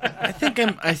 I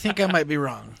think I might be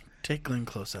wrong. Take Glenn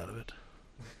Close out of it.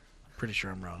 Pretty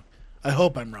sure I'm wrong. I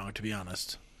hope I'm wrong, to be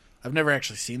honest. I've never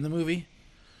actually seen the movie.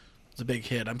 It's a big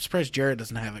hit. I'm surprised Jared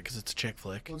doesn't have it because it's a chick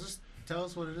flick. Well, just tell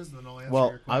us what it is, and then I'll answer Well,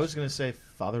 your question. I was going to say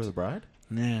Father of the Bride.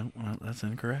 Yeah, well, that's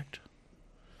incorrect.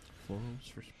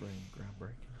 Florals for spring. Groundbreaking.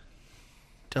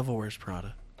 Devil Wears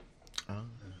Prada. Oh.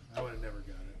 I would have never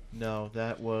got it. No,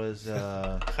 that was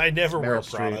I never wear Meryl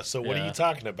Prada, Streep. so what are Yeah. you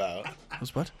talking about?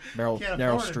 Was what? Meryl Can't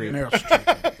Meryl afford it, Streep. dude.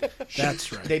 Meryl Streep.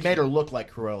 That's right. They made her look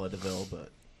like Cruella de Vil, but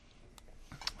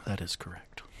That is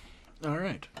correct. All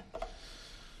right.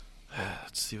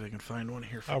 Let's see if I can find one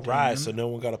here for All right, Dan. so no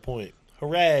one got a point.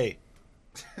 Hooray!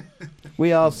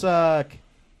 we all suck.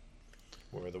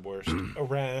 We're the worst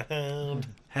around.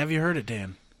 Have you heard it,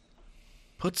 Dan?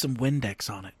 Put some Windex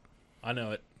on it. I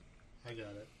know it. I got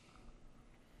it.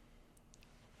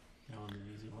 That one's an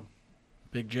easy one.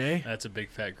 Big J? That's a big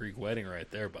fat Greek wedding right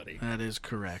there, buddy. That is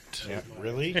correct.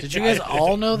 Really? Did you guys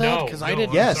all know that? Because I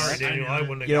didn't. Yes. Sorry, Daniel, I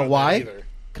wouldn't have You know got why? that either.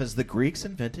 Because the Greeks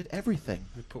invented everything.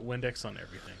 We put Windex on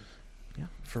everything. Yeah.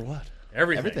 For what?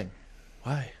 Everything. Everything.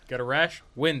 Why? Got a rash?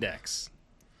 Windex.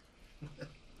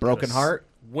 Broken heart.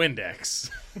 Windex.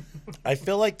 I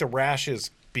feel like the rash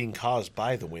is being caused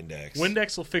by the Windex.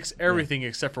 Windex will fix everything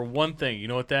except for one thing. You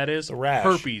know what that is? The rash.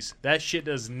 Herpes. That shit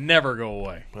does never go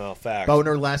away. Well, fact.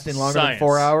 Boner lasting longer than Science.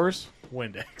 4 hours.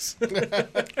 Windex.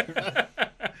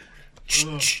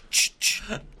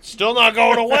 Still not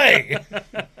going away.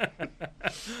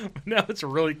 Now it's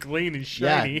really clean and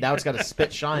Yeah, shiny. now it's got a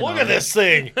spit shine Look on at it. this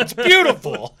thing. It's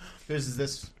beautiful. Whose is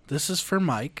this? This is for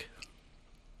Mike.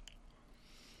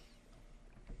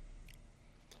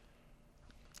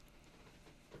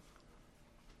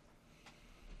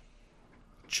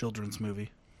 Children's movie.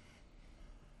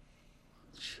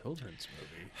 Children's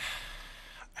movie.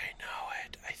 I know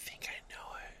it. I think I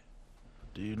know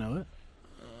it. Do you know it?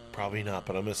 Probably not,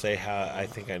 but I'm going to say how. I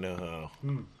think I know how.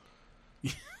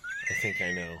 I think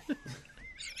I know.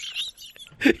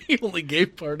 He only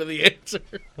gave part of the answer.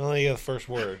 I only got the first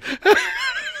word.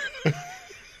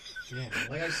 Yeah,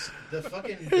 like the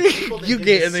fucking the people that You did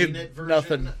get- the and they- Seen It version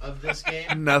nothing. of this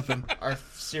game Nothing. are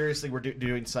seriously we're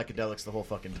doing psychedelics the whole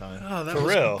fucking time. Oh, that For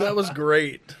was, real. That was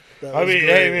great. That I was mean, great.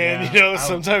 hey, man, yeah. you know,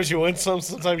 sometimes you win some,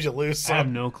 sometimes you lose I have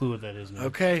some. no clue what that is, man.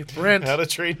 Okay, Brent. How to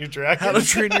Train Your Dragon. How to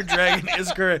Train Your Dragon is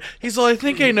correct. He's all, I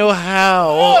think I know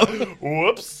how.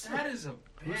 Whoops. That is a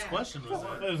Whose question was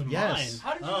that? That was Yes.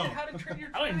 How did you Oh. get How to Train Your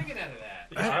Dragon out of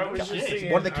that? I was just thinking,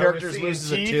 One of the characters I was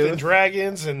loses a thinking tooth. and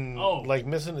dragons and Oh. like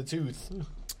missing a tooth.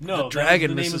 No,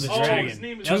 dragon that was misses the name of the a dragon. his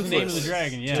name is That was the name of the Toothless.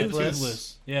 dragon. Yeah, Toothless.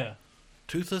 Toothless. Yeah.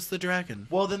 Toothless the Dragon.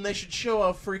 Well, then they should show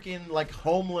a freaking like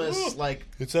homeless like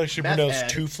It's actually Meth pronounced head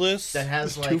toothless. that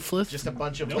has like Toothless? just a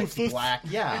bunch of like Toothless? black.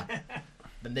 Yeah,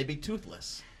 then they'd be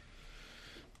toothless.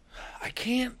 I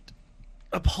can't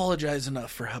apologize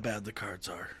enough for how bad the cards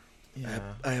are. Yeah.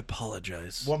 I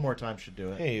apologize. One more time should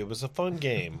do it. Hey, it was a fun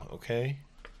game, okay?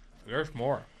 There's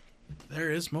more.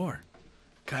 There is more.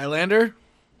 Kylander,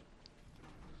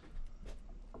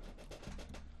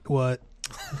 What?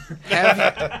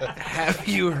 have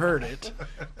you heard it?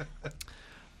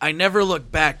 I never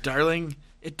look back, darling.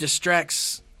 It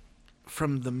distracts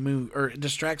from the it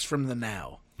distracts from the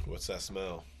now. What's that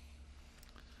smell?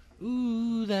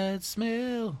 Ooh, that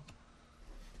smell.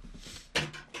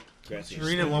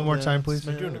 Read it one more time, please.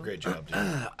 You're doing a great job,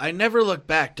 dude. I never look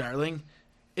back, darling.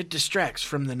 It distracts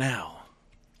from the now.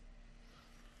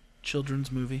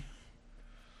 Children's movie.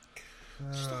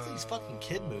 Just like these fucking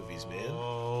kid movies, man.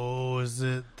 Oh, is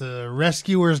it the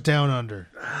Rescuers Down Under?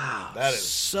 That is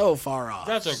So far off.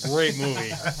 That's a great movie.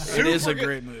 It is a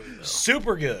great movie, though.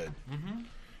 super good.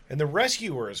 And The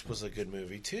Rescuers was a good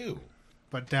movie, too.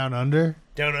 But Down Under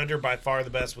Down Under by far the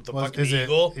best with the fucking is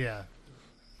eagle. it? Yeah,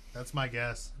 that's my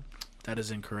guess. That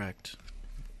is incorrect.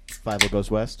 Five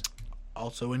Goes West.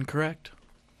 Also incorrect.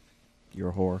 You're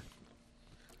a whore.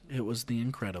 It was The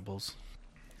Incredibles.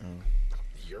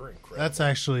 You're incredible. That's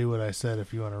actually what I said.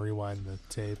 If you want to rewind the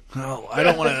tape, Oh, I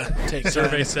don't want to take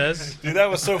Survey says. Dude, that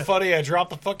was so funny. I dropped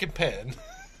the fucking pen.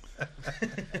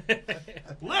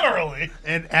 Literally.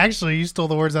 and actually, you stole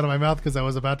the words out of my mouth because I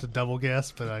was about to double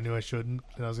guess, but I knew I shouldn't,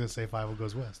 and I was going to say Five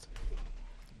Goes West.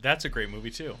 That's a great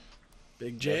movie too.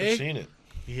 Big Never J. seen it.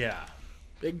 Yeah.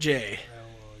 Big J.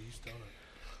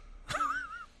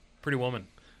 Pretty Woman.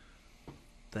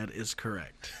 That is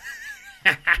correct.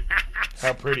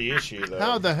 How pretty is she, though?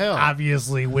 How the hell?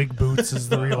 Obviously, Wig Boots is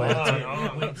the real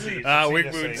answer.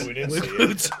 Wig Boots. We didn't see it.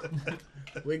 Boots.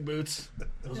 Wig boots.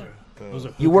 Those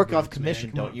are You work hooker off boots, commission,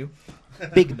 man. Come don't you?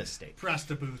 Big mistake.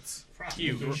 Prosta Boots.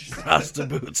 Huge. Rasta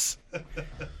boots.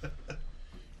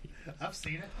 I've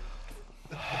seen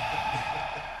it.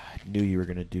 I knew you were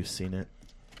gonna do Seen It.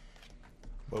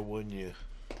 But wouldn't you?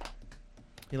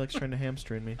 He likes trying to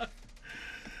hamstring me.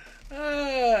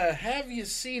 Have you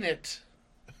seen it?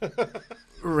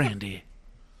 Randy.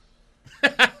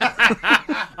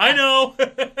 I know.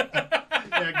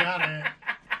 Yeah, got it.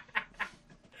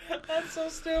 That's so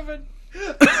stupid.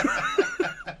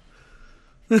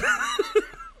 This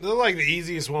is like the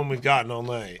easiest one we've gotten all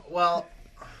night. Well,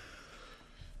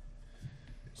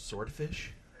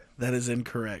 Swordfish. That is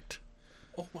incorrect.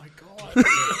 Oh my god.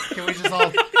 Can we just all?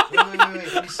 Wait. Let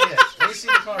me see it. Let me see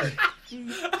the card.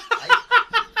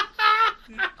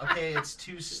 Okay, it's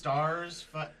 2 stars.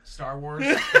 Star Wars.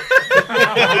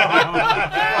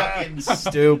 Fucking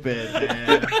stupid,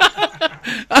 man.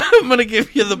 I'm going to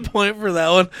give you the point for that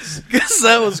one because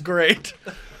that was great.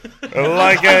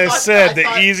 Like I said, the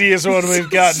thought- easiest one we've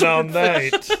gotten all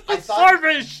night. I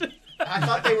Starfish.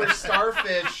 thought they were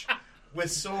starfish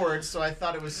with swords, so I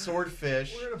thought it was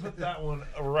swordfish. We're gonna put that one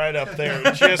right up there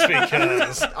just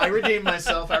because. I redeemed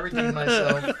myself.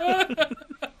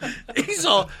 He's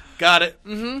all, got it.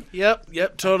 Mm-hmm.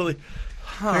 Yep, totally.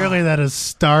 Apparently, that is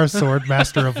Star Sword,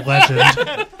 Master of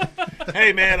Legend.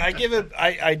 Hey man, I give it.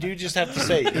 I do just have to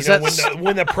say, you Is know, that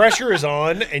when the pressure is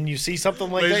on and you see something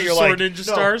like that, Laser you're Sword like, Ninja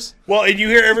Stars. well, and you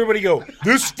hear everybody go,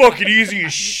 "This is fucking easy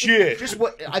as shit." Just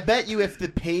what I bet you, if the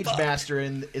Page Master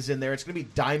is in there, it's gonna be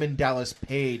Diamond Dallas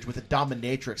Page with a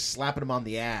dominatrix slapping him on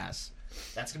the ass.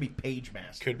 That's gonna be Page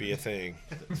Master. Could be a thing.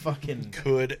 Fucking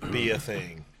Could be a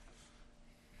thing.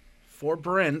 For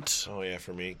Brent. Oh yeah,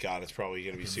 for me, God, it's probably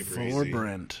gonna be super For easy.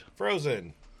 Brent.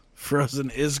 Frozen. Frozen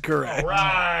is correct.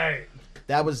 Right.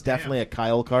 that was definitely a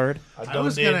Kyle card. I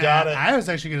was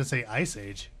actually gonna say Ice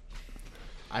Age.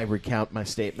 I recount my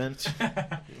statement.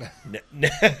 Never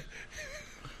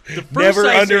Ice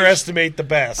Age- underestimate the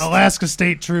best. Alaska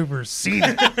State Troopers. Seen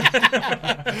it.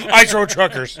 Ice Road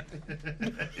Truckers.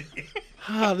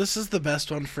 This is the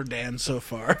best one for Dan so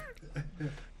far.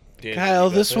 Daniel, Kyle, you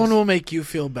got this one will make you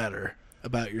feel better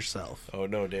about yourself. Oh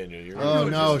no, Daniel, you're. Oh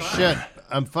no, shit!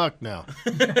 I'm fucked now.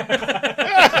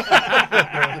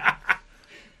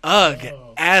 Ugh,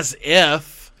 as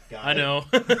if. I know.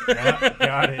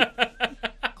 Got it.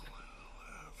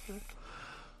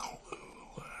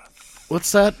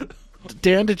 What's that?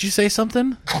 Dan, did you say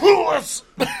something?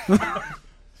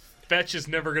 Fetch is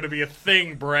never going to be a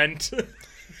thing, Brent.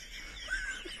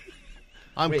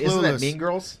 I'm Wait, clueless. isn't that Mean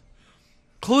Girls?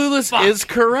 Clueless is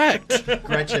correct.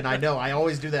 Gretchen, I know. I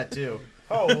always do that too.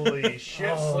 Holy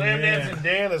shit! Slam Dancing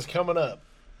Dan is coming up.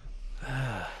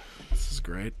 This is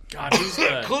great. God, who's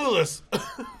the... Clueless.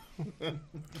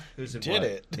 Who's in Did what?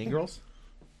 it. Mean Girls?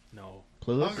 No.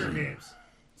 Clueless?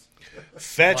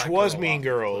 Fetch Black was Girl Mean off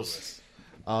Girls.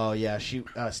 Oh yeah, she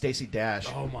Stacey Dash.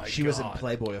 Oh, my She was in God.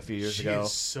 Playboy a few years She ago.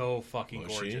 is so fucking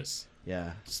Was she? gorgeous.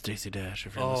 Yeah, Stacey Dash,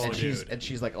 if you're Oh, listening. and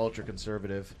she's like ultra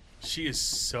conservative. She is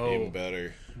so... Even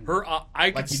better. Her, I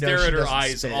could Like, you know stare she at her doesn't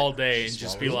eyes spit. all day and She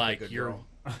just be swallows like a like, good "You're girl."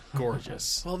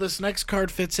 gorgeous." Well, this next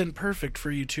card fits in perfect for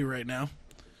you two right now.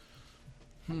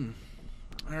 All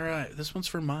right, this one's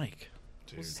for Mike.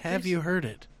 Dude. Have you heard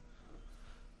it?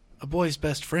 A boy's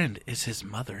best friend is his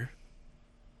mother.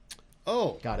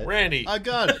 Oh, Got it. Randy. I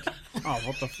got it. Oh,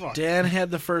 what the fuck? Dan had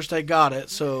the first I got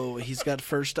it, so he's got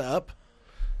first up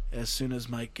as soon as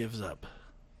Mike gives up.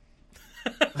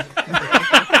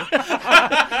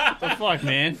 The fuck,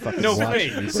 man? No watching way.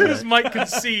 you, As soon bud. as Mike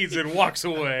concedes and walks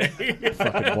away.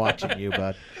 Fucking watching you,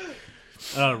 bud.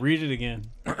 Read it again.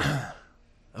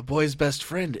 A boy's best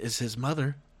friend is his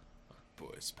mother.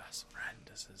 Boy's best friend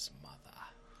is his mother.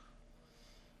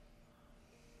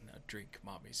 Now drink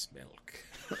mommy's milk.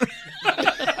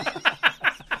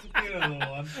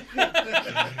 Yuck.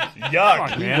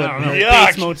 Fuck, man, I don't know. Yuck.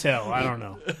 Bates Motel. I don't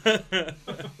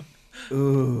know.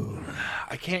 Ooh,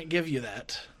 I can't give you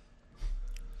that.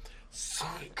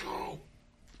 Psycho.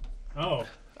 Oh.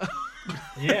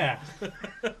 Yeah.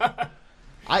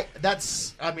 I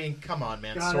mean, come on,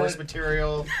 man. Source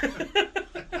material.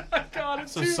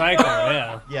 So Psycho,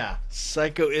 yeah. Yeah.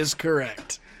 Psycho is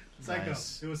correct. Psycho.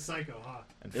 Nice. It was Psycho, huh?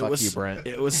 And It fuck was you, Brent.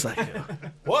 It was Psycho.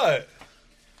 What?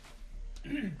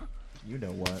 You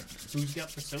know what? Who's got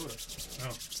the soda?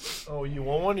 Oh, you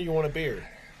want one or you want a beer?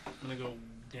 I'm gonna go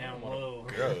down low.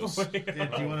 Gross. Do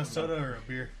you want a soda or a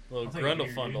beer? Little I'll take a beer,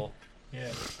 Grundlefundle.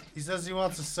 Yeah. He says he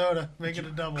wants a soda. Make it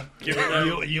a double. Give it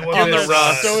that. You want On the this,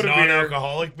 rocks. Soda beer.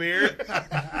 non-alcoholic beer?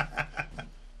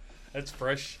 That's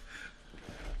fresh.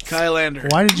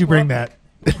 Kylander. Why did you bring that?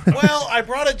 Well, I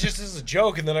brought it just as a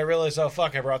joke, and then I realized, oh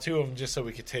fuck, I brought two of them just so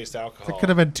we could taste alcohol. There could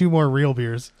have been 2 more real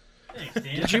beers.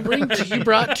 Did you bring? You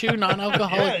brought 2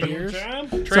 non-alcoholic beers?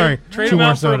 Sorry, Trade 2 them more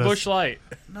out for a sodas. Bush Light.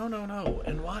 No.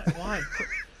 And why? Why?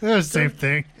 They're the same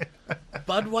thing.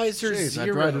 Budweiser Jeez, I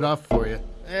Zero. dried it off for you.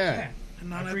 Yeah.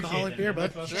 Non-alcoholic beer,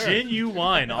 bud.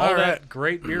 Genuine. All All that right.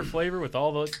 great beer flavor with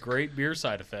all the great beer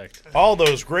side effect. All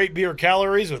those great beer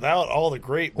calories without all the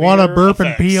great beer Want to burp and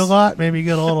effects. pee a lot? Maybe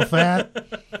get a little fat.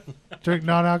 Drink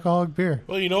non-alcoholic beer.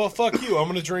 Well, you know what? Fuck you. I'm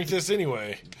going to drink this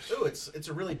anyway. Ooh, it's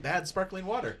a really bad sparkling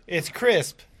water. It's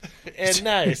crisp and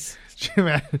nice.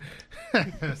 Man.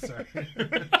 Sorry.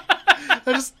 I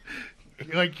just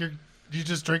like you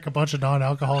just drink a bunch of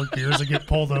non-alcoholic beers and get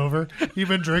pulled over. You've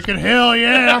been drinking, hell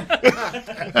yeah!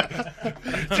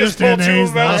 just pull in two A's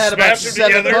of them out. I now. had about Smash 'em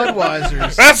 7 together.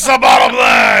 Budweisers. That's the bottom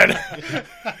line.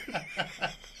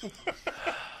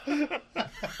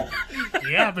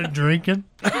 Yeah, I've been drinking.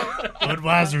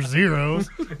 Budweiser Zeros.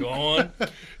 Go on.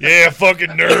 Yeah, fucking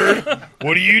nerd.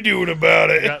 What are you doing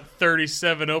about it? Got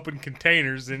 37 open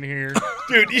containers in here.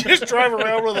 Dude, you just drive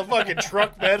around with a fucking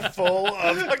truck bed full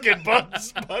of fucking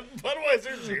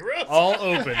Budweiser Zeros. All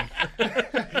open.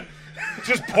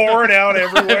 Just pouring out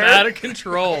everywhere. Out of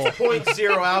control.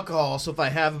 0.0 alcohol, so if I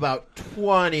have about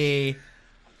 20,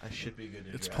 I should be good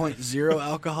to It's drive. 0.0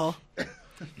 alcohol.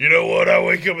 You know what? I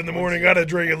wake up in the morning, gotta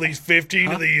drink at least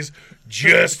 15 of these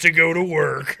just to go to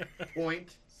work.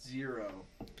 0.0.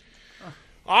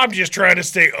 I'm just trying to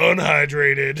stay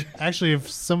unhydrated. Actually, if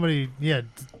somebody,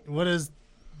 what is?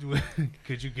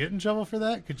 Could you get in trouble for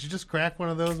that? Could you just crack one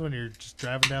of those when you're just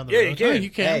driving down the Yeah, road? you can. Oh, you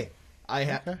can.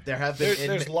 Hey, there have been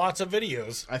There's lots of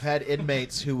videos. I've had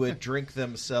inmates who would drink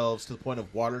themselves to the point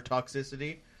of water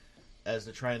toxicity as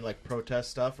to try and like protest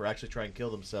stuff or actually try and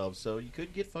kill themselves. So you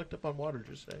could get fucked up on water,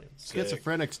 just saying.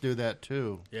 Schizophrenics do that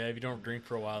too. Yeah, if you don't drink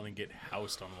for a while and get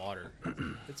housed on water,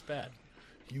 it's bad.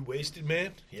 You wasted,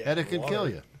 man? Yeah. And it can kill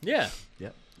you. Yeah,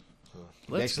 Yep. You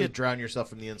Let's actually get drown yourself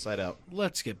from the inside out.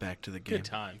 let's get back to the game. good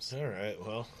times. All right,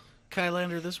 well.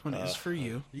 Kylander, this one is for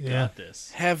you. You Yeah. got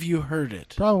this. Have you heard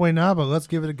it? Probably not, but let's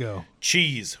give it a go.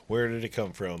 Cheese. Where did it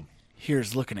come from?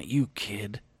 Here's looking at you,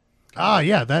 kid. Ah,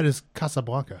 yeah, that is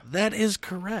Casablanca. That is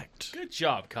correct. Good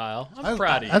job, Kyle. I'm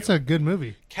proud of you. That's a good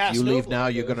movie. If you leave now,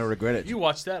 you're going to regret it. You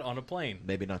watched that on a plane.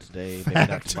 Maybe not today, maybe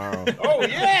not tomorrow. Oh,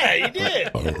 yeah, he did.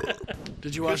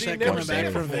 Did you watch he that never coming seen back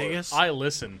it from before. Vegas? I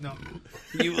listen. No,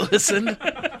 You listened?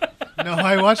 no,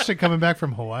 I watched it coming back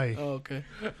from Hawaii. Oh, okay.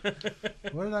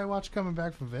 What did I watch coming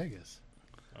back from Vegas?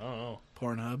 I don't know.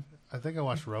 Pornhub. I think I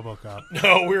watched RoboCop.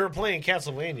 No, we were playing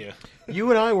Castlevania. You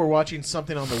and I were watching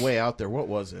something on the way out there. What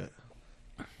was it?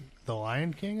 The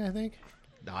Lion King, I think.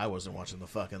 No, I wasn't watching the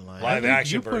fucking live. Live think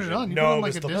action you put it version. on. You put No, on it like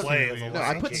was a the Disney play of movie. the No, I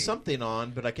Lion put King. something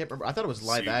on, but I can't remember. I thought it was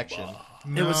live action.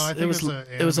 No, I think it was a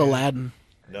it was animated. Aladdin.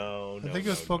 No, no. I think it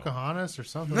was no, Pocahontas or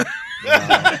something.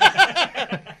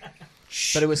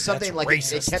 But it was something That's like it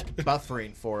racist. kept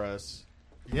buffering for us.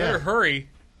 Better yeah, hurry.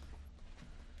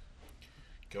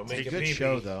 Go It's make a a good pee-pee.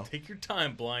 show, though. Take your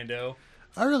time, Blindo.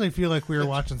 I really feel like we were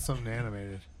watching something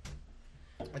animated.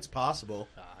 It's possible.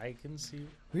 I can see.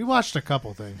 We watched a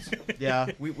couple things. Yeah,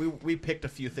 we picked a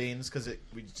few things because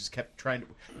we just kept trying to.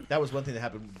 That was one thing that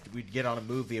happened. We'd get on a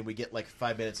movie and we get like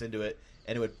 5 minutes into it,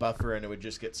 and it would buffer and it would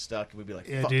just get stuck, and we'd be like,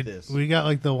 Yeah, "Fuck dude, this." we got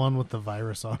like the one with the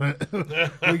virus on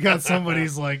it. We got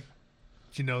somebody's like,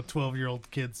 12-year-old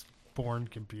kid's porn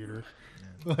computer,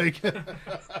 like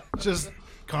just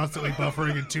constantly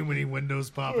buffering and too many windows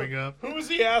popping up, Who was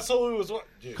the asshole who was what?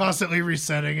 Dude, constantly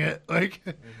resetting it. Like,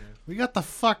 we got the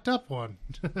fucked up one.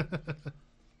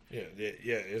 yeah.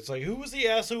 It's like, who was the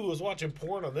asshole who was watching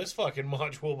porn on this fucking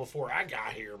module before I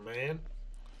got here, man?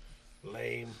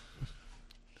 Lame.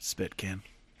 Spit can.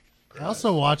 I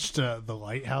also watched The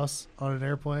Lighthouse on an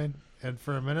airplane, and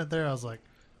for a minute there, I was like,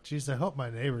 "Geez, I hope my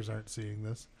neighbors aren't seeing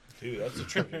this." Dude, that's a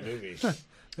trippy movie.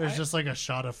 There's just like a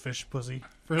shot of fish pussy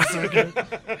for a second.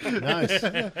 Nice.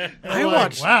 I Like,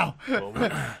 watched. wow,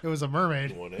 Moment, it was a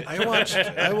mermaid. want it.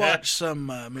 I watched some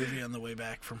movie on the way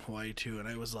back from Hawaii too, and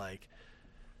I was like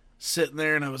sitting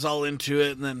there, and I was all into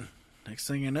it, and then next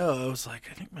thing you know, I was like,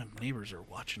 I think my neighbors are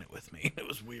watching it with me. It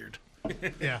was weird.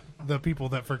 Yeah, the people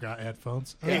that forgot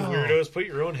headphones. Hey, weirdos, put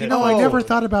your own head. No, I Oh. never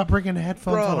thought about bringing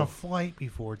headphones Bro. on a flight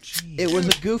before. Jeez. It was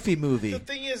a Goofy movie. The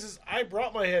thing is I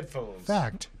brought my headphones.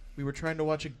 fact. We were trying to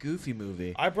watch a Goofy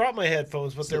movie. I brought my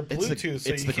headphones, but they're It's Bluetooth,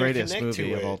 so it's you the can't greatest connect movie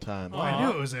to of it. all time. Well, I knew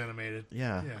it was animated.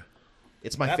 Yeah. Yeah.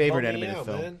 It's my That favorite bummed me animated out,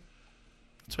 film. man.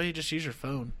 That's why you just use your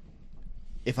phone.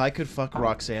 If I could fuck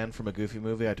Roxanne from a Goofy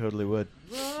movie, I totally would.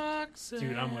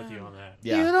 Dude, I'm with you on that.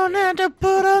 Yeah. don't have to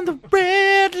put on the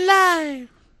red light.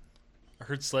 I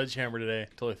heard Sledgehammer today.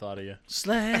 Totally thought of you.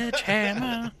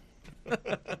 Sledgehammer.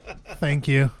 Thank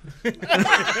you.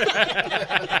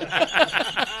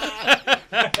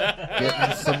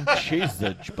 Getting some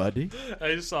cheesage, buddy.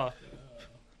 I just saw.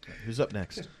 Who's up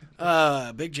next?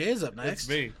 Big J is up It's next.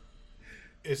 me.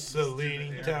 It's the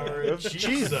leaning tower of Cheese.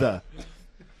 Jesus.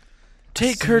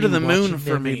 Take her to the moon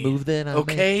for me. Move that I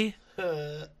Okay?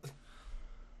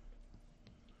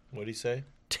 What'd he say?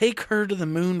 Take her to the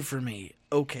moon for me.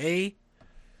 Okay?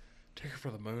 Take her for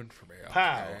the moon for me.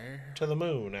 Pow. To the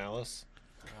moon, Alice.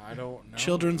 I don't know.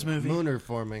 Children's movie. Mooner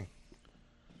forming.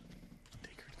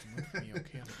 Take her to the moon for me.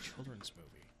 Okay, on a children's movie.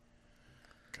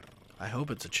 I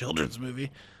hope it's a children's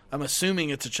movie. I'm assuming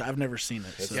it's a. I've never seen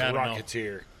it. It's So. Yeah, I don't know.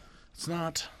 Rocketeer. It's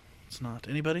not. It's not.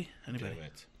 Anybody? Anybody? Damn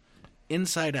it.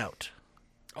 Inside Out.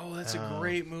 Oh, that's a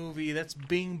great movie. That's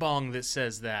Bing Bong that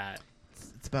says that.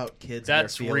 It's about kids.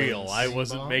 That's and their real. feelings. I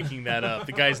wasn't making that up.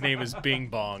 The guy's name is Bing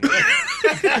Bong.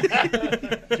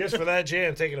 Just for that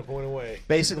jam, taking a point away.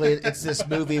 Basically, it's this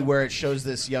movie where it shows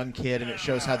this young kid and it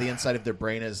shows how the inside of their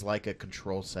brain is like a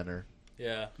control center.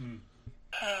 Yeah.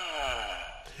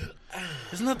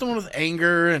 Isn't that the one with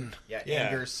anger and? Yeah, Yeah.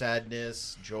 anger,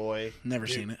 sadness, joy. Never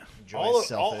seen it. Joy All,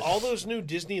 is all, selfish. all those new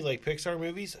Disney like Pixar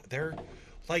movies, they're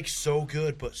like so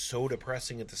good but so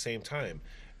depressing at the same time.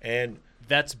 And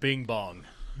That's Bing Bong.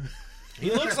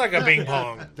 he looks like a Bing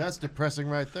Bong. That's depressing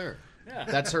right there.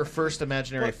 That's her first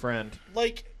imaginary But- friend.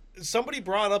 Like somebody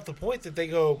brought up the point that they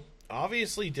go,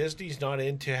 obviously Disney's not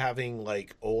into having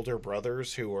like older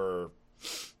brothers who are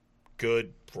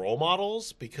good role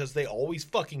models because they always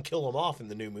fucking kill them off in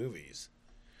the new movies.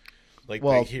 Like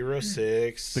Well, Big Hero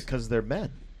 6. Because they're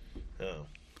men. Oh.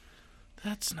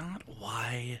 That's not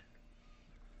why.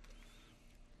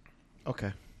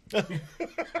 Okay.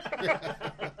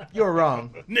 You're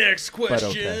wrong. Next question.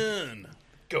 okay.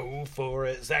 Go for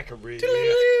it, Zachary.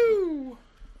 That's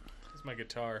my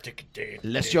guitar.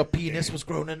 Unless your penis was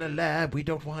grown in a lab, we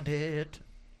don't want it.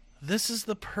 This is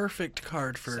the perfect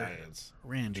card for Science.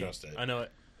 Randy. Trust it. I know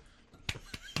it.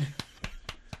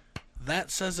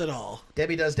 That says it all.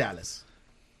 Debbie Does Dallas.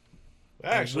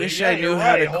 Actually, wish yeah, I knew you're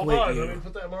how to right. Hold quit on, you. let me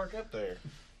put that mark up there.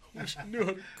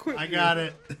 I got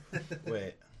it.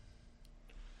 Wait.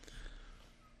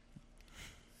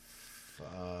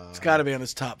 It's got to be on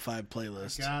his top 5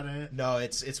 playlist. Got it. No,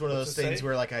 it's one of What's those it things say?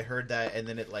 where like I heard that and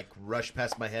then it like rushed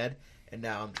past my head and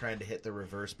now I'm trying to hit the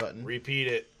reverse button. Repeat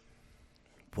it.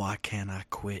 Why can't I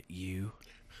quit you?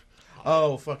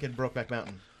 Oh, fucking Brokeback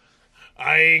Mountain.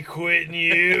 I ain't quitting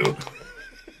you.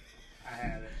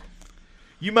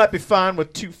 You might be fine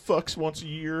with 2 fucks once a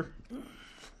year.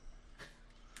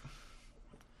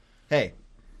 Hey,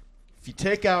 if you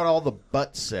take out all the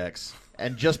butt sex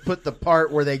and just put the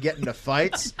part where they get into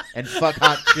fights and fuck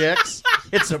hot chicks,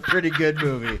 it's a pretty good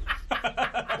movie.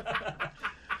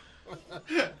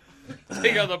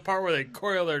 Take out the part where they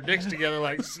coil their dicks together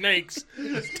like snakes.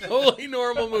 It's totally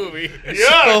normal movie.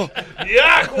 Yuck!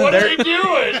 Yuck! What are they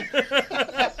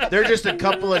doing? They're just a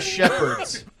couple of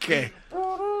shepherds. Okay.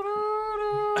 What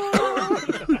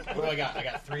do I got? I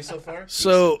got 3 so far?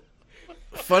 So,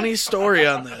 funny story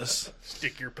on this.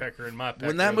 Stick your pecker in my pecker.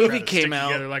 When that and movie try to came stick out-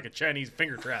 together like a Chinese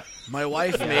finger trap. My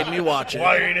wife made me watch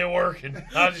Why it. ain't it working?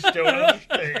 I just don't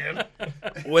understand.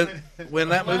 When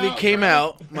that movie came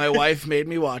out, my wife made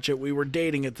me watch it. We were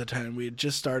dating at the time. We had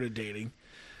just started dating.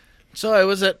 So I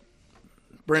was at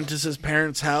Brentus's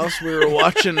parents' house. We were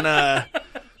watching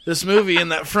this movie in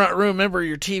that front room. Remember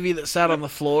your TV that sat on the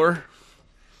floor?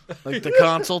 Like the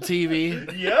console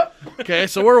TV? Yep. Okay,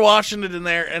 so we're watching it in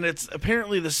there, and it's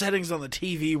apparently the settings on the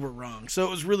TV were wrong. So it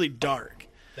was really dark.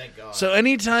 Thank God. So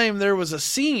anytime there was a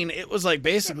scene, it was like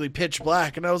basically pitch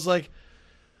black, and I was like,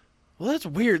 well, that's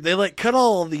weird. They like cut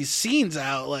all of these scenes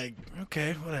out. Like,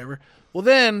 okay, whatever. Well,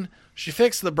 then She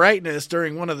fixed the brightness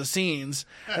during one of the scenes,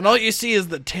 and all you see is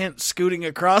the tent scooting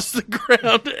across the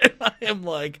ground. And I am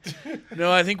like, no,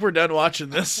 I think we're done watching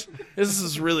this. This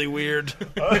is really weird.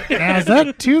 Now, is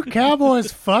that two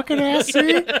cowboys fucking ass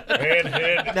scene?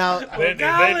 Now,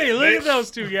 Golly, look at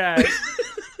those two guys.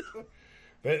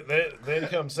 Then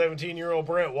comes 17-year-old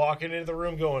Brent walking into the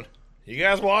room going, "You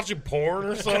guys watching porn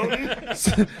or something?" As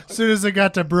soon as it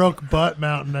got to Broke Butt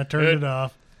Mountain, I turned it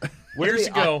off. Years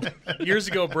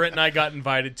ago, Brent and I got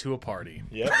invited to a party.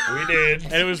 Yep, we did.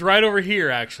 And it was right over here,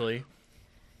 actually.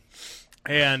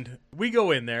 And we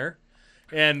go in there,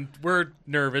 and we're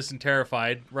nervous and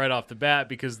terrified right off the bat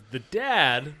because the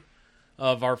dad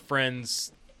of our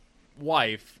friend's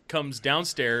wife comes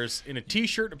downstairs in a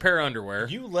T-shirt and a pair of underwear.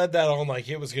 You led that on like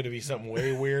it was going to be something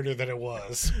way weirder than it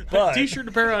was. But T-shirt and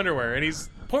a pair of underwear, and he's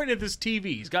pointing at this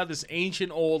TV. He's got this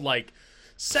ancient old, like,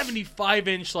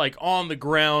 75-inch, like, on the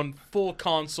ground, full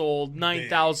console,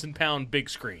 9,000-pound big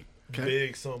screen.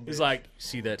 big some. He's like,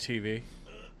 "See that TV?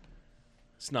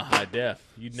 It's not high def.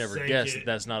 You'd never Sink guess it. that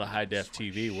that's not a high def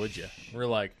TV, would you?" We're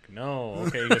like, "No."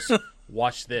 Okay, he goes,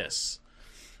 "Watch this."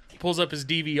 He pulls up his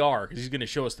DVR because he's going to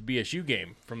show us the BSU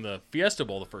game from the Fiesta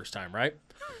Bowl the first time, right?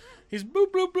 He's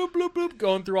boop, bloop, bloop, bloop, bloop,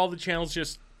 going through all the channels,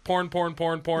 just porn. There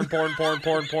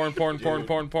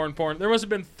must have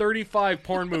been 35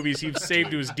 porn movies he've saved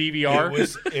to his DVR.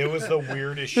 It was the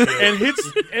weirdest shit. And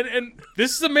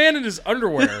this is a man in his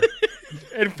underwear.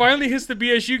 And finally hits the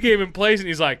BSU game and plays, and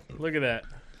he's like, "Look at that.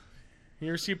 You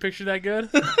ever see a picture that good?"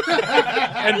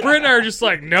 And Brent and I are just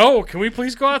like, "No, can we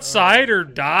please go outside or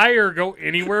die or go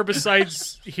anywhere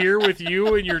besides here with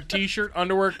you and your T-shirt,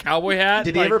 underwear, cowboy hat?"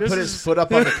 did he ever put his foot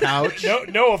up on the couch?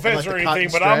 No offense Like or the anything,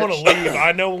 cotton but I'm going to stretch? leave.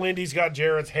 I know Lindy's got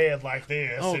Jared's head like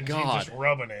this, Oh, and God. she's just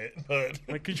rubbing it. But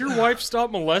Like, could your wife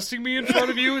stop molesting me in front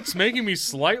of you? It's making me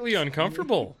slightly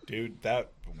uncomfortable. dude,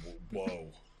 whoa.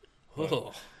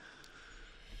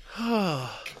 Ugh.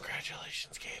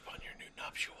 Congratulations, Gabe, on your new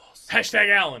nuptials. Hashtag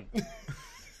Allen. Is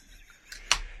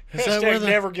that where Hashtag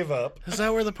never give up. Is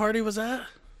that where the party was at?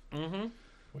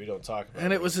 We don't talk about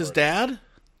And it was his dad?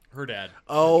 Her dad.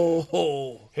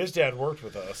 Oh, His dad worked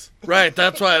with us. right.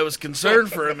 That's why I was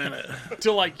concerned for a minute.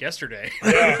 Till like yesterday.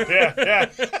 Yeah.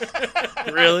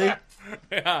 Really?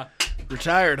 Yeah.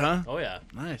 Retired, huh? Oh, yeah.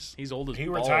 Nice. He's old as He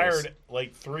balls. retired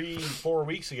like 3-4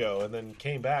 weeks ago and then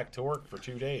came back to work for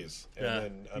 2 days. And Yeah.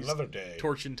 then another day.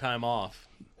 Torching time off.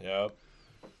 Yep.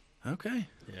 Okay.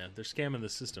 Yeah, they're scamming the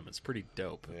system. It's pretty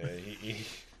dope. Yeah,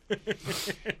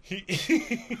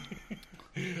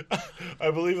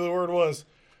 I believe the word was,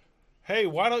 "Hey,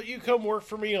 why don't you come work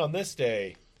for me on this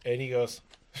day?" And he goes,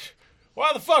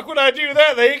 "Why the fuck would I do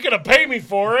that? They ain't gonna pay me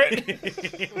for it."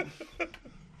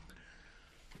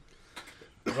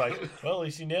 I was like, well, at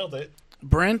least he nailed it.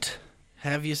 Brent,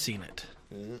 have you seen it?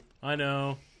 I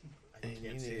know. I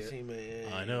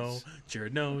I know.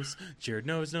 Jared knows. Jared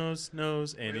knows.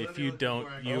 And if you don't,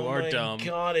 you Oh are my dumb.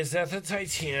 God, is that the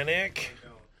Titanic?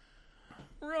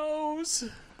 Rose,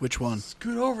 Which one?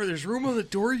 scoot over. There's room on the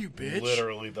door, you bitch.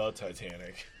 Literally the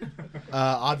Titanic.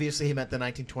 Obviously, he meant the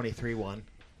 1923 one.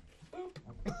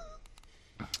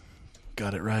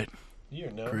 Got it right. You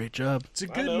know. Great job. It's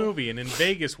a I good know. movie. And in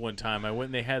Vegas one time, I went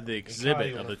and they had the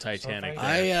exhibit of the Titanic.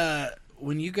 Something.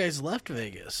 When you guys left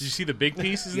Vegas, Did you see the big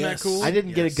piece? Isn't Yes. that cool? I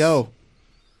didn't get Yes. to go.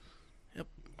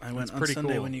 I went on pretty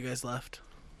Sunday cool. when you guys left.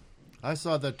 I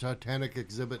saw the Titanic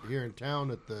exhibit here in town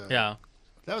at the. Yeah.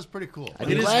 That was pretty cool. I I'm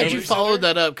didn't, glad Vegas you followed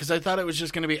that up because I thought it was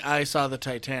just going to be I saw the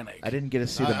Titanic. I didn't get to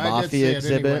see the I did see Mafia it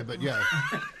exhibit. anyway, but yeah.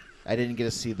 I didn't get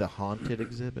to see the Haunted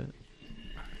exhibit.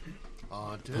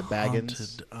 Haunted. The Baggins.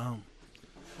 Haunted. Oh.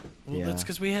 Well, Yeah. that's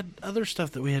because we had other stuff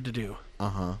that we had to do.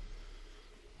 Uh-huh.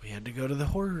 We had to go to the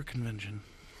horror convention.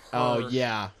 Oh,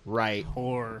 yeah. Right.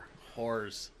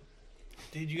 Whores.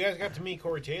 Dude, you guys got to meet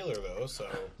Corey Taylor, though, so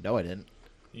No, I didn't.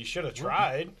 you should have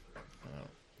tried.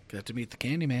 Got to meet the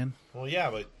Candyman. Well,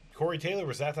 yeah, but Corey Taylor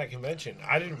was at that convention.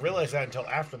 I didn't realize that until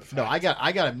after the fact. No, I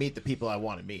got to meet the people I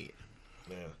want to meet.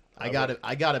 Yeah. I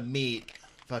got to meet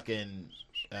fucking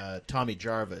Tommy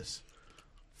Jarvis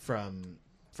from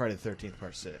Friday the 13th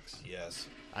Part 6. Yes.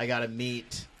 I got to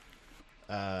meet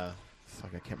I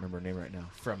can't remember her name right now,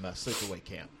 from Sleepaway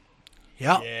Camp.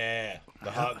 Yeah. Yeah.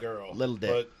 The hot girl. Little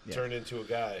dick. But Yeah. turned into a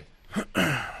guy.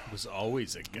 Was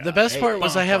always a guy. The best part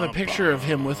was I have a bum, picture of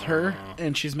him with her,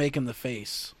 and she's making the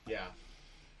face. Yeah.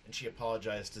 And she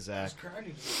apologized to Zach. Crying,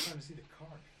 he was trying to see the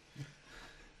card.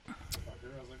 I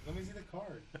was like, let me see the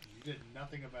card. You did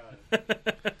nothing about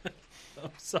it.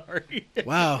 I'm sorry.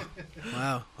 Wow.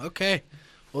 Wow. Okay.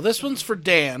 Well, this one's for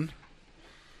Dan.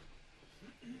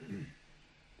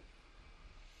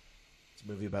 It's a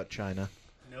movie about China.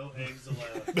 No. No eggs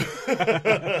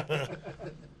allowed.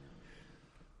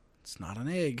 It's not an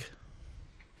egg.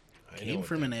 I know Came what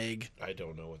from that- an egg. I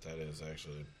don't know what that is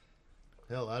actually.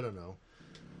 Hell, I don't know.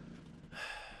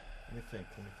 Let me think.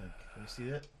 Can you see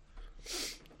that?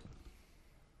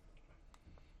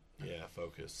 Yeah,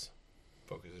 focus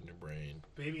in your brain.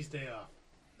 Baby's day off.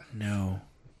 No.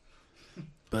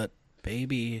 But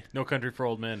baby, No Country for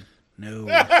Old Men. no.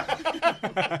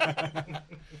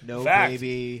 No Fact.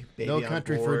 baby. No on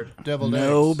country board. for deviled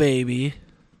No eggs. baby.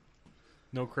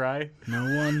 No Cry. No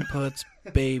one puts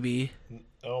baby.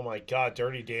 Oh my god,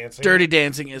 Dirty Dancing. Dirty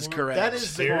Dancing is correct. That is the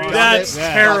Serious? That's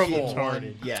dumbest terrible. fucking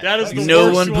one yet. That is the No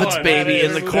worst one puts one. baby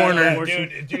in That the is- corner.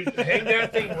 Dude, hang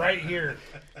that thing right here.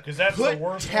 Because that's Put the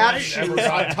worst tap one shoes I've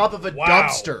ever on had. top of a Wow.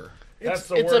 dumpster. That's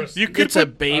the it's worst. You could It's a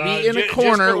put, baby in a just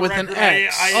corner for the with an record,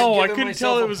 X. I am Oh, I giving couldn't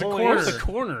tell myself it was a point. corner. Where's the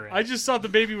corner at? I just thought the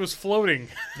baby was floating.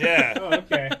 Yeah. Oh,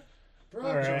 okay.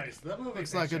 Broad right. choice. That movie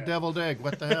Looks like a deviled egg.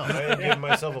 What the hell? I am giving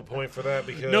myself a point for that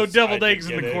because No deviled I eggs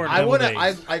in didn't the get it. corner. I want to.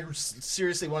 Deviled I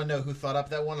seriously want to know who thought up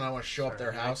that one, and I want to show up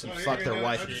their house and fuck their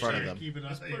wife in front of them.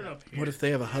 What if they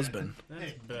have a husband?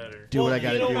 That's better. Do what I Well,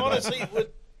 got to you do. know, though. honestly,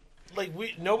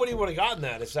 nobody would have gotten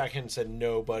that if Zach hadn't said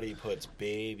nobody puts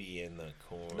baby in the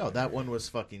corner. No, that one was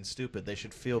fucking stupid. They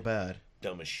should feel bad.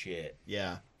 dumb as shit.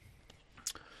 Yeah.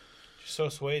 So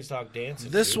Sway's dog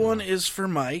dancing. This dude. one is for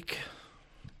Mike.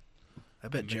 I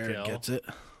bet Jared Mikhail. gets it.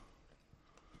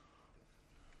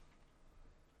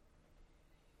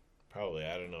 Probably.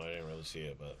 I don't know. I didn't really see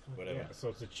it, but whatever. Yeah, so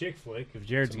it's a chick flick. If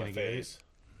Jared's It's my gonna get it, face.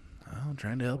 Oh, I'm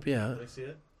trying to help you out. Did I see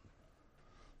it?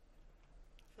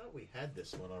 I thought we had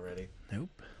this one already.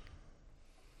 Nope.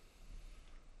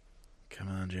 Come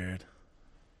on, Jared.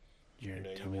 Jared, You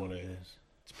know tell you me what want it it. is.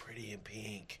 It's pretty in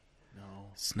pink. No.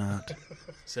 It's not.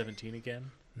 17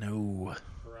 again? No.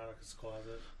 Veronica's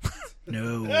Closet.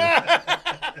 No.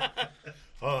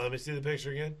 Oh, let me see the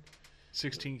picture again.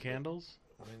 16 candles?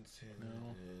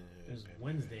 There's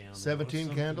Wednesday on there. 17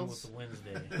 Something candles? with the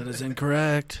Wednesday. That is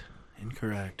incorrect.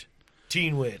 Incorrect.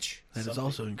 Teen Witch. That is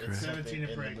also incorrect. 17 and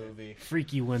in pregnant. the movie.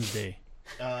 Freaky Wednesday.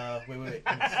 Wait.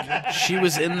 She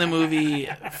was in the movie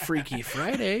Freaky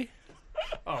Friday.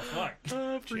 Oh fuck.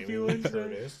 Freaky Jamie Lee Wednesday.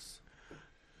 Curtis.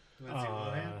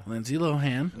 Lindsay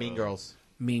Lohan. Mean Girls.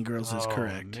 Mean Girls is Oh,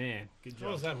 correct. Man, good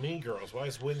What was job. that Mean Girls? Why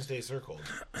is Wednesday circled?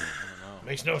 I don't know.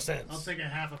 Makes no sense. I'll take a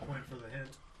half a point for the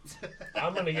hint.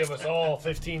 I'm going to give us all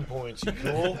 15 points. You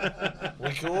cool? We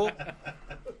cool?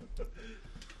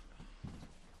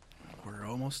 We're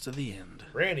almost to the end.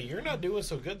 Randy, you're not doing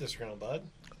so good this round, bud.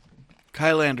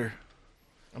 Kylander.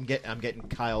 I'm getting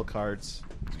Kyle cards.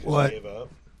 What? Gave up.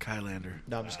 Kylander.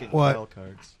 No, I'm just getting What? Kyle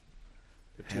cards.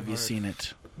 Have you seen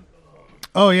it?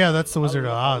 Oh yeah, that's the Wizard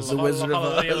of Oz. The Wizard of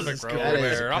Oz. That is a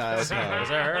Kyle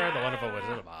card. The wonderful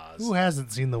Wizard of Oz. Who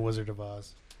hasn't seen the Wizard of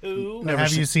Oz? Who? Never Have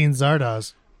seen, you seen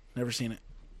Zardoz? never seen it.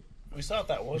 We saw it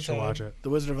that one You should time. watch it. The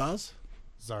Wizard of Oz?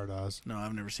 Zardoz. No,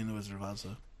 I've never seen The Wizard of Oz,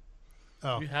 though.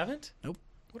 Oh, You haven't? Nope.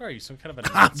 What are you, some kind of a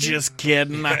I'm Nazi? just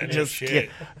kidding. No I'm just shit. kidding.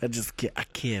 I just kid. I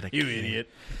kid. You idiot.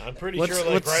 I'm pretty What's sure.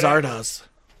 Like, what's right Zardoz?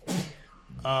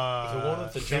 The one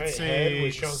with the giant it's head a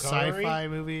with Sean Connery? sci-fi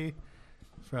movie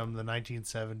from the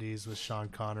 1970s with Sean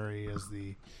Connery as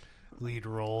the lead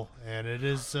role, and it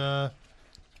is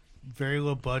very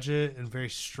low budget and very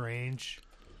strange.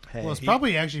 Hey, Well, it's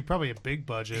probably a big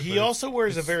budget. He but it's- also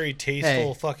wears a very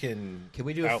tasteful Hey. fucking. can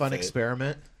we do a fun outfit.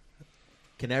 experiment?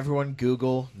 Can everyone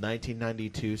Google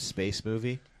 1992 space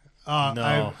movie?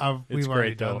 No. Oh, we've It's already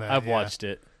great, done though. that. I've yeah. watched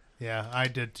it. Yeah, I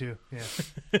did too.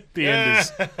 Yeah, The end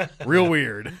is real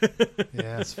weird.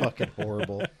 yeah. It's fucking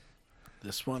horrible.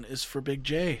 This one is for Big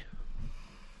J.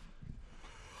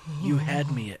 You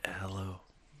had me at hello.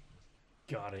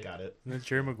 Got it. Got it. Isn't that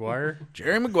Jerry Maguire?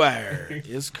 Jerry Maguire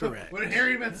is correct. When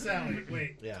Harry met Sally.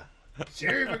 Wait, Yeah.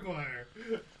 Jerry Maguire.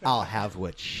 I'll have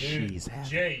what she's having.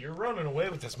 Jay, you're running away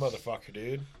with this motherfucker,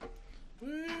 dude.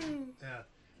 Yeah.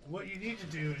 What you need to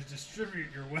do is distribute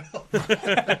your wealth.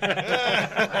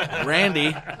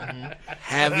 Randy,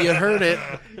 have you heard it?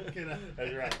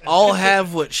 I'll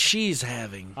have what she's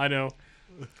having. I know.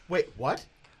 Wait, what?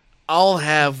 I'll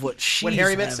have what she's When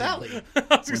Harry met having. Sally. I was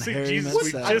going to When say, Harry Jesus, met we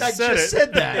Sally. I just said just it.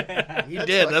 said that. You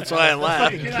did. That's why I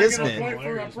laughed. You're not going to Kismet. point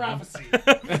for a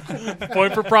prophecy.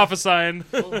 Point for prophesying.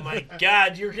 Oh my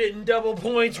God, you're getting double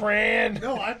points, Rand.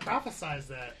 No, I prophesized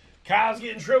that. Kyle's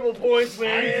getting triple points, I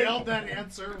man. held that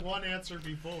answer, one answer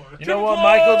before. You know what?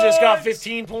 Michael just got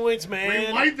 15 points, man.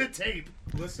 Rewind the tape.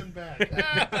 Listen back.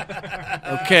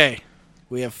 Okay.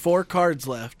 We have 4 cards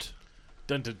left.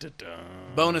 Dun, dun, dun, dun.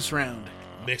 Bonus round.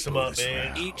 Mix them up,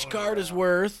 man. Each card is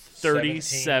worth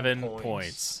 37 17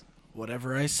 points.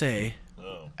 whatever I say.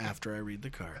 Oh. after I read the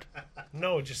card.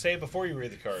 No, just say it before you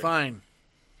read the card. Fine.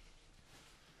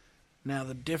 Now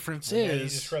the difference Well, yeah, you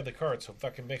is... just read the card, so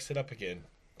fucking mix it up again,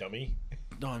 dummy.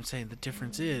 No, I'm saying the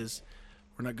difference is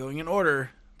we're not going in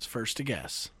order. It's first to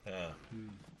guess.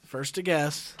 First to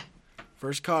guess.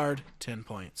 First card, 10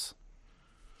 points.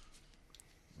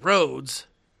 Roads,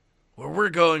 where we're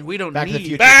going, we don't Back to the need...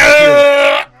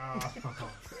 Future.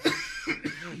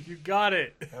 You got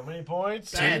it. How many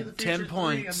points? 10 3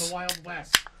 points. in the Wild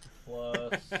West.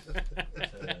 Plus 10.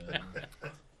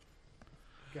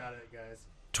 Got it, guys.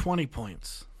 20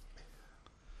 points.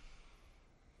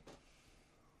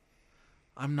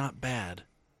 I'm not bad.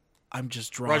 I'm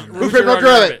just drawn. Who Framed Roger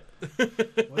Rabbit?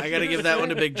 I gotta give that one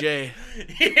to Big J.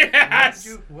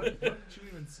 Yes. What did you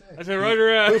even say? I said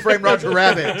Roger Who Framed Roger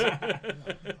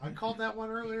Rabbit? I called that one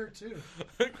earlier too.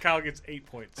 Kyle gets 8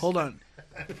 points. Hold on.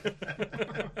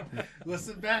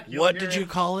 Listen back. you'll What hear did you it.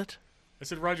 call it? I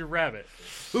said Roger Rabbit.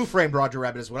 Who Framed Roger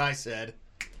Rabbit is what I said.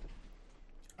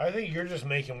 I think you're just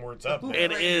making words up. Man.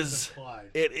 It is.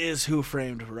 Implied. It is Who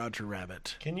Framed Roger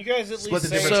Rabbit. Can you guys at Split the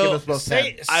least say, difference. So- Give us both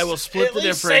 10. I will split at the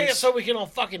least Say it difference. so we can all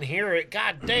fucking hear it.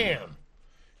 God damn.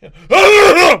 That's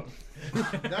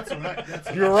what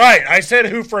that's You're right. I said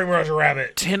Who Framed Roger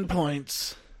Rabbit. 10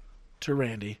 points to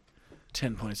Randy.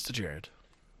 10 points to Jared.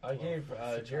 I gave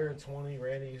Jared 20.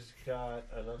 Randy's got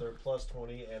another plus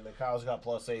 20, and then Kyle's got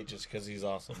plus 8 just because he's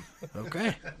awesome.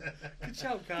 Okay. Good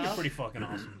job, You're Kyle. pretty fucking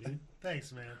awesome, dude.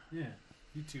 Thanks, man. Yeah.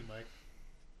 You too, Mike.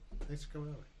 Thanks for coming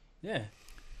over. Yeah.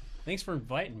 Thanks for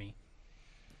inviting me.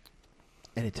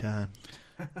 Anytime.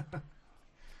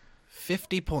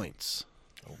 50 points.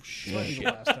 Oh, Lucky the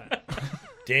last time.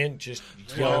 Dan just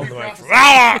Yeah, yelled we the crossed microphone. the-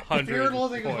 Ah! 100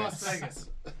 Loathing of points. Las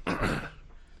Vegas.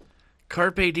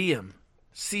 Carpe diem.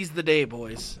 Seize the day,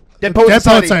 boys. Dead Poet That's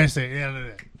Society. what I say. Yeah,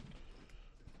 no.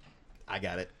 I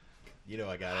got it. You know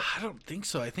I got it. I don't think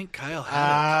so. I think Kyle had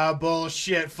Ah,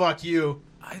 bullshit. Fuck you.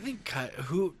 it. I think Kyle...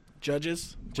 Who?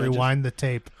 Judges? Rewind the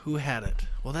tape. Who had it?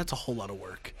 Well, that's a whole lot of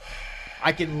work.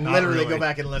 I can Not literally really. go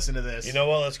back and listen to this. You know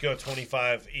what? Let's go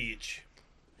 25 each.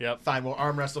 Yep. Fine, we'll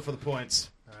arm wrestle for the points.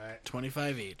 All right.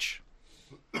 25 each.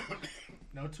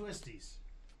 No twisties.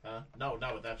 No,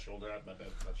 not with that shoulder. My bad.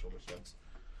 That shoulder sucks.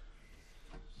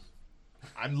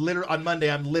 On Monday.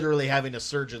 I'm literally having a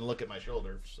surgeon look at my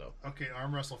shoulder. So Okay,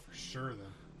 arm wrestle for sure then.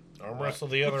 Arm wrestle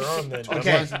the other arm then. Okay.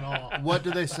 Twice and all. What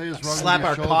do they say is wrong slap with your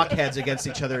our shoulder? cock heads against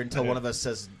each other until one of us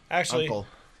says Actually, uncle.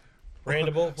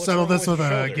 Randable, what's Settle wrong this with your a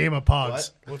shoulder? game of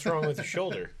pogs. What's wrong with your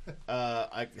shoulder?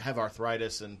 I have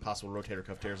arthritis and possible rotator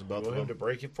cuff tears in both You of want him to them.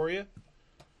 break it for you?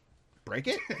 Break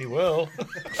it? He will.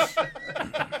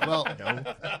 Well,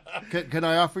 can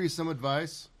I offer you some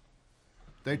advice?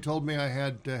 They told me I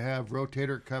had to have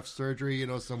rotator cuff surgery,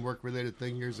 some work-related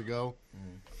thing years ago.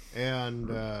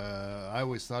 And I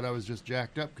always thought I was just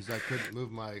jacked up because I couldn't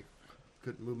move my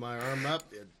arm up.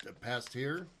 It passed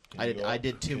here. I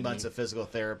did 2 months of physical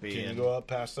therapy. Can you and go up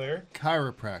past there?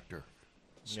 Chiropractor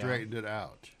straightened it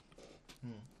out.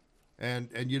 And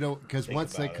because Think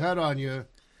once they about it. cut on you,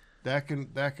 that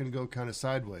can go kind of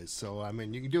sideways. So I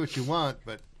mean, you can do what you want,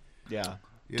 but yeah.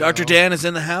 Dr. Dan is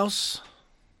in the house.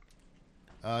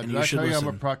 Did you I should tell you I'm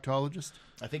a listen. proctologist?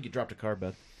 I think you dropped a car,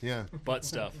 Beth. Yeah. Butt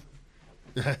stuff.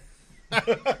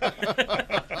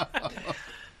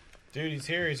 Dude, he's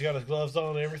here. He's got his gloves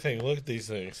on and everything. Look at these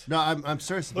things. No, I'm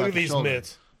serious about Look at the these shoulder.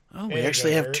 mitts. Oh, we Hey,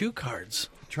 actually have Jared. 2 cards.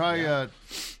 Try Two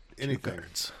anything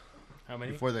cards. How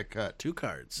many? before they cut. 2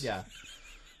 cards. Yeah.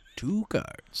 2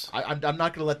 cards. I'm not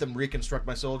going to let them reconstruct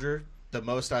my soldier. The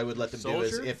most I would let them do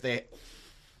is Soldier? if they.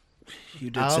 You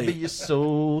did I'll say be a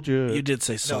soldier. you did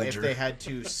say No, soldier. if they had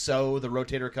to sew the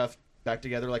rotator cuff back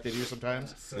together like they do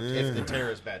sometimes, if the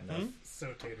tear is bad enough.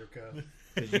 So tater cuff.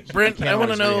 Brent, can't I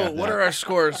want to always know rehab what that. are our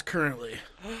scores currently.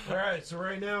 All right, so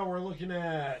right now we're looking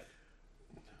at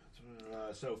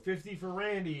 50 for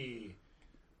Randy.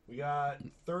 We got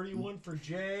 31 for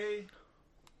Jay.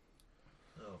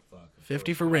 Oh fuck.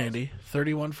 50 for Randy,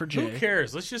 31 for Jay. Who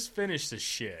cares? Let's just finish this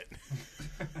shit.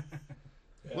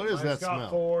 What is that got smell?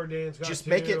 4, Dan's got Just 2,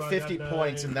 make it I got 50 9.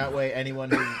 points, and that way anyone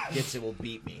who gets it will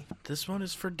beat me. This one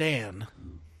is for Dan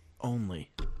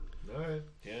only. All right,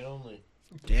 Dan only.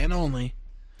 Dan only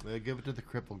They give it to the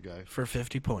crippled guy. for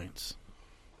 50 points.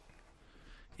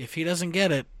 If he doesn't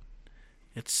get it,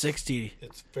 it's 60.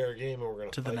 It's fair game, and we're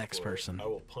gonna To the fight next for it. person. I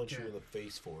will punch you in the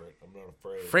face for it. I'm not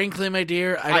afraid. Frankly, my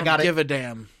dear, I I don't got it. give a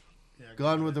damn.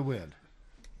 Gone with the wind.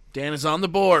 Dan is on the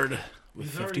board with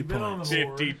He's 50 already been on points. the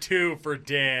board. 52 for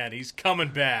Dan. He's coming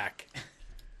back.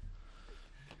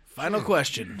 Final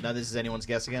question. Now this is anyone's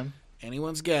guess again.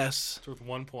 Anyone's guess. It's with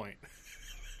 1 point.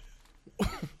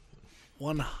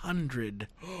 100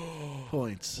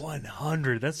 points.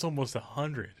 100. That's almost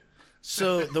 100.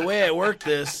 So the way I work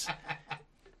this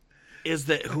is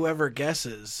that whoever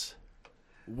guesses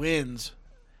wins,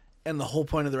 and the whole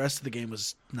point of the rest of the game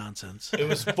was nonsense. It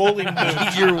was fully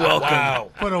moved. You're welcome. Wow.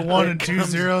 Put a 1 and 2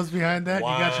 zeros behind that. You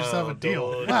got yourself a Wow,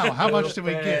 deal. dude. Wow, how much did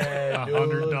we get? Bad, dude.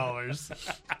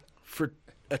 $100. For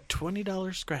a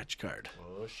 $20 scratch card.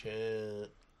 Oh, shit.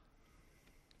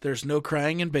 There's no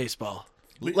crying in baseball.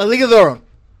 La Liga de Oro.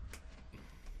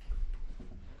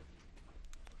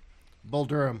 Bull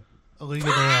Durham. A league of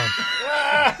their own.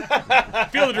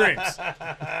 Feel the dreams.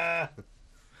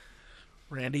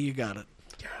 Randy, you got it.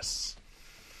 Yes.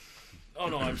 Oh,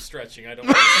 no, I'm stretching. I don't.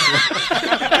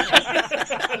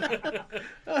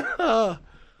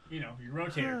 Your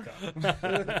rotator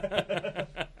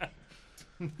cuff.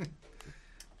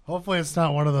 Hopefully, it's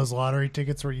not one of those lottery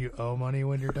tickets where you owe money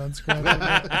when you're done scratching.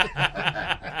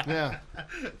 Yeah.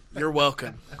 You're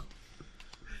welcome.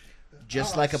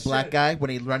 Just like a black guy when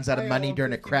he runs out of money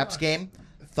during a craps game.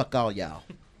 Fuck all y'all.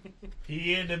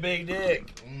 He had the big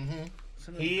dick.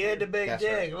 Mm-hmm. He had the big That's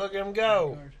dick. Look at him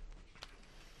go.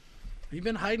 Have you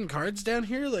been hiding cards down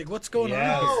here? Like, what's going on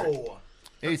here? No.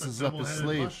 Ace is up his double-headed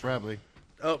sleeve, mushroom. probably.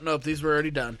 Oh, nope, these were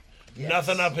already done.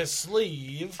 Nothing up his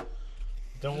sleeve.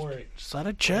 Don't worry. Just thought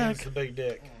I'd It's check. the big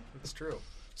dick. It's true.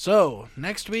 So,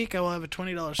 next week I will have a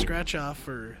 $20 scratch off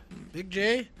for Big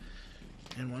J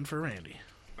and one for Randy.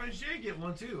 I should get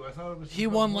one too. I thought it was. He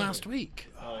won last week.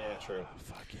 Oh yeah, true.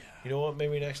 Fuck yeah. You know what?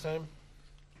 Maybe next time,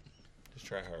 just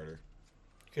try harder.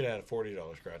 You could have had a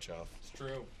 $40 scratch off. It's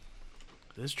true.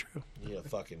 It is true. You a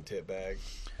fucking tip bag.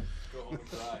 Go home and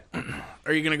cry.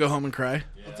 Are you going to go home and cry?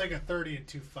 I'll take a 30 and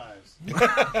 2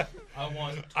 5s. I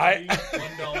want I-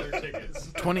 $21 tickets.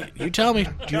 20. You tell me.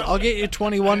 I'll get you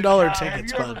 $21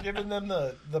 tickets, Have you ever bud. given them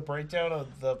the breakdown of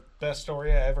the best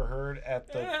story I ever heard at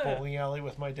the bowling alley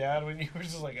with my dad when he was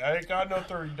just like, I ain't got no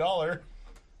 $30.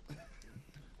 Do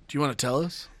you want to tell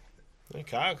us?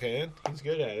 Kyle can. He's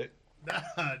good at it.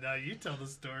 No, you tell the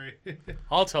story.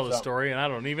 I'll tell the story, and I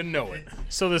don't even know it.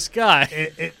 So this guy,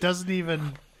 It doesn't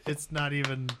even. It's not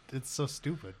even. It's so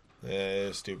stupid. Yeah,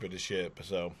 it's stupid as shit.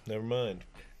 So never mind.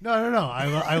 No.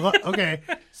 Okay,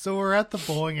 so we're at the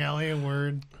bowling alley and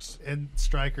we're in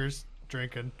Strikers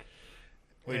drinking.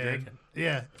 We And- drinking?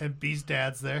 Yeah, and B's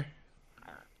dad's there.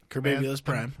 Corbabulous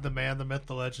Prime. The man, the myth,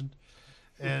 the legend.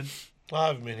 And I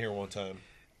haven't been here one time.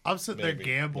 I'm sitting Maybe there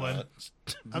gambling. not.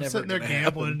 I'm Never sitting there gonna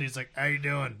gambling, happen. and he's like, "How you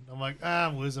doing?" I'm like,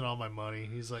 "I'm losing all my money."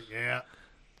 He's like, "Yeah,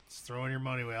 just throwing your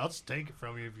money away. I'll just take it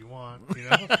from you if you want." You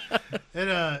know.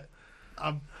 And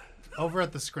I'm over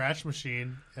at the scratch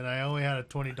machine, and I only had a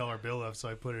 $20 bill left, so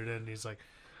I put it in. And he's like,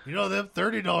 them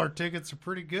 $30 tickets are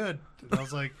pretty good." And I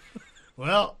was like,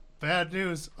 "Well, bad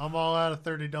news. I'm all out of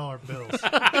 $30 bills."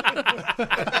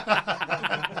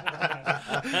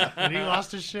 And he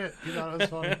lost his shit. You know, it was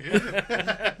funny.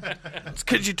 It's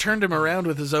because you turned him around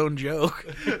with his own joke.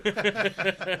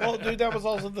 Well, dude, that was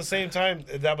also the same time.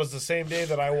 That was the same day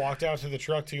that I walked out to the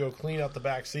truck to go clean out the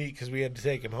back seat because we had to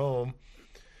take him home.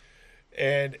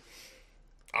 And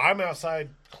I'm outside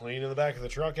cleaning the back of the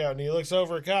truck out, and he looks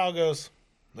over at Kyle and goes,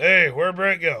 "Hey, where'd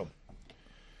Brent go?"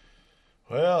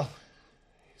 Well,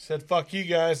 he said, "Fuck you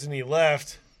guys," and he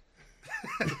left.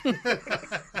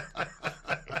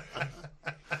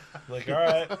 Like, all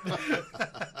right.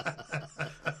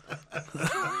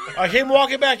 I came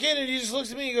walking back in, and he just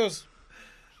looks at me and goes,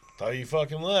 "Thought you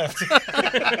fucking left."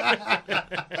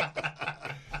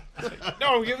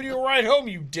 No, I'm giving you a ride home,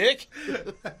 you dick.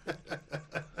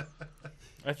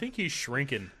 I think he's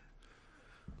shrinking.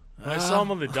 When I saw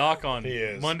him on the dock on He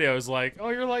is. Monday, I was like, "Oh,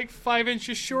 you're like 5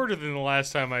 inches shorter than the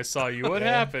last time I saw you. What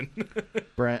happened?"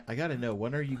 Brent, I gotta know,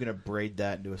 when are you gonna braid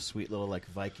that into a sweet little like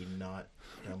Viking knot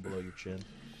down below your chin?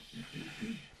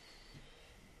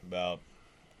 About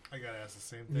I gotta ask the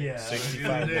same thing. Yeah.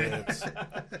 65 minutes.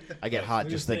 I get hot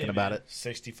just thinking about it.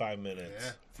 65 minutes.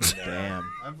 Yeah. from now.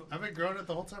 Damn. I've been growing it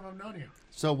the whole time I've known you.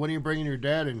 So when are you bringing your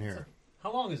dad in here?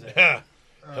 How long is it?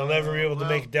 He'll never be able to well,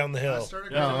 make it down the I hill.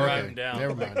 started Yeah. growing driving it down.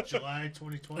 Never mind. July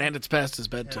 2020. And it's past his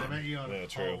and I bedtime. met you on Yeah,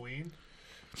 true. Halloween.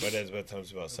 My dad's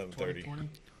bedtime's about 7:30. 2020.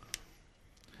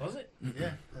 Was it?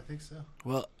 Yeah, I think so.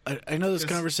 Well, I know this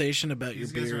This- conversation about your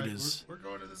These guys are beard like, is... we're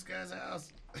going to this guy's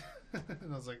house.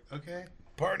 And I was like, okay.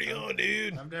 Party on,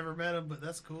 dude. I've never met him, but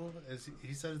that's cool.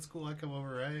 He said it's cool I come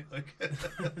over, right? Like,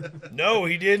 No,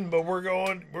 he didn't, but we're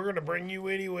going to bring you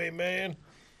anyway, man.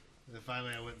 And then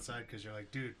finally I went inside because you're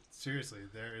like, dude, seriously,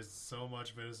 there is so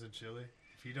much venison chili.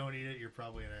 If you don't eat it, you're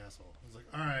probably an asshole. I was like,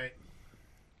 all right.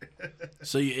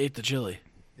 So you ate the chili.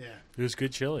 Yeah, It was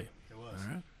good chili. it was.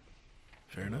 All right.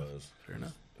 Fair enough. It was. Fair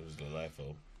enough. It was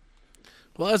delightful.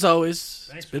 Well, as always,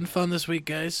 Thanks it's been fun this week,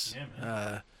 guys. Yeah,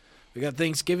 man. We got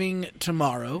Thanksgiving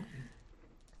tomorrow,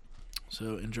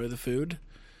 so enjoy the food,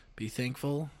 be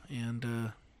thankful,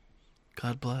 and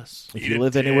God bless. If you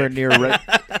live anywhere near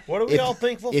What are we all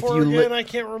thankful if for you li- again? I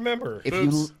can't remember.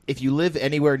 if you live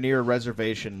anywhere near a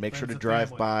reservation, make sure Friends to and drive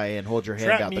family. by and hold your hand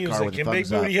Trap out the car music with a and big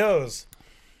thumbs up. booty hose.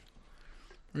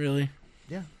 Really?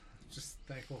 Yeah, Just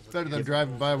thankful for Better than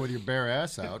driving by with your bare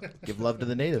ass out. give love to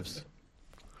the natives.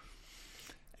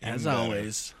 As better.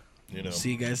 always, You know.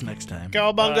 see you guys next time.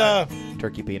 Cowabunga!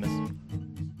 Turkey penis.